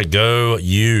 All right, go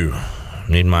you.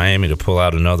 Need Miami to pull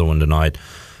out another one tonight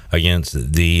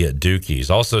against the Dukies.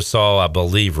 Also saw, I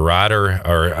believe,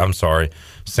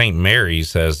 St.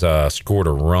 Mary's has scored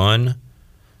a run,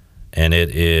 and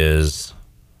it is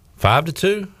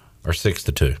 5-2 or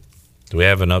 6-2. Do we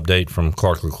have an update from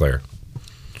Clark LeClaire?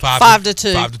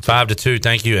 5-2. 5-2.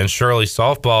 Thank you. And Shirley,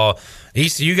 softball,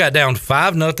 ECU got down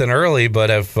 5-0 early, but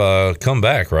have come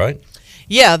back, right?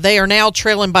 Yeah, they are now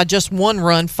trailing by just 1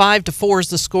 run. 5-4 is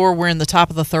the score. We're in the top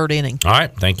of the 3rd inning. All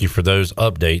right. Thank you for those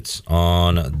updates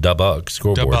on Dubuck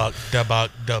scoreboard.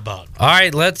 Dubuck. All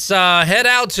right. Let's head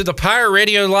out to the Pirate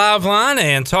Radio Live line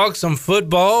and talk some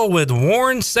football with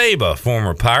Warren Saba,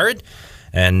 former Pirate,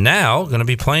 and now going to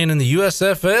be playing in the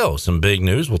USFL. Some big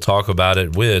news. We'll talk about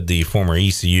it with the former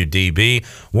ECU DB.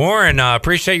 Warren,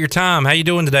 appreciate your time. How you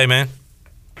doing today, man?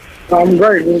 I'm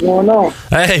great. What's going on?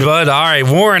 Hey, bud. All right,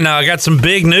 Warren, I got some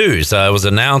big news. It was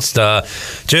announced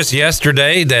just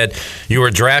yesterday that you were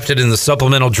drafted in the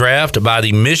supplemental draft by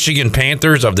the Michigan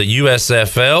Panthers of the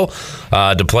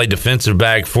USFL to play defensive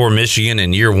back for Michigan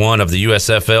in year one of the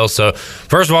USFL. So,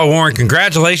 first of all, Warren,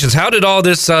 congratulations. How did all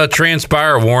this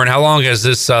transpire, Warren? How long has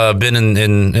this been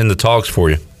in the talks for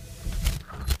you?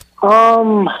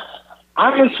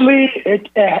 Honestly, it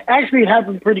actually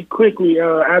happened pretty quickly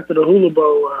after the Hula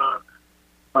Bowl.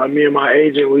 Me and my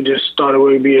agent, we just thought it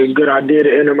would be a good idea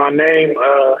to enter my name,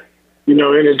 in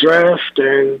the draft.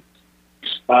 And,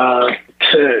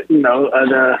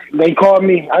 they called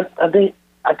me. I think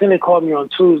they called me on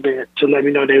Tuesday to let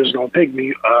me know they was going to pick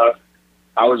me.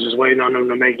 I was just waiting on them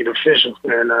to make it official,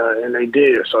 and they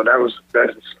did. So that was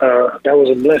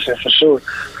a blessing for sure.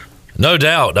 No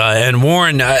doubt. And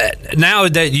Warren, now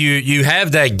that you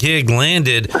have that gig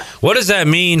landed, what does that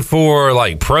mean for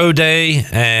like pro day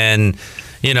and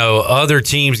other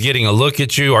teams getting a look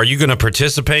at you? Are you going to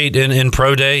participate in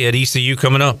pro day at ECU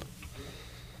coming up?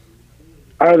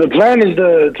 The plan is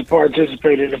to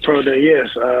participate in the pro day.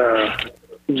 Yes.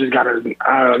 We just got to.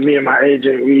 Me and my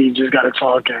agent, we just got to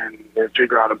talk and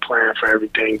figure out a plan for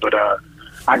everything. But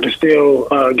I can still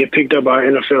get picked up by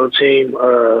an NFL team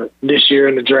this year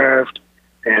in the draft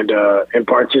and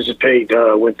participate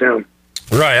with them.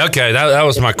 Right. Okay. That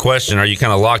was my question. Are you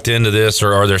kind of locked into this,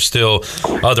 or are there still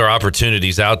other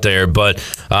opportunities out there? But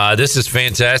this is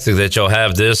fantastic that you'll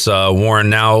have this, Warren.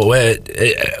 Now,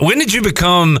 when did you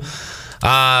become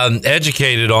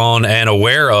educated on and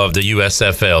aware of the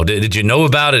USFL? Did you know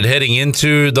about it heading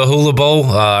into the Hula Bowl,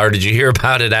 or did you hear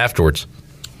about it afterwards?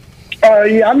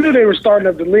 Yeah, I knew they were starting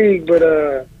up the league, but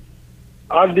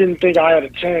I didn't think I had a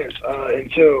chance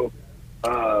until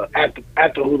at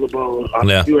the Hula Bowl.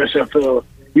 Yeah.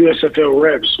 USFL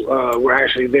reps were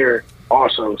actually there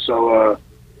also, so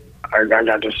I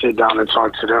got to sit down and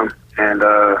talk to them and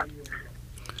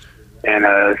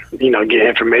get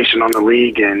information on the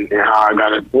league and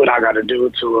what I got to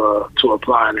do to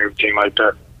apply and everything like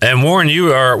that. And Warren,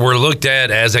 were looked at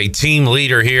as a team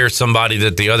leader here, somebody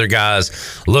that the other guys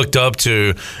looked up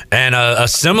to, and a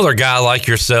similar guy like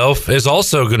yourself is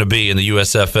also going to be in the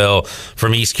USFL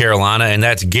from East Carolina, and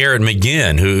that's Garrett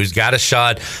McGinn, who's got a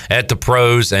shot at the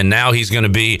pros, and now he's going to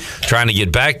be trying to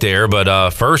get back there. But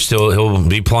first, he'll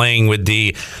be playing with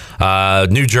the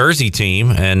New Jersey team,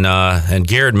 and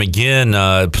Garrett McGinn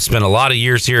spent a lot of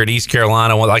years here at East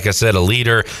Carolina. Like I said, a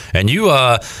leader, and you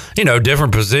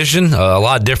different position, a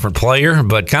lot different player,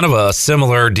 but kind of a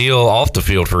similar deal off the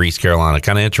field for East Carolina.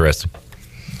 Kind of interesting.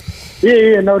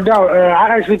 Yeah, no doubt.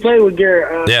 I actually played with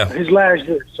Garrett his last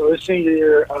year, so his senior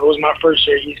year was my first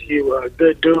year at ECU.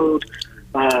 Good dude,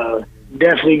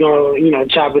 definitely gonna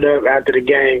chop it up after the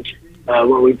game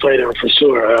when we played him for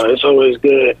sure. It's always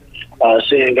good.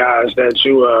 Seeing guys that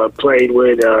you played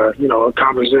with,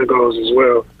 accomplish their goals as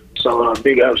well. So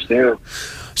big ups to him.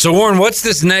 So Warren, what's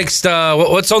this next?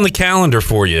 What's on the calendar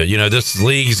for you? This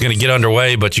league is going to get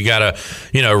underway, but you got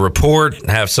to, report,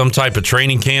 have some type of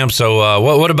training camp. So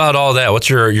what about all that? What's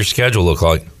your schedule look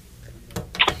like?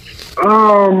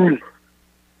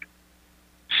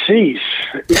 Sheesh.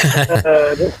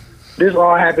 This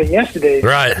all happened yesterday.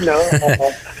 Right.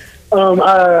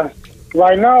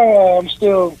 Right now, I'm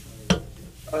still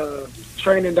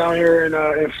training down here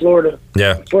in Florida.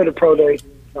 Yeah. For the pro day,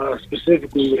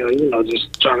 specifically,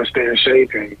 just trying to stay in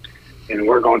shape and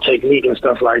work on technique and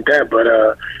stuff like that. But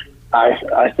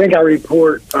I think I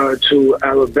report to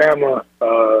Alabama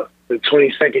the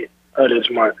 22nd of this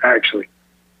month, actually.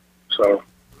 So.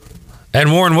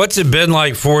 And Warren, what's it been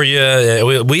like for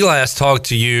you? We last talked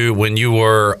to you when you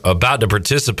were about to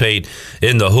participate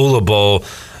in the Hula Bowl.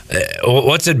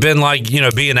 What's it been like,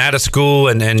 being out of school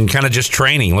and kind of just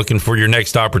training, looking for your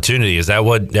next opportunity? Is that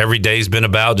what every day's been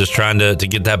about, just trying to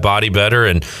get that body better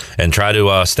and try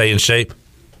to stay in shape?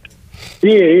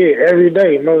 Yeah, every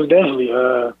day, most definitely.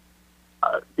 I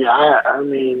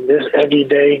mean, this every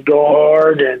day go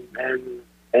hard and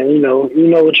you know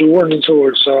what you're working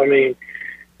towards. So, I mean,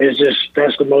 it's just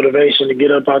that's the motivation to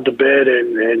get up out the bed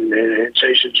and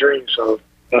chase your dream. So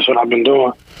that's what I've been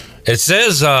doing. It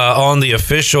says on the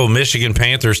official Michigan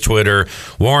Panthers Twitter,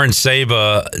 Warren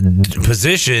Saba,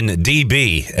 position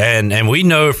DB. And we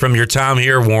know from your time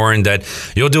here, Warren, that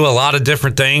you'll do a lot of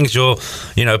different things. You'll,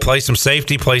 play some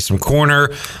safety, play some corner,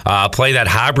 play that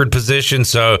hybrid position.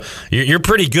 So you're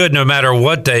pretty good no matter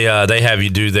what they have you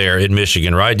do there in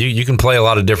Michigan, right? You can play a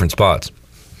lot of different spots.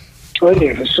 Oh,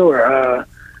 yeah, for sure.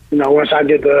 Once I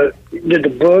get the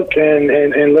book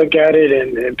and look at it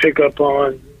and pick up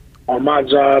on my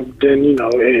job, then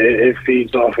it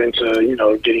feeds off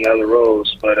into getting other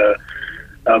roles. But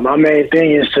my main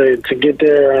thing is to get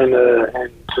there and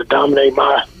to dominate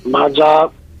my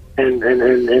job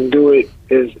and do it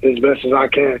as best as I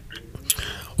can.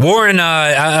 Warren,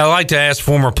 I like to ask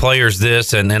former players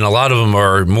this, and a lot of them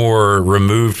are more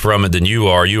removed from it than you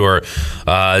are.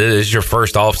 This is your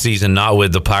first offseason not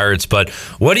with the Pirates, but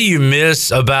what do you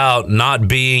miss about not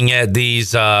being at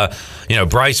these,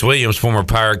 Bryce Williams, former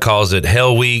Pirate, calls it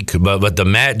Hell Week, but the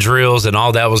mat drills and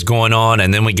all that was going on,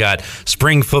 and then we got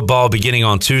spring football beginning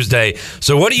on Tuesday.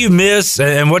 So what do you miss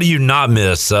and what do you not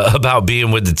miss about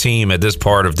being with the team at this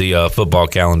part of the football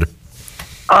calendar?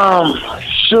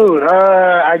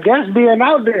 I guess being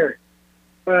out there.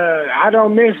 I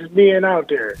don't miss being out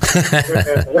there.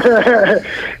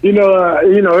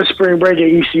 It's spring break at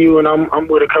ECU, and I'm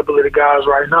with a couple of the guys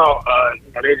right now.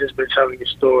 They just been telling me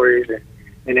stories and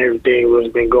everything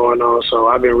what's been going on. So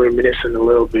I've been reminiscing a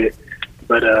little bit.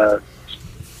 But what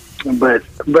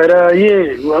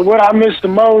I miss the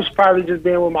most probably just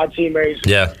being with my teammates.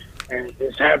 Yeah, and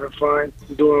just having fun,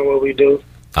 doing what we do.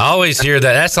 I always hear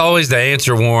that. That's always the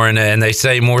answer, Warren, and they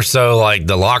say more so like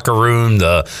the locker room,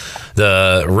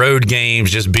 the road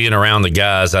games, just being around the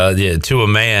guys. To a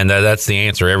man, that's the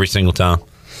answer every single time.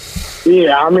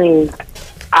 Yeah, I mean,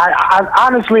 I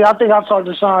honestly, I think I talk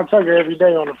to Sean Tucker every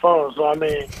day on the phone. So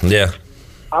yeah.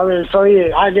 I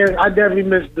definitely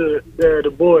miss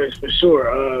the boys for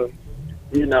sure.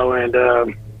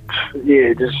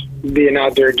 Just being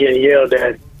out there getting yelled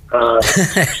at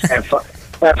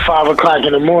at 5 o'clock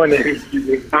in the morning.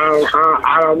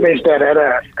 I don't miss that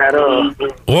at all.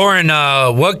 Warren,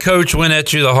 what coach went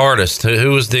at you the hardest?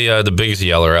 Who was the biggest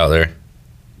yeller out there?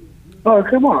 Oh,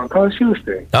 come on, Coach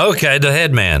Houston. Okay, the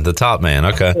head man, the top man.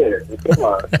 Okay. Yeah, come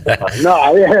on.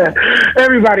 No, yeah.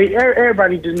 Everybody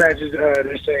just matches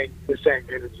the same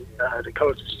energy. The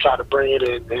coaches try to bring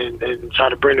it and try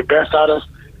to bring the best out of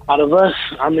us.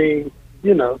 I mean,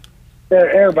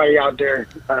 everybody out there,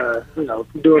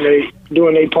 doing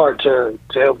their part to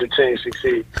help the team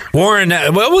succeed. Warren,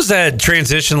 what was that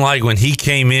transition like when he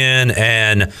came in,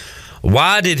 and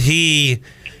why did he?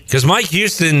 Because Mike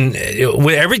Houston,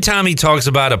 every time he talks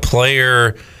about a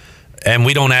player and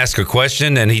we don't ask a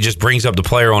question and he just brings up the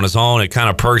player on his own, it kind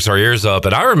of perks our ears up.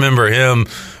 And I remember him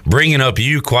bringing up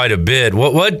you quite a bit.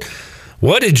 What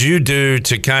did you do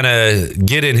to kind of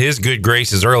get in his good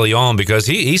graces early on? Because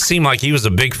he seemed like he was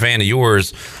a big fan of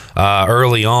yours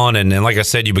early on. And like I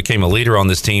said, you became a leader on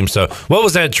this team. So what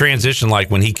was that transition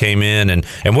like when he came in? And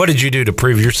what did you do to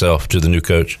prove yourself to the new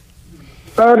coach?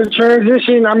 The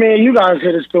transition, I mean, you guys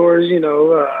hear the stories,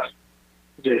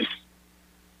 just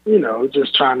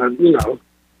trying to,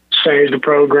 change the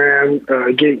program,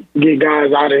 get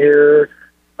guys out of here,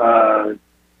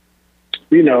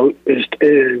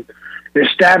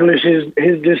 establish his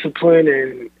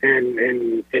discipline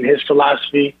and his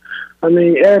philosophy. I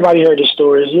mean, everybody heard the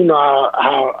stories. You know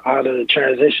how the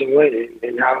transition went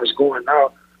and how it's going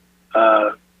now.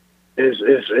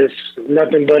 It's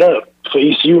nothing but up for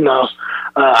ECU now.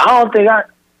 I don't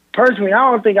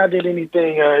think I did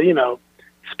anything,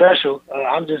 special.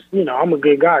 I'm just, I'm a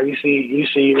good guy. You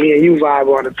see me and you vibe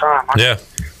all the time.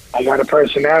 I got a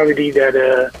personality that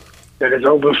is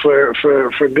open for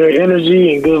good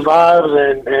energy and good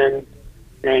vibes,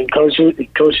 and Coach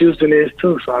Houston is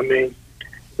too. So I mean,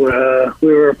 we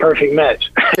were a perfect match.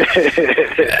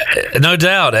 No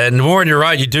doubt. And Warren, you're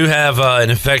right. You do have an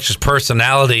infectious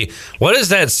personality. What is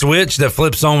that switch that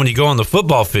flips on when you go on the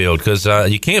football field? Because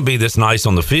you can't be this nice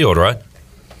on the field, right?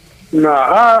 No,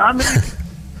 I mean,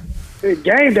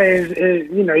 game day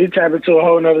is you tap into a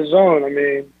whole nother zone. I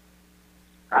mean,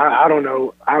 I don't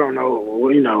know,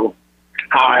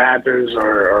 how it happens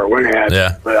or when it happens.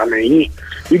 Yeah. But I mean,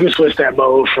 you can switch that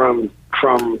mode from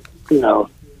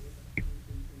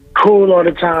cool all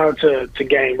the time to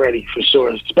game ready for sure,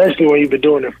 especially when you've been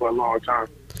doing it for a long time.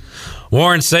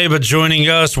 Warren Saba joining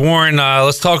us. Warren,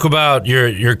 let's talk about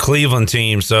your Cleveland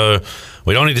team. So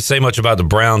we don't need to say much about the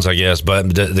Browns, I guess,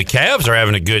 but the Cavs are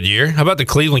having a good year. How about the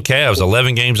Cleveland Cavs?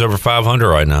 11 games over 500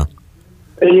 right now.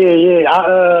 Yeah.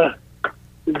 I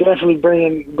definitely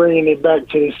bringing it back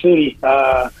to the city.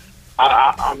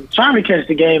 I'm trying to catch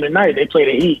the game at night. They play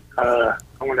the Heat. I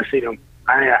want to see them.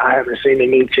 I haven't seen the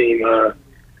new team.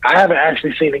 I haven't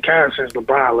actually seen the Cavs since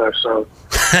LeBron left. So,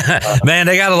 man,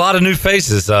 they got a lot of new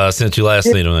faces since you last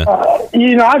seen them.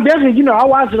 I definitely, I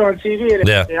watch it on TV.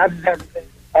 Yeah. I just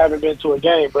haven't been to a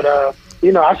game, but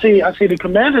I see the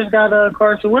Commanders got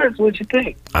Carson Wentz. What you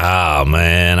think? Oh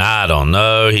man, I don't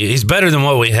know. He's better than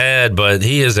what we had, but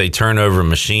he is a turnover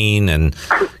machine and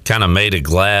kind of made of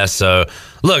glass. So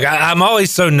look, I'm always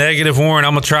so negative, Warren.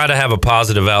 I'm gonna try to have a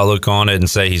positive outlook on it and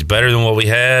say he's better than what we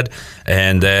had,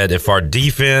 and that if our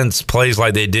defense plays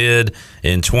like they did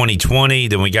in 2020,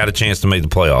 then we got a chance to make the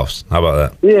playoffs. How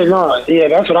about that? Yeah,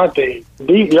 that's what I think.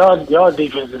 Y'all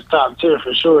defense is top tier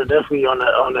for sure. Definitely on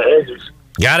the edges.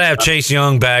 Got to have Chase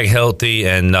Young back healthy,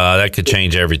 and that could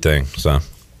change everything. So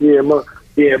most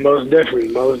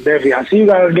definitely. I see you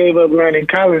guys gave up Landon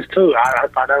Collins too. I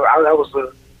thought that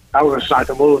was a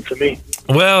shocking move to me.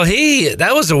 Well,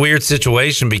 that was a weird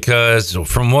situation because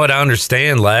from what I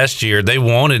understand last year, they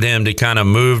wanted him to kind of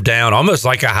move down almost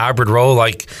like a hybrid role,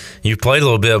 like you played a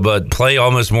little bit, but play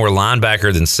almost more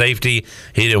linebacker than safety.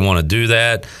 He didn't want to do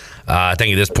that. I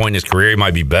think at this point in his career, he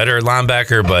might be better at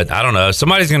linebacker, but I don't know.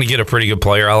 Somebody's going to get a pretty good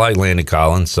player. I like Landon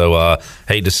Collins, so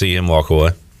hate to see him walk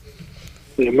away.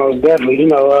 Yeah, most definitely.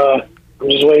 I'm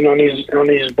just waiting on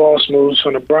these boss moves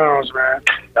from the Browns, man.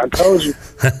 I told you.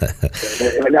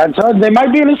 They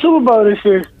might be in the Super Bowl this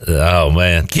year. Oh,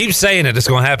 man. Keep saying it. It's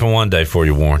going to happen one day for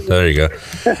you, Warren. There you go.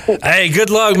 Hey, good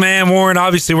luck, man, Warren.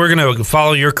 Obviously, we're going to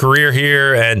follow your career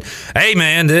here. And, hey,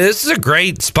 man, this is a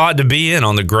great spot to be in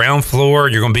on the ground floor.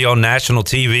 You're going to be on national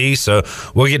TV, so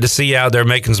we'll get to see you out there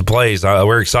making some plays.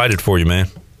 We're excited for you, man.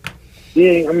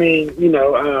 Yeah, I mean,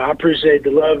 I appreciate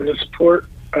the love and the support.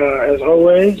 As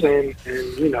always, and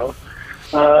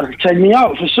check me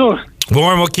out for sure.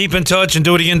 Warren, we'll keep in touch and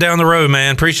do it again down the road,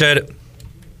 man. Appreciate it.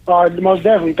 Most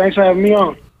definitely. Thanks for having me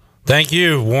on. Thank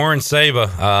you, Warren Saba.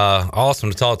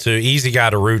 Awesome to talk to. Easy guy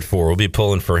to root for. We'll be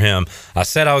pulling for him. I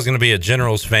said I was going to be a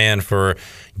Generals fan for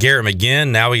Garrett McGinn.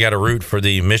 Now we got to root for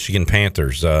the Michigan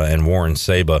Panthers and Warren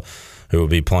Saba, who will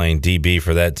be playing DB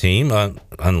for that team,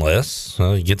 unless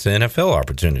he gets an NFL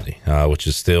opportunity, which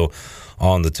is still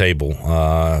on the table,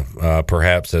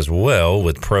 perhaps as well,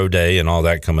 with Pro Day and all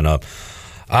that coming up.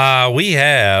 We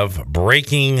have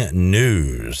breaking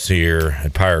news here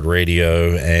at Pirate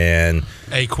Radio, and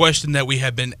a question that we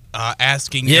have been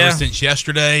asking ever since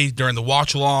yesterday during the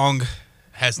watch along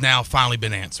has now finally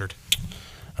been answered.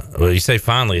 Well, you say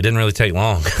finally. It didn't really take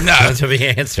long to be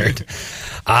answered.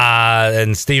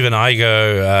 And Stephen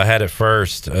Igo had it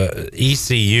first.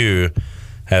 ECU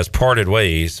has parted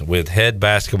ways with head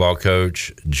basketball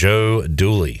coach Joe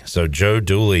Dooley. So Joe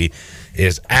Dooley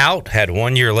is out, had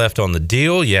 1 year left on the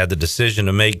deal. You had the decision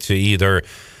to make to either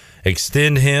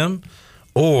extend him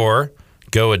or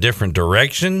go a different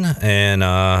direction.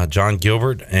 And John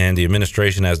Gilbert and the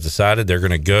administration has decided they're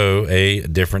going to go a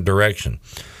different direction.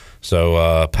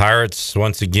 So Pirates,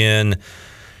 once again,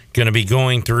 going to be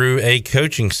going through a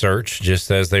coaching search, just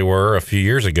as they were a few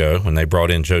years ago when they brought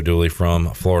in Joe Dooley from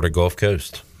Florida Gulf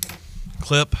Coast.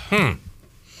 Clip.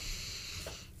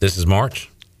 This is March?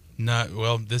 No,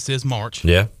 well, this is March.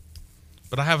 Yeah.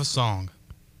 But I have a song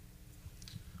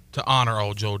to honor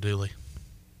old Joe Dooley.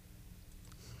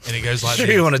 And it goes like sure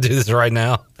this. You want to do this right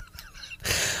now?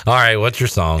 All right, what's your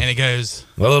song? And it goes...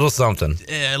 a little something.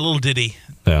 Yeah, a little ditty.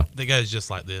 Yeah. That goes just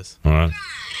like this. All right.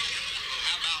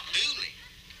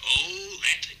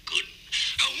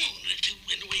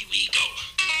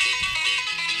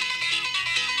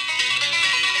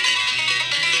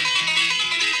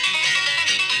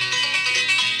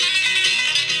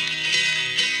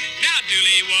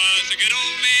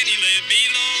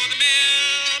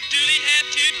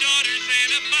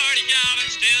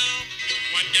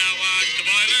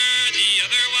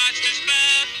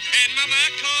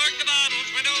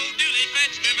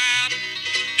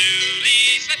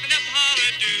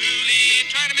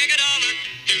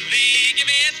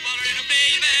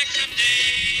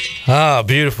 Ah,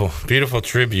 beautiful, beautiful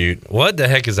tribute. What the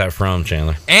heck is that from,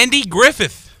 Chandler? Andy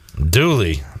Griffith.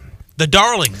 Dooley. The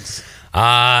Darlings.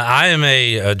 I am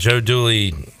a Joe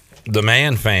Dooley, the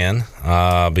man fan,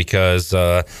 because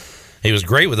he was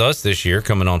great with us this year,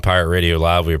 coming on Pirate Radio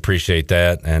Live. We appreciate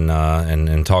that,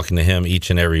 and talking to him each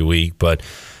and every week. But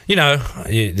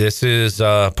this is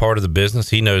part of the business.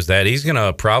 He knows that. He's going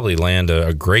to probably land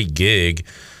a great gig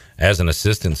as an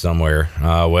assistant somewhere,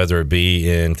 whether it be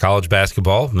in college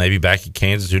basketball, maybe back at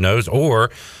Kansas, who knows,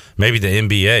 or maybe the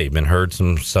NBA. Been heard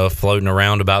some stuff floating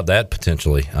around about that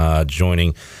potentially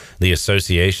joining the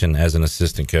association as an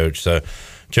assistant coach. So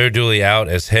Joe Dooley out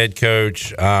as head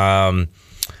coach. I'll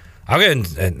go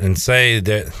ahead and say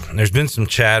that there's been some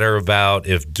chatter about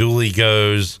if Dooley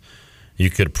goes, you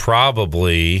could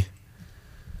probably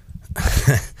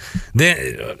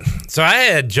so I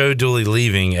had Joe Dooley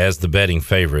leaving as the betting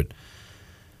favorite.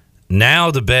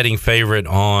 Now the betting favorite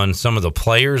on some of the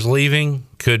players leaving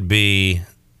could be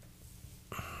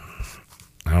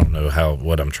don't know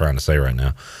what I'm trying to say right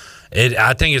now.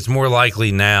 I think it's more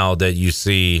likely now that you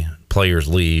see players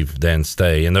leave than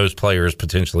stay, and those players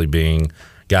potentially being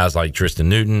guys like Tristan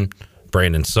Newton,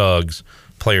 Brandon Suggs,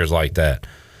 players like that.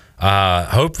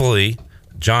 Hopefully,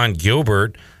 John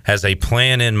Gilbert has a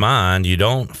plan in mind. You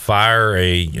don't fire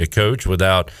a coach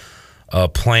without a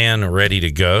plan ready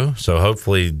to go. So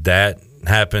hopefully that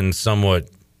happens somewhat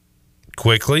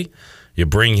quickly. You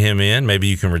bring him in. Maybe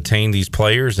you can retain these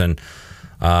players and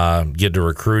get to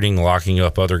recruiting, locking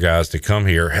up other guys to come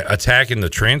here. Attacking the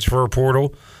transfer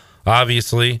portal,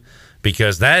 obviously,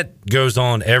 because that goes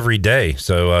on every day.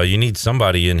 So you need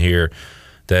somebody in here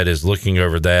that is looking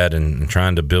over that and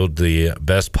trying to build the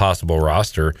best possible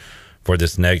roster for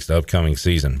this next upcoming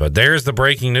season. But there's the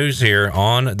breaking news here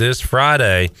on this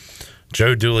Friday.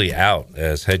 Joe Dooley out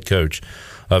as head coach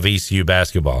of ECU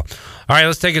basketball. All right,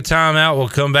 let's take a time out. We'll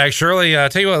come back. Shirley,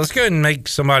 tell you what, let's go ahead and make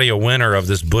somebody a winner of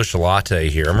this Busch Latte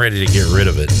here. I'm ready to get rid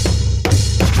of it.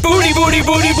 Booty, booty,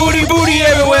 booty, booty, booty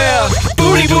everywhere.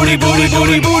 Booty, booty, booty,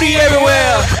 booty, booty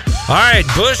everywhere. All right,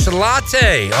 Busch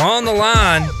Latte on the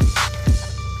line.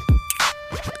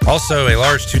 Also, a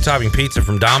large 2-topping pizza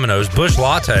from Domino's. Busch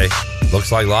Latte.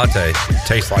 Looks like latte.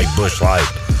 Tastes like Busch Light.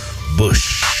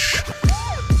 Busch.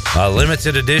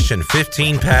 Limited edition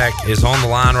 15-pack is on the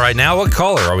line right now. What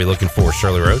caller are we looking for,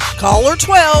 Shirley Rhodes? Caller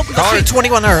 12. Must be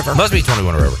 21 or over. Must be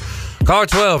 21 or over. Caller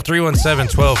 12,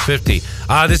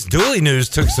 317-1250. This Dooley news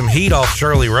took some heat off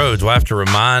Shirley Rhodes. We'll have to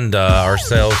remind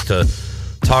ourselves to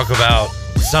talk about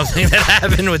something that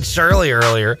happened with Shirley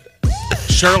earlier.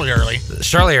 Shirley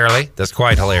Early. That's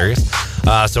quite hilarious.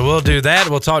 So we'll do that.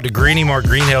 We'll talk to Greeny, Mark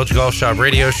Greenhalgh, Golf Shop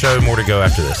Radio Show. More to go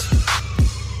after this.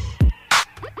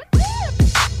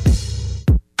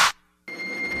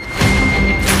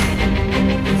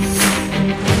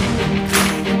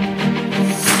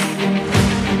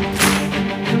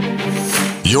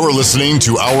 You're listening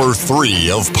to Hour 3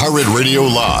 of Pirate Radio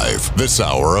Live. This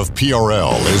hour of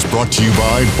PRL is brought to you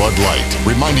by Bud Light,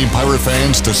 reminding Pirate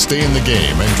fans to stay in the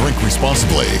game and drink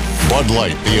responsibly. Bud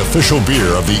Light, the official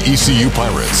beer of the ECU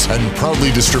Pirates, and proudly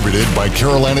distributed by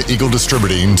Carolina Eagle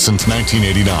Distributing since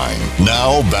 1989.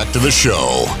 Now, back to the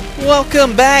show.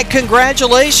 Welcome back.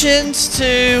 Congratulations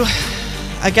to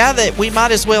a guy that we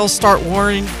might as well start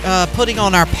putting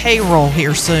on our payroll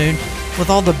here soon with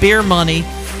all the beer money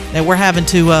that we're having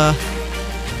to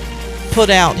put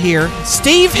out here.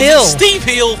 Steve Hill.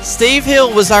 Steve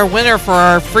Hill was our winner for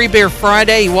our Free Beer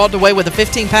Friday. He walked away with a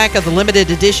 15-pack of the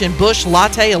limited edition Busch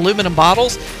Latte aluminum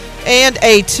bottles and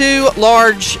a 2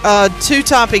 large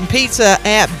 2-topping pizza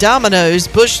at Domino's.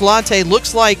 Busch Latte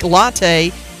looks like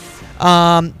latte.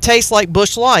 Tastes like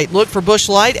Busch Light. Look for Busch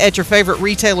Light at your favorite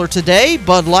retailer today.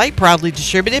 Bud Light, proudly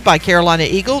distributed by Carolina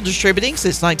Eagle Distributing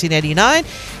since 1989,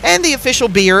 and the official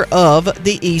beer of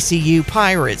the ECU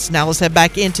Pirates. Now let's head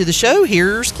back into the show.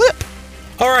 Here's Clip.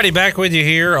 Alrighty, back with you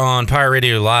here on Pirate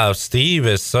Radio Live. Steve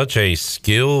is such a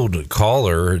skilled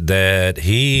caller that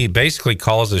he basically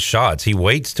calls his shots. He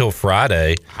waits till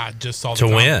Friday to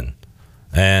win.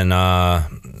 And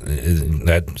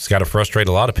that's got to frustrate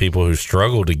a lot of people who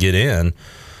struggle to get in.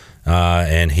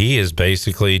 And he is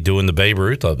basically doing the Babe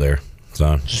Ruth up there.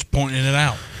 So just pointing it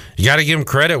out. You got to give him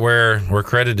credit where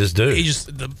credit is due. He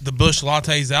just the Busch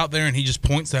Latte's out there, and he just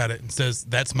points at it and says,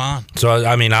 "That's mine." So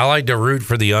I mean, I like to root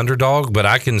for the underdog, but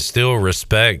I can still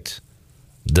respect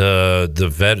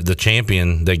the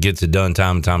champion that gets it done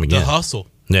time and time again. The hustle,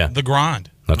 the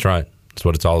grind. That's right. That's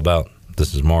what it's all about.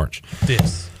 This is March.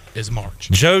 This is March.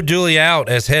 Joe Dooley out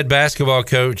as head basketball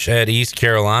coach at East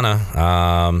Carolina.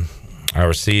 I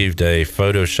received a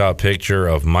Photoshop picture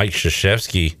of Mike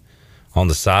Krzyzewski on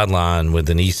the sideline with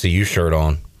an ECU shirt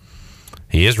on.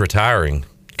 He is retiring.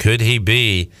 Could he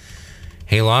be?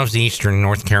 He loves Eastern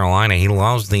North Carolina. He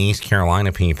loves the East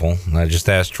Carolina people. I just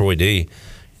asked Troy D.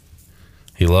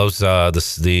 He loves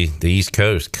the East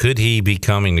Coast. Could he be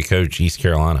coming to coach East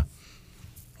Carolina?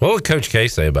 What would Coach K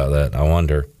say about that? I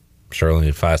wonder. Shirley,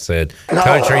 if I said, no,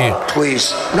 Coach, are you...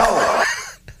 please, no.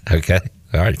 Okay.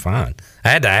 All right, fine. I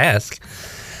had to ask.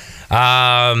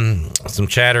 Some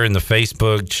chatter in the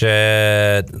Facebook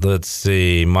chat. Let's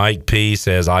see. Mike P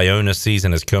says, Iona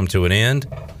season has come to an end.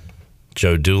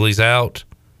 Joe Dooley's out.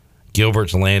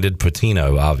 Gilbert's landed.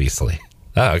 Patino, obviously.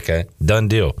 Oh, okay. Done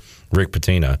deal. Rick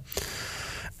Pitino.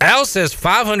 Al says,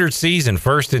 500 season,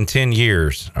 first in 10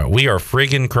 years. We are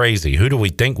friggin' crazy. Who do we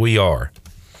think we are?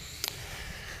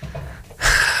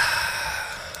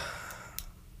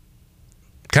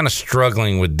 Kind of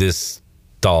struggling with this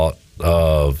thought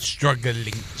of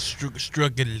struggling.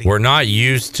 We're not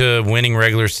used to winning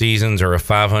regular seasons or a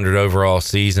 500 overall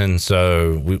season,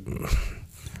 so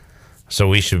So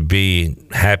we should be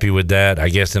happy with that. I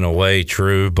guess in a way,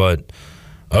 true. But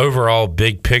overall,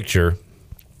 big picture,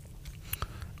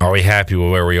 are we happy with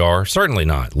where we are? Certainly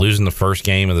not. Losing the first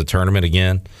game of the tournament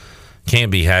again. Can't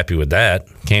be happy with that.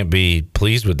 Can't be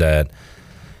pleased with that.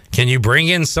 Can you bring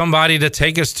in somebody to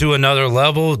take us to another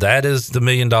level? That is the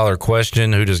million-dollar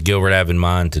question. Who does Gilbert have in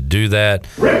mind to do that?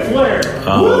 Ric Flair.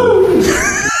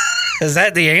 Is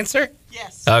that the answer?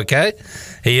 Yes. Okay.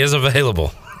 He is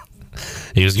available.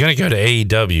 He was going to go to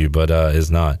AEW, but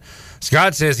is not.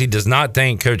 Scott says he does not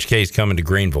think Coach K is coming to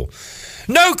Greenville.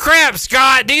 No crap,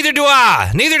 Scott. Neither do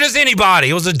I. Neither does anybody.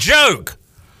 It was a joke.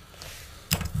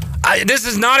 This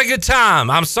is not a good time.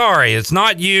 I'm sorry. It's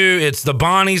not you. It's the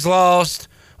Bonnies lost.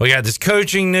 We got this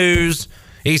coaching news.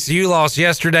 ECU lost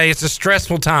yesterday. It's a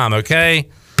stressful time, okay?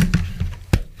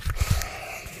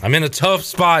 I'm in a tough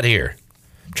spot here.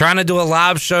 I'm trying to do a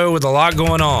live show with a lot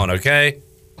going on, okay?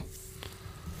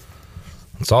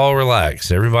 Let's all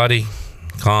relax. Everybody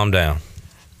calm down.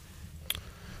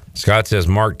 Scott says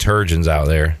Mark Turgeon's out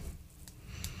there.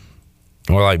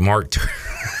 More like Mark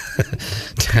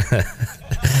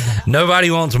Nobody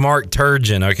wants Mark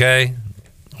Turgeon, okay?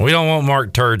 We don't want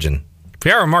Mark Turgeon. If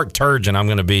you are a Mark Turgeon, I'm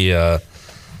going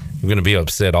to be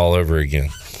upset all over again.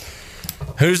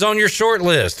 Who's on your short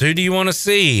list? Who do you want to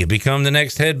see become the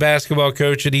next head basketball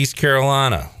coach at East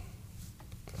Carolina?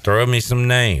 Throw me some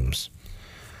names.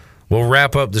 We'll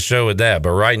wrap up the show with that,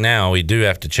 but right now we do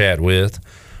have to chat with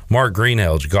Mark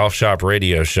Greenhelge, Golf Shop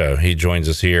Radio Show. He joins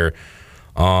us here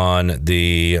on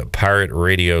the Pirate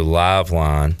Radio live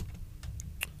line.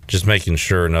 Just making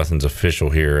sure nothing's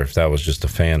official here, if that was just a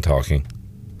fan talking.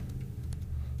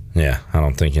 Yeah, I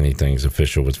don't think anything's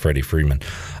official with Freddie Freeman.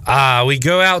 We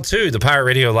go out to the Pirate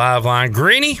Radio live line.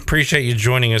 Greeny, appreciate you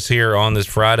joining us here on this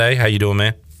Friday. How you doing,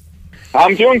 man?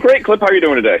 I'm doing great, Clip. How are you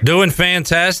doing today? Doing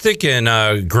fantastic.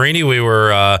 And Greeny, we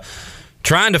were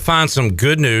trying to find some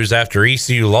good news after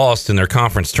ECU lost in their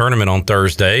conference tournament on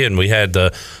Thursday, and we had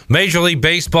the Major League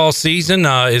Baseball season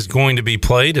is going to be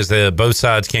played as both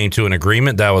sides came to an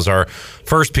agreement. That was our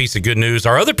first piece of good news.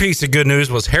 Our other piece of good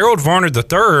news was Harold Varner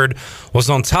III was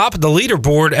on top of the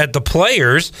leaderboard at the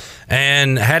Players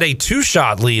and had a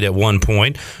 2-shot lead at one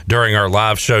point during our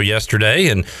live show yesterday,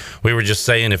 and we were just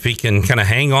saying if he can kind of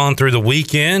hang on through the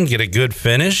weekend, get a good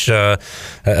finish,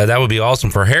 that would be awesome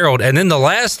for Harold. And then the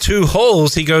last 2 holes,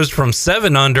 he goes from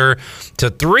 7 under to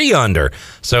 3 under.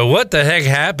 So what the heck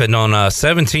happened on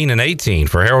 17 and 18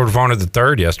 for Harold Varner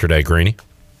III yesterday, Greeny?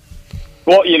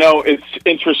 Well, it's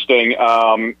interesting.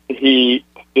 He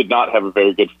did not have a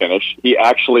very good finish. He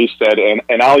actually said,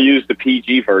 and I'll use the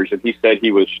PG version, he said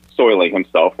he was soiling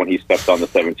himself when he stepped on the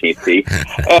 17th tee.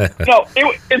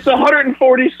 It's a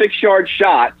 146-yard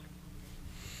shot.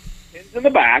 Pins in the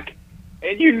back.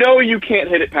 And you can't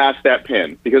hit it past that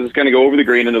pin because it's going to go over the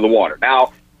green into the water.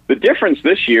 Now, the difference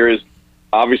this year is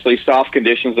obviously soft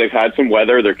conditions. They've had some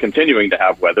weather. They're continuing to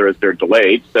have weather as they're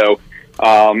delayed. So,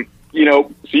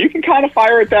 so you can kind of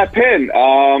fire at that pin.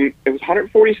 It was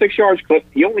 146 yards, Clip.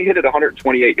 He only hit it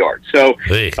 128 yards. So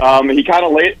he kind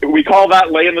of we call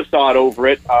that laying the sod over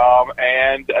it.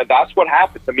 And that's what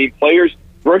happens. I mean, players,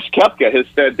 Brooks Koepka has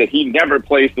said that he never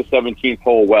plays the 17th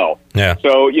hole well. Yeah.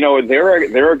 So,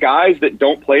 there are guys that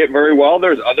don't play it very well.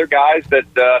 There's other guys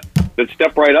that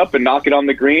step right up and knock it on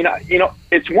the green.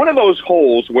 It's one of those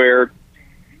holes where,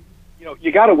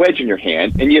 you got a wedge in your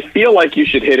hand and you feel like you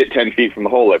should hit it 10 feet from the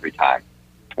hole every time.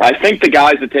 I think the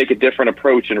guys that take a different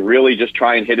approach and really just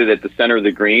try and hit it at the center of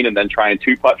the green and then try and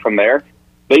 2-putt from there,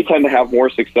 they tend to have more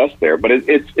success there. But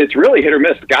it's really hit or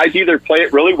miss. Guys either play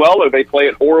it really well or they play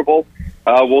it horrible.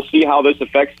 We'll see how this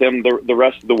affects him the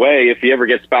rest of the way if he ever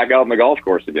gets back out on the golf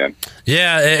course again.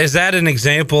 Yeah, is that an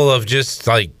example of just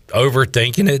like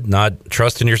overthinking it, not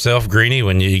trusting yourself, Greeny,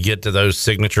 when you get to those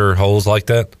signature holes like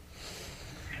that?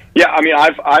 Yeah, I mean,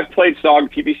 I've played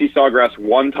PPC Sawgrass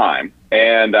one time,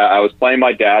 and I was playing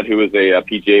my dad, who is a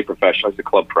PGA professional, he's a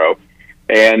club pro,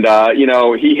 and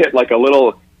he hit like a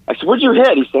little. I said, "What'd you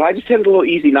hit?" He said, "I just hit a little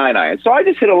easy 9-iron." So I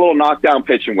just hit a little knockdown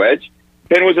pitch and wedge.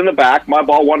 Pin was in the back. My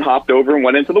ball hopped over and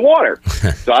went into the water.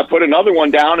 So I put another one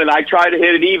down, and I tried to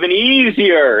hit it even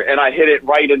easier, and I hit it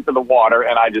right into the water,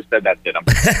 and I just said, that's it.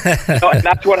 And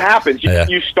that's what happens.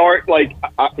 You start like,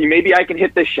 maybe I can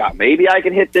hit this shot. Maybe I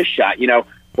can hit this shot.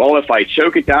 Well, if I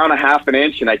choke it down a half an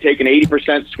inch and I take an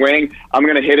 80% swing, I'm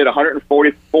going to hit it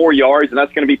 144 yards, and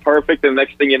that's going to be perfect. And the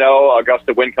next thing you know, a gust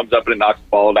of wind comes up and it knocks the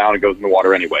ball down and goes in the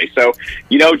water anyway. So,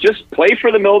 just play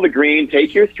for the middle of the green,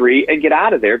 take your 3, and get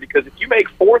out of there, because if you make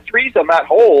 4 threes on that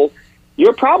hole,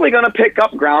 you're probably going to pick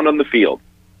up ground on the field.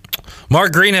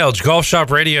 Mark Greenhalgh, Golf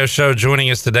Shop Radio Show,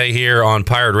 joining us today here on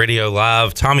Pirate Radio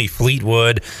Live. Tommy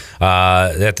Fleetwood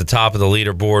at the top of the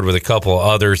leaderboard with a couple of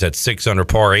others at 6 under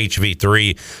par.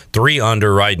 HV3, 3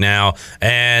 under right now.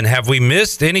 And have we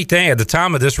missed anything? At the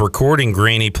time of this recording,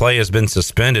 Greeny, play has been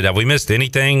suspended. Have we missed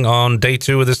anything on day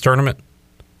 2 of this tournament?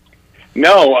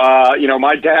 No,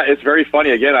 my dad, it's very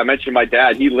funny. Again, I mentioned my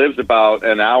dad. He lives about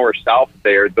an hour south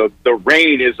there. The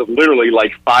rain is literally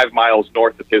like 5 miles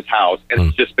north of his house, and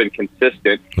it's just been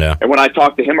consistent. Yeah. And when I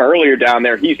talked to him earlier down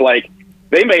there, he's like,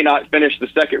 they may not finish the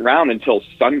second round until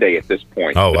Sunday at this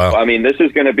point. Oh, wow. So, I mean, this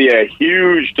is going to be a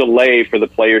huge delay for the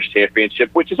Players'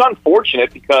 Championship, which is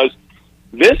unfortunate because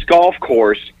this golf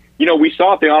course, we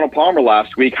saw at the Arnold Palmer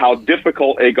last week how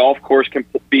difficult a golf course can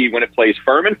be when it plays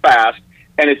firm and fast,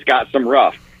 and it's got some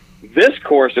rough. This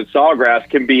course at Sawgrass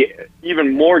can be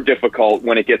even more difficult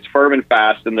when it gets firm and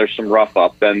fast and there's some rough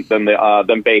up than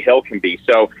Bay Hill can be.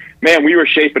 So, man, we were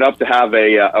shaping up to have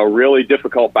a really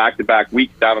difficult back-to-back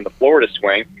week down in the Florida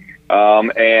swing.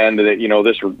 And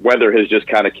this weather has just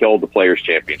kind of killed the Players'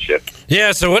 Championship.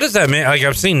 Yeah, so what does that mean? Like,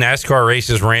 I've seen NASCAR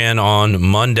races ran on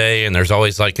Monday, and there's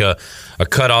always like a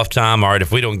cutoff time. All right,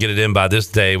 if we don't get it in by this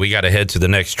day, we got to head to the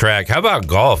next track. How about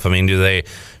golf? I mean, do they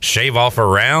shave off a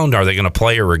round? Are they going to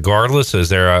play it regardless? Is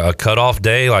there a cutoff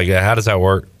day? Like, how does that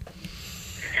work?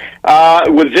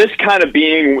 With this kind of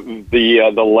being the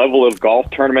level of golf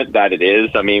tournament that it is,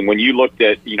 I mean, when you looked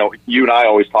at, you and I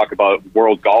always talk about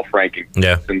world golf rankings.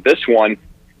 Yeah. And this one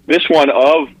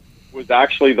was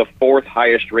actually the 4th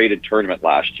highest rated tournament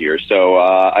last year. So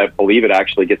I believe it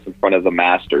actually gets in front of the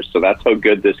Masters. So that's how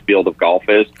good this field of golf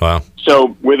is. Wow.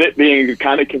 So with it being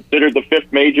kind of considered the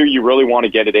 5th major, you really want to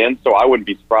get it in. So I wouldn't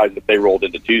be surprised if they rolled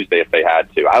into Tuesday if they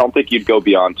had to. I don't think you'd go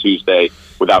beyond Tuesday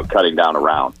without cutting down a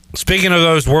round. Speaking of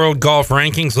those world golf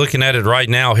rankings, looking at it right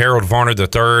now, Harold Varner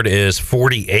III is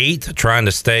 48th, trying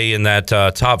to stay in that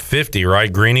top 50,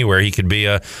 right, Greeny, where he could be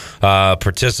a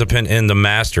participant in the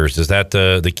Masters. Is that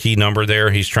the key number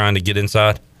there he's trying to get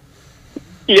inside?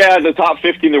 Yeah, the top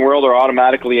 50 in the world are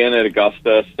automatically in at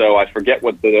Augusta, so I forget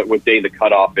what day the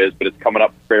cutoff is, but it's coming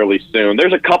up fairly soon.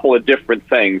 There's a couple of different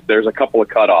things. There's a couple of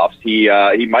cutoffs. He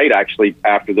might actually,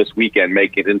 after this weekend,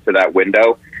 make it into that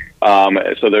window.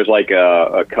 So there's like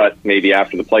a cut maybe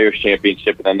after the Players'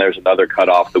 Championship, and then there's another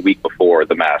cutoff the week before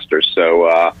the Masters.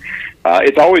 So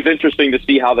it's always interesting to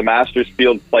see how the Masters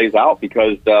field plays out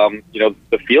because,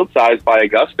 the field size by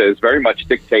Augusta is very much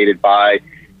dictated by,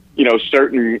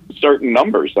 certain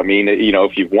numbers. I mean,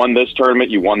 if you've won this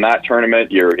tournament, you won that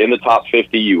tournament, you're in the top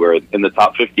 50, you were in the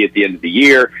top 50 at the end of the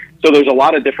year. So there's a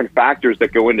lot of different factors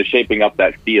that go into shaping up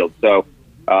that field. So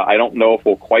I don't know if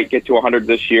we'll quite get to 100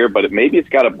 this year, but maybe it's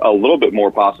got a little bit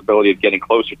more possibility of getting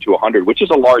closer to 100, which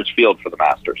is a large field for the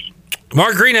Masters.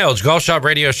 Mark Greenhalgh, Golf Shop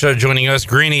Radio Show, joining us.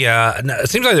 Greeny, it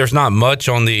seems like there's not much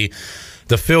on the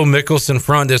Phil Mickelson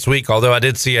front this week, although I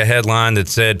did see a headline that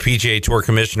said PGA Tour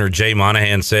Commissioner Jay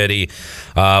Monahan said he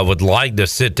would like to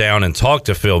sit down and talk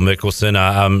to Phil Mickelson.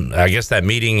 I guess that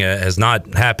meeting has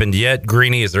not happened yet.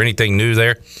 Greeny, is there anything new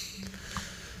there?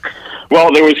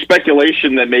 Well, there was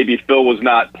speculation that maybe Phil was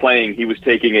not playing. He was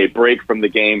taking a break from the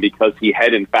game because he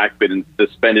had, in fact, been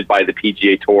suspended by the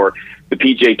PGA Tour. The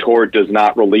PGA Tour does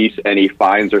not release any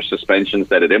fines or suspensions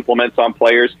that it implements on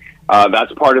players.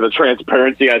 That's part of the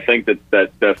transparency, I think,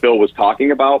 that Phil was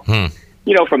talking about.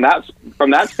 From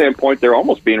that standpoint, they're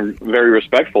almost being very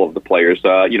respectful of the players.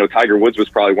 Tiger Woods was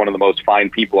probably one of the most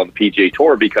fined people on the PGA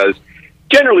Tour because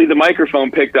generally the microphone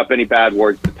picked up any bad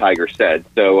words that Tiger said.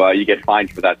 So you get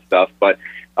fined for that stuff. But,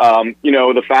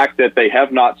 the fact that they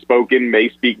have not spoken may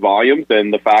speak volumes.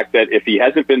 And the fact that if he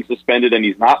hasn't been suspended and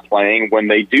he's not playing, when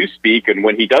they do speak and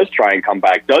when he does try and come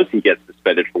back, does he get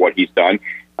suspended for what he's done?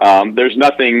 There's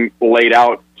nothing laid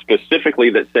out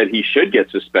specifically that said he should get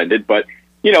suspended. But,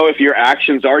 if your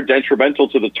actions are detrimental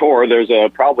to the tour, there's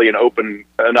probably an open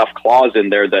enough clause in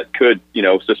there that could,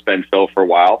 suspend Phil for a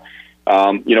while.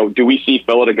 Do we see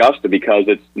Phil at Augusta because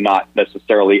it's not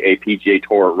necessarily a PGA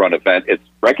Tour run event? It's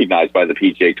recognized by the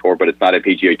PGA Tour, but it's not a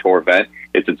PGA Tour event.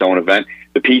 It's its own event.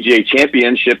 The PGA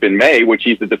Championship in May, which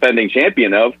he's the defending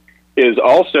champion of, is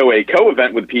also a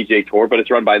co-event with the PGA Tour, but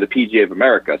it's run by the PGA of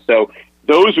America. So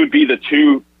those would be the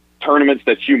two tournaments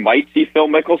that you might see Phil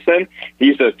Mickelson.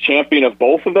 He's a champion of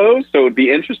both of those, so it'd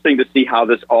be interesting to see how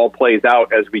this all plays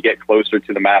out as we get closer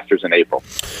to the Masters in April.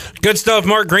 Good stuff.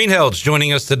 Mark Greenhalgh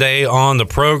joining us today on the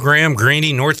program.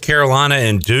 Greeny, North Carolina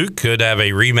and Duke could have a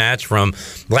rematch from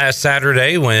last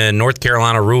Saturday when North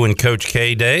Carolina ruined Coach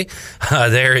K Day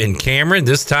there in Cameron.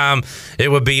 This time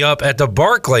it would be up at the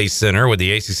Barclays Center with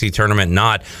the ACC tournament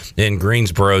not in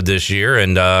Greensboro this year.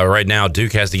 And right now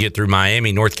Duke has to get through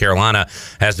Miami. North Carolina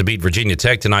has to be beat Virginia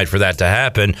Tech tonight for that to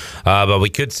happen. But we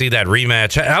could see that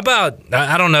rematch. How about,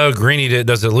 I don't know, Greeny,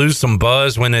 does it lose some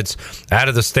buzz when it's out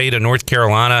of the state of North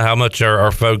Carolina? How much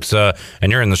are folks, and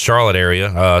you're in the Charlotte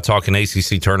area, talking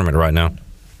ACC tournament right now?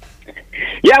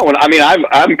 Yeah,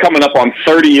 I'm coming up on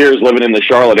 30 years living in the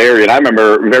Charlotte area, and I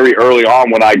remember very early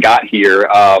on when I got here,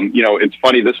 it's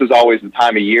funny, this is always the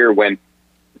time of year when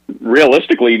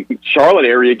realistically Charlotte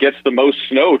area gets the most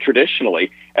snow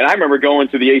traditionally. And I remember going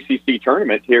to the ACC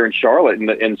tournament here in Charlotte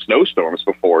in snowstorms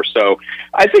before. So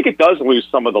I think it does lose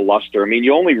some of the luster. I mean,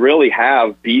 you only really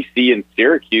have BC and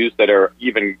Syracuse that are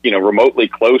even, remotely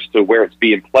close to where it's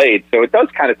being played. So it does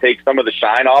kind of take some of the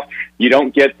shine off. You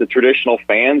don't get the traditional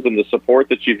fans and the support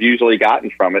that you've usually gotten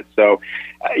from it. So,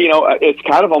 it's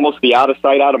kind of almost the out of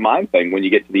sight, out of mind thing when you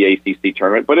get to the ACC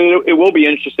tournament. But it will be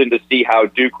interesting to see how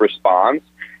Duke responds.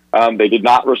 They did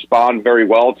not respond very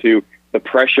well to the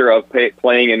pressure of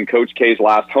playing in Coach K's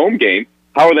last home game.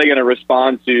 How are they going to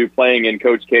respond to playing in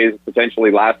Coach K's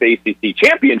potentially last ACC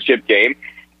championship game?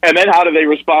 And then how do they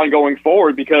respond going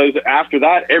forward? Because after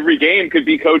that, every game could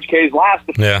be Coach K's last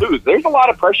to lose. There's a lot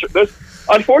of pressure.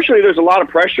 Unfortunately, there's a lot of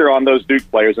pressure on those Duke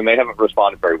players, and they haven't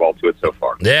responded very well to it so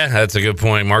far. Yeah, that's a good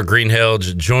point. Mark Greenhill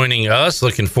joining us.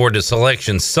 Looking forward to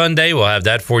Selection Sunday. We'll have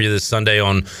that for you this Sunday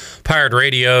on Pirate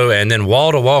Radio, and then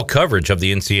wall-to-wall coverage of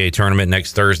the NCAA tournament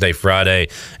next Thursday, Friday,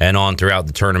 and on throughout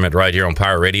the tournament right here on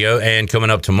Pirate Radio. And coming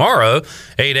up tomorrow,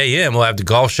 8 a.m., we'll have the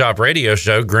Golf Shop Radio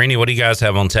Show. Greeny, what do you guys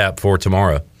have on tap for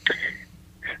tomorrow?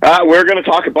 We're going to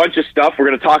talk a bunch of stuff. We're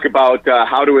going to talk about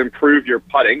how to improve your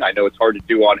putting. I know it's hard to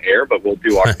do on air, but we'll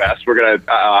do our best. We're going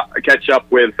to catch up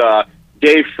with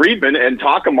Dave Friedman and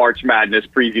talk a March Madness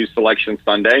preview Selection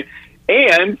Sunday.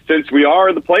 And since we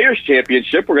are the Players'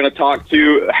 Championship, we're going to talk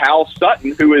to Hal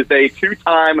Sutton, who is a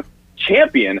two-time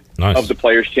champion of the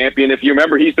Players' Champion. If you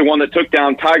remember, he's the one that took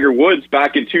down Tiger Woods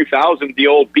back in 2000. The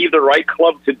old "be the right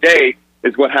club today"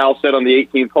 is what Hal said on the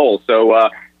 18th hole. So,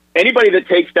 anybody that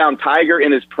takes down Tiger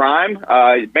in his prime,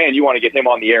 man, you want to get him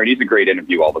on the air, and he's a great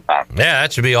interview all the time. Yeah,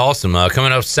 that should be awesome.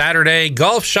 Coming up Saturday,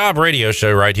 Golf Shop Radio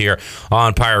Show right here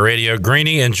on Pirate Radio.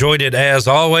 Greeny, enjoyed it as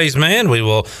always, man. We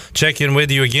will check in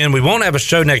with you again. We won't have a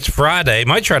show next Friday.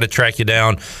 Might try to track you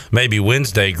down maybe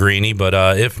Wednesday, Greeny, but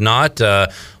if not,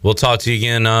 we'll talk to you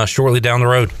again shortly down the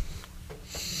road.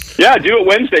 Yeah, do it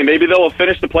Wednesday. Maybe they'll have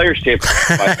finished the Players'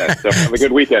 Championship by then. So have a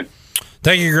good weekend.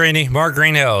 Thank you, Greeny. Mark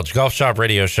Greenhill, Golf Shop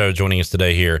Radio Show, joining us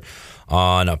today here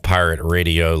on Pirate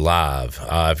Radio Live.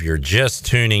 If you're just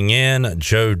tuning in,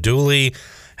 Joe Dooley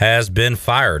has been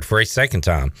fired for a second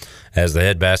time as the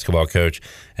head basketball coach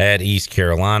at East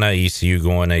Carolina. ECU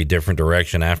going a different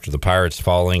direction after the Pirates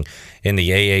falling in the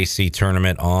AAC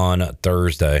tournament on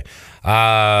Thursday.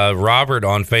 Robert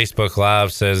on Facebook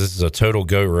Live says this is a total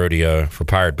goat rodeo for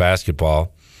Pirate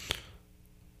basketball.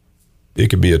 It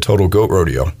could be a total goat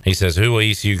rodeo. He says, who will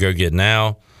ECU go get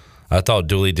now? I thought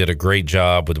Dooley did a great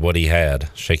job with what he had.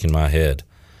 Shaking my head.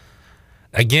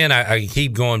 Again, I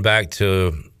keep going back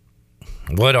to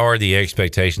what are the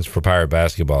expectations for Pirate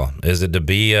basketball? Is it to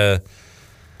be a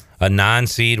 9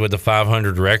 seed with a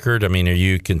 500 record? I mean, are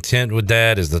you content with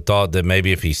that? Is the thought that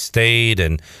maybe if he stayed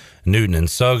and Newton and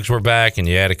Suggs were back and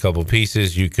you add a couple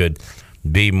pieces, you could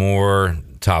be more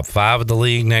top 5 of the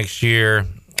league next year?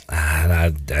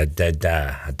 I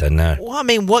don't know. Well, I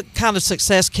mean, what kind of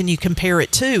success can you compare it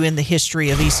to in the history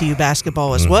of ECU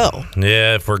basketball as well?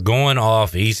 Yeah, if we're going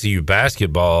off ECU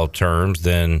basketball terms,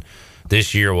 then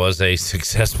this year was a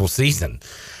successful season.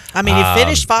 I mean, it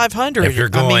finished 500. If you're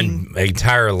going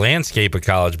entire landscape of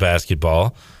college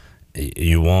basketball,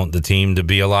 you want the team to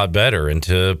be a lot better and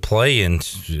to play in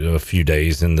a few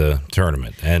days in the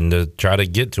tournament and to try to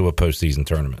get to a postseason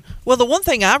tournament. Well, the one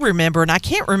thing I remember, and I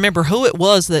can't remember who it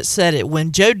was that said it,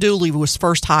 when Joe Dooley was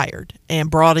first hired and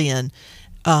brought in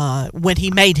when he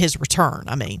made his return,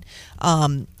 and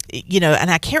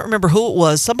I can't remember who it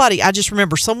was. I just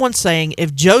remember someone saying,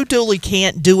 if Joe Dooley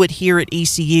can't do it here at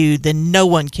ECU, then no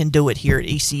one can do it here at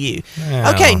ECU.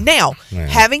 Yeah. Okay, now,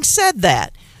 having said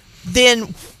that,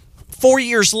 then 4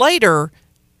 years later,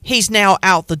 he's now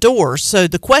out the door. So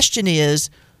the question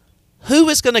is, who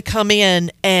is going to come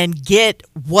in and get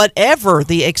whatever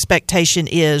the expectation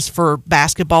is for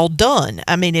basketball done?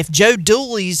 I mean, if Joe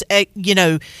Dooley's,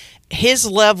 his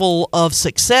level of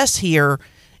success here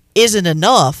isn't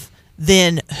enough,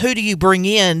 then who do you bring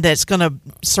in that's going to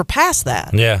surpass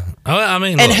that? Yeah.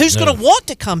 And who's going to want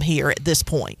to come here at this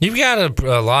point? You've got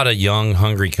a lot of young,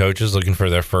 hungry coaches looking for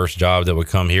their first job that would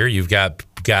come here. You've got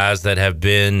guys that have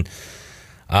been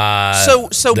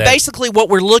basically what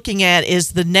we're looking at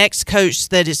is the next coach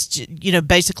that is,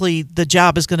 basically the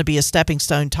job is going to be a stepping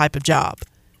stone type of job.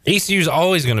 ECU is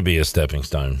always going to be a stepping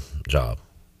stone job.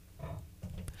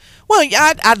 Well,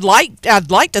 I'd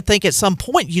like to think at some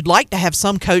point you'd like to have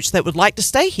some coach that would like to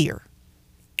stay here.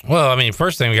 Well, I mean,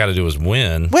 first thing we got to do is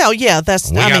win. Well, yeah,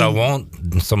 we gotta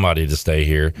want somebody to stay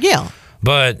here. Yeah.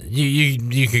 But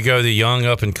you could go the young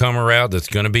up-and-comer route that's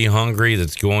going to be hungry,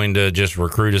 that's going to just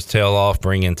recruit his tail off,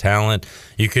 bring in talent.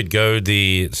 You could go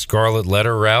the scarlet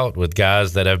letter route with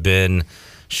guys that have been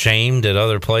shamed at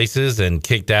other places and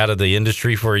kicked out of the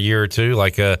industry for a year or two,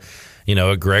 like a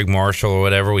Greg Marshall or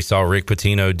whatever. We saw Rick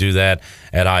Pitino do that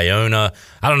at Iona.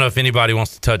 I don't know if anybody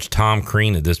wants to touch Tom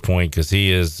Crean at this point because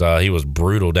he was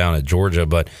brutal down at Georgia,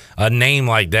 but a name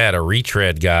like that, a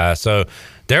retread guy. So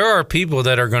there are people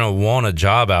that are going to want a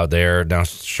job out there. Now,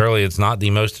 surely it's not the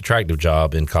most attractive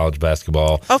job in college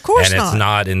basketball. Of course not. And it's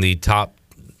not in the top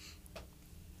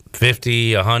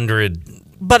 50, 100.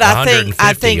 But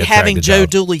I think having Joe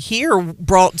Dooley here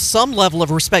brought some level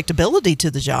of respectability to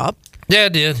the job. Yeah,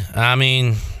 it did. I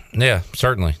mean, yeah,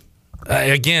 certainly.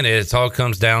 Again, it all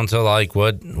comes down to like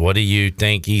what do you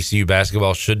think ECU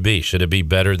basketball should be? Should it be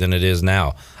better than it is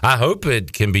now? I hope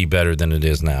it can be better than it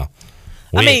is now.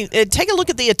 Take a look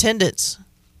at the attendance.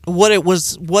 What it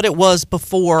was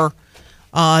before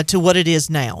to what it is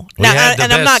now.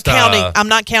 I'm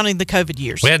not counting the COVID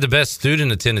years. We had the best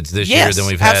student attendance this year than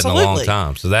we've had in a long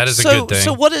time. So that is a good thing.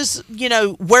 So what is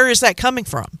where is that coming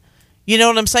from? You know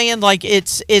what I'm saying? Like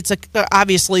it's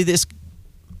obviously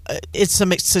it's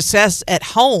some success at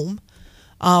home.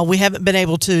 We haven't been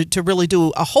able to really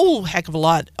do a whole heck of a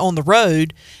lot on the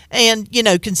road, and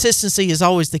consistency is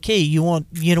always the key. You want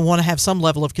to have some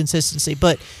level of consistency,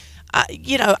 but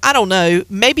I don't know.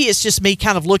 Maybe it's just me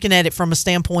kind of looking at it from a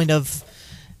standpoint of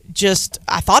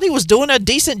I thought he was doing a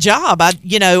decent job.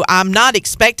 I'm not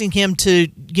expecting him to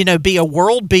be a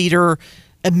world beater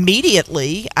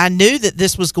immediately. I knew that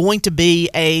this was going to be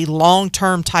a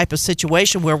long-term type of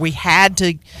situation where we had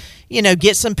to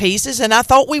get some pieces, and I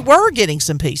thought we were getting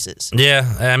some pieces. Yeah,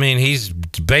 I mean, he's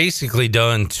basically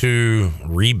done 2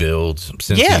 rebuilds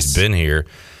since he's been here,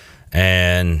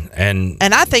 and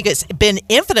I think it's been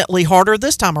infinitely harder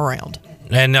this time around.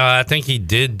 And I think he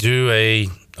did do a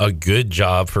good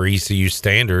job for ECU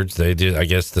standards. They did. I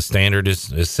guess the standard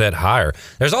is set higher.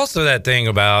 There's also that thing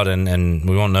about, and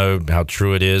we won't know how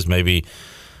true it is. Maybe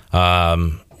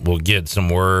we'll get some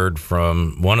word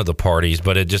from one of the parties,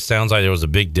 but it just sounds like there was a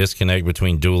big disconnect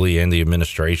between Dooley and the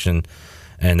administration,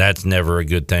 and that's never a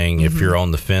good thing if you're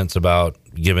on the fence about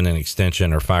giving an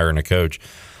extension or firing a coach.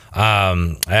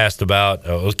 Asked about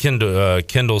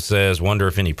Kendall says, wonder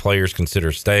if any players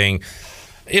consider staying.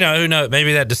 Who knows?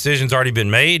 Maybe that decision's already been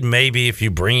made. Maybe if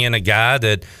you bring in a guy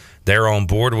that they're on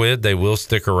board with, they will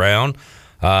stick around.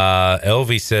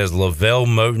 Elvie says Lavelle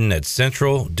Moten at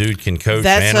Central. Dude can coach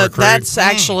and recruit. That's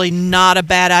actually not a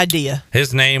bad idea.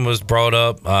 His name was brought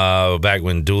up back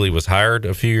when Dooley was hired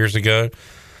a few years ago.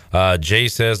 Jay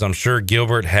says, I'm sure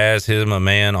Gilbert has him a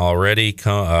man already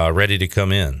ready to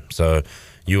come in. So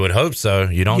you would hope so.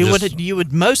 You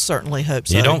would most certainly hope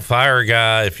so. You don't fire a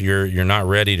guy if you're not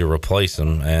ready to replace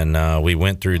him. And we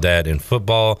went through that in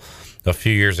football a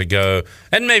few years ago,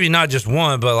 and maybe not just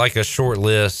one, but like a short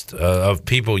list of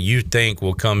people you think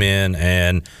will come in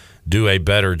and do a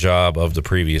better job of the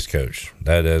previous coach.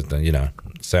 That is,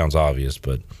 sounds obvious,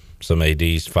 but some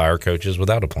ADs fire coaches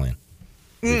without a plan.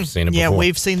 We've seen it before. Yeah,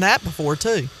 we've seen that before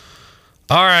too.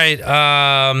 All right,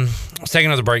 let's take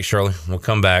another break, Shirley. We'll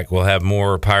come back. We'll have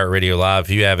more Pirate Radio Live.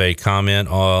 If you have a comment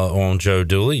on Joe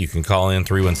Dooley, you can call in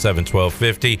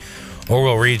 317-1250, or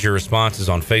we'll read your responses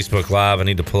on Facebook Live. I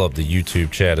need to pull up the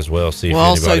YouTube chat as well. We'll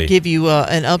also give you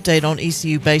an update on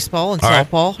ECU baseball and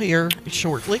softball here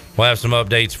shortly. We'll have some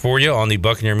updates for you on the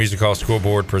Buccaneer Music Hall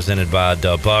scoreboard presented by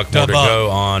Buck. More to go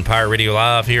on Pirate Radio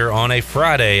Live here on a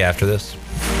Friday after this.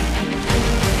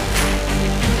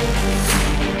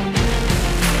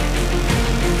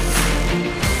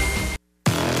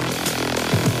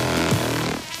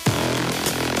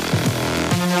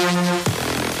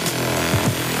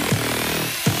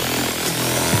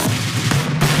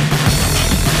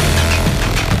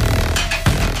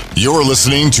 You're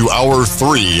listening to Hour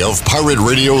 3 of Pirate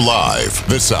Radio Live.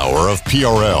 This hour of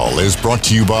PRL is brought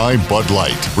to you by Bud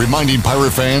Light, reminding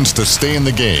Pirate fans to stay in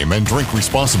the game and drink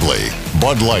responsibly.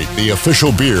 Bud Light, the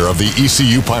official beer of the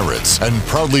ECU Pirates, and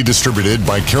proudly distributed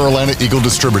by Carolina Eagle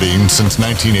Distributing since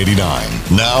 1989.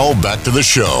 Now, back to the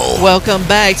show. Welcome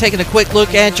back. Taking a quick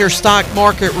look at your stock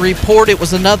market report. It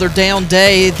was another down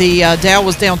day. The Dow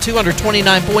was down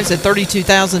 229 points at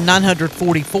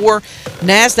 32,944.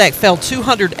 NASDAQ fell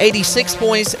 280 86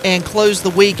 points and closed the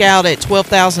week out at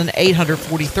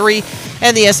 12,843.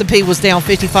 And the S&P was down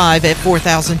 55 at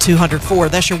 4,204.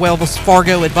 That's your Wells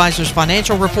Fargo Advisors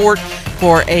financial report.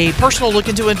 For a personal look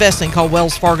into investing, call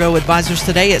Wells Fargo Advisors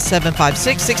today at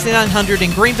 756-6900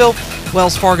 in Greenville.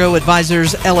 Wells Fargo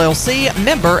Advisors, LLC,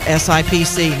 member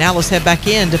SIPC. Now let's head back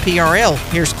into PRL.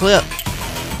 Here's Clip.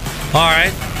 All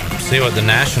right. See what the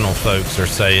national folks are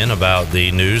saying about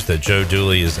the news that Joe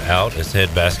Dooley is out as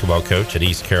head basketball coach at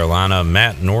East Carolina.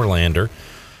 Matt Norlander,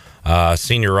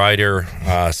 senior writer,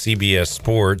 CBS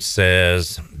Sports,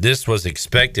 says this was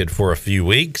expected for a few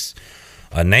weeks.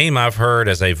 A name I've heard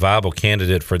as a viable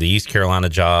candidate for the East Carolina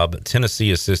job,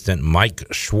 Tennessee assistant Mike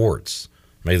Schwartz.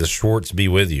 May the Schwartz be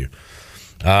with you.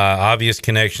 Obvious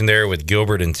connection there with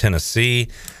Gilbert in Tennessee.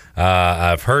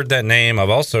 I've heard that name. I've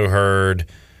also heard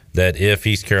that if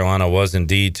East Carolina was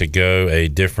indeed to go a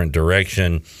different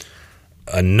direction,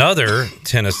 another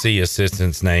Tennessee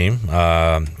assistant's name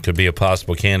could be a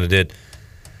possible candidate,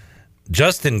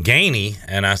 Justin Gainey.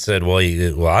 And I said, well,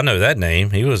 I know that name.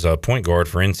 He was a point guard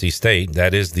for NC State.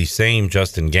 That is the same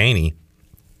Justin Gainey.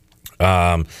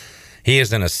 He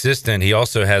is an assistant. He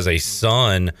also has a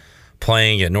son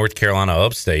playing at North Carolina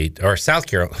Upstate, or South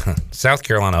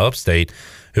Carolina Upstate,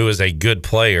 who is a good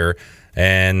player.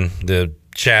 And the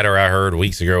chatter I heard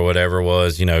weeks ago or whatever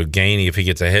was, Gainey, if he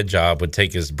gets a head job, would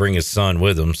bring his son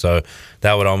with him. So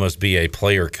that would almost be a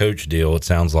player coach deal, it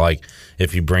sounds like,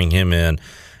 if you bring him in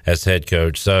as head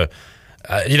coach. So,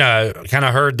 kind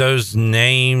of heard those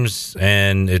names,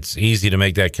 and it's easy to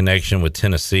make that connection with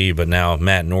Tennessee. But now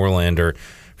Matt Norlander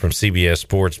from CBS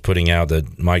Sports putting out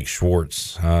that Mike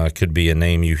Schwartz could be a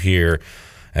name you hear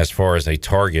as far as a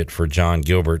target for John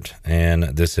Gilbert and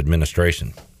this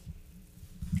administration.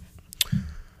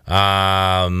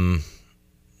 Oh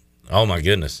my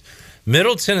goodness.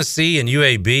 Middle Tennessee and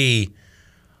UAB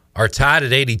are tied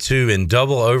at 82 in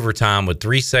double overtime with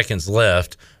 3 seconds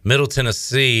left. Middle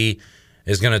Tennessee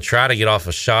is going to try to get off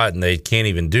a shot, and they can't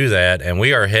even do that. And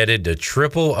we are headed to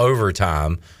triple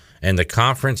overtime in the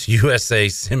Conference USA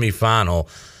semifinal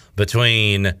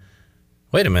between,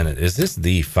 wait a minute, is this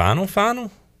the final?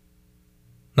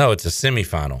 No, it's a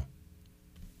semifinal.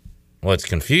 What's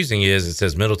confusing is it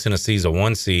says Middle Tennessee is a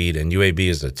 1 seed and UAB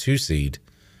is a 2 seed,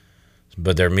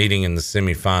 but they're meeting in the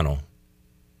semifinal.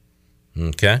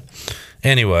 Okay.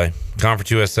 Anyway,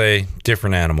 Conference USA,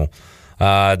 different animal.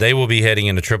 They will be heading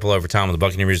into triple overtime with the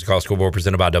Buccaneer Music Hall Scoreboard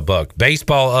presented by the Buck.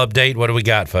 Baseball update. What do we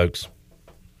got, folks?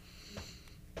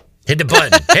 Hit the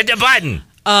button. Hit the button.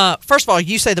 First of all,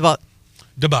 you say the Buck.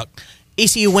 The Buck.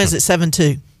 ECU wins at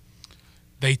 7-2.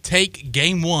 They take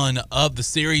game 1 of the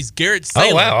series. Garrett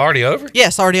Saylor. Oh, wow. Already over?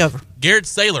 Yes, already over. Garrett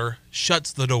Saylor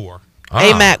shuts the door.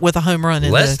 AMAC with a home run.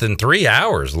 Less than 3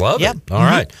 hours. Love it. All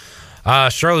right.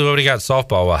 Shirley, what do you got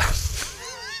softball-wise?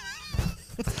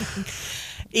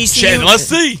 ECU. Let's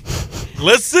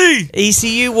see.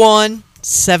 ECU won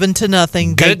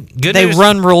 7-0. Good they news.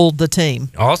 Run ruled the team.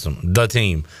 Awesome. The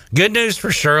team. Good news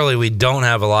for Shirley. We don't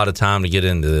have a lot of time to get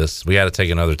into this. We got to take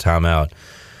another time out.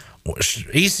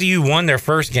 ECU won their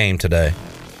first game today.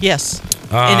 Yes.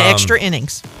 In extra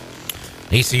innings.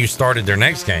 ECU started their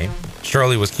next game.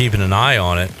 Shirley was keeping an eye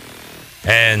on it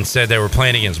and said they were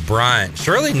playing against Bryant.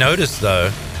 Shirley noticed,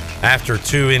 though, after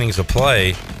 2 innings of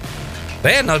play,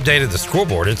 they hadn't updated the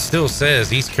scoreboard. It still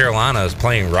says East Carolina is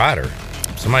playing Rider.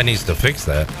 Somebody needs to fix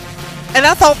that. And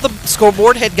I thought the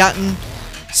scoreboard had gotten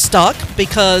stuck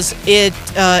because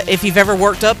if you've ever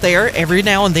worked up there, every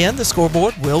now and then the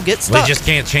scoreboard will get stuck. We just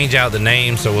can't change out the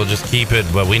name, so we'll just keep it,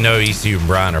 but we know ECU and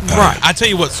Bryant are playing. Right. I tell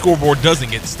you what scoreboard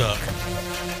doesn't get stuck.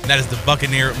 And that is the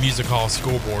Buccaneer Music Hall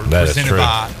scoreboard presented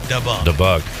by The Buck. The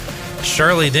Buck.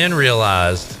 Shirley then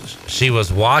realized she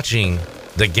was watching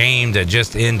the game that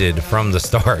just ended from the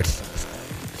start.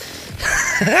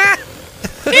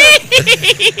 And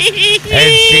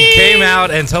she came out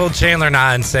and told Chandler and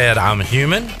I and said, I'm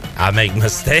human. I make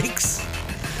mistakes.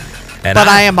 But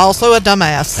I am also a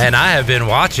dumbass. And I have been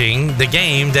watching the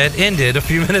game that ended a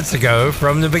few minutes ago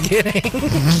from the beginning.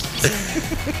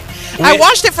 I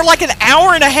watched it for like an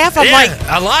hour and a half. I'm like,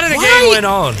 a lot of the game went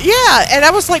on. Yeah, and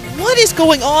I was like, what is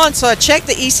going on? So I checked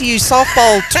the ECU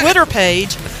softball Twitter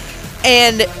page,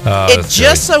 and it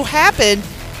just so happened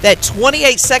that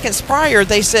 28 seconds prior,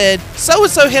 they said,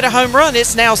 so-and-so hit a home run.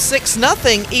 It's now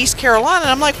 6-0 East Carolina. And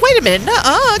I'm like, wait a minute,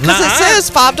 because it says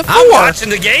 5-4. I'm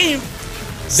watching the game.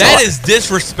 That is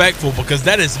disrespectful because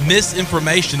that is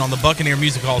misinformation on the Buccaneer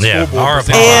Music Hall scoreboard.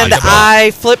 And I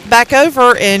flipped back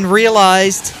over and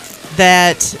realized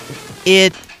that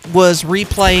it was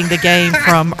replaying the game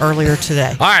from earlier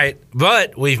today. All right,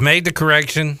 but we've made the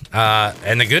correction,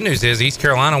 and the good news is East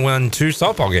Carolina won 2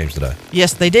 softball games today.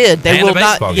 Yes, they did. They And will a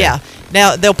baseball not. game. Yeah.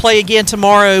 Now they'll play again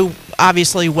tomorrow.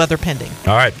 Obviously, weather pending.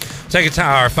 All right, take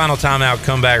our final timeout.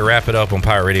 Come back, wrap it up on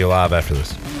Pirate Radio Live after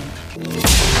this.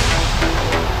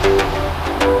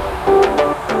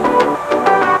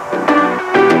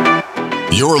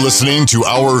 You're listening to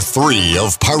Hour 3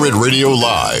 of Pirate Radio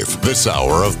Live. This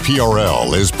hour of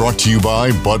PRL is brought to you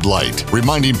by Bud Light,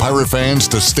 reminding Pirate fans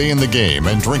to stay in the game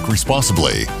and drink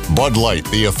responsibly. Bud Light,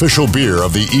 the official beer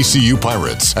of the ECU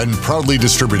Pirates, and proudly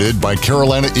distributed by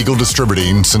Carolina Eagle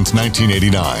Distributing since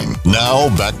 1989.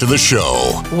 Now, back to the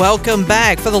show. Welcome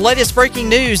back. For the latest breaking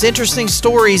news, interesting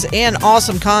stories, and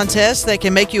awesome contests that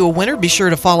can make you a winner, be sure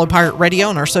to follow Pirate Radio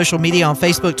on our social media on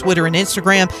Facebook, Twitter, and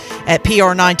Instagram at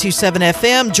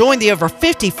PR927FM. Join the over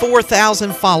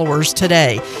 54,000 followers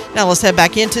today. Now let's head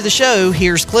back into the show.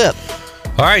 Here's Clip.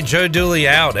 All right, Joe Dooley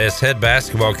out as head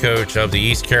basketball coach of the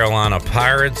East Carolina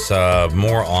Pirates.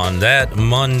 More on that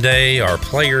Monday. Our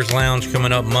Players Lounge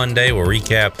coming up Monday. We'll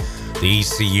recap the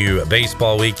ECU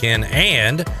baseball weekend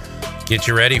and get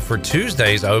you ready for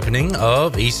Tuesday's opening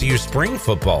of ECU spring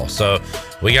football. So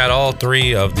we got all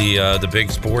 3 of the big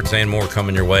sports and more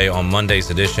coming your way on Monday's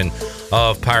edition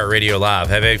of Pirate Radio Live.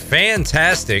 Have a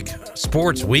fantastic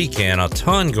sports weekend. A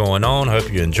ton going on.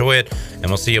 Hope you enjoy it. And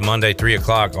we'll see you Monday, 3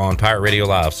 o'clock on Pirate Radio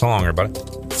Live. So long, everybody.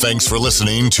 Thanks for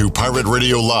listening to Pirate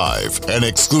Radio Live, an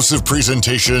exclusive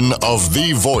presentation of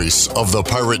the voice of the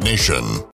Pirate Nation.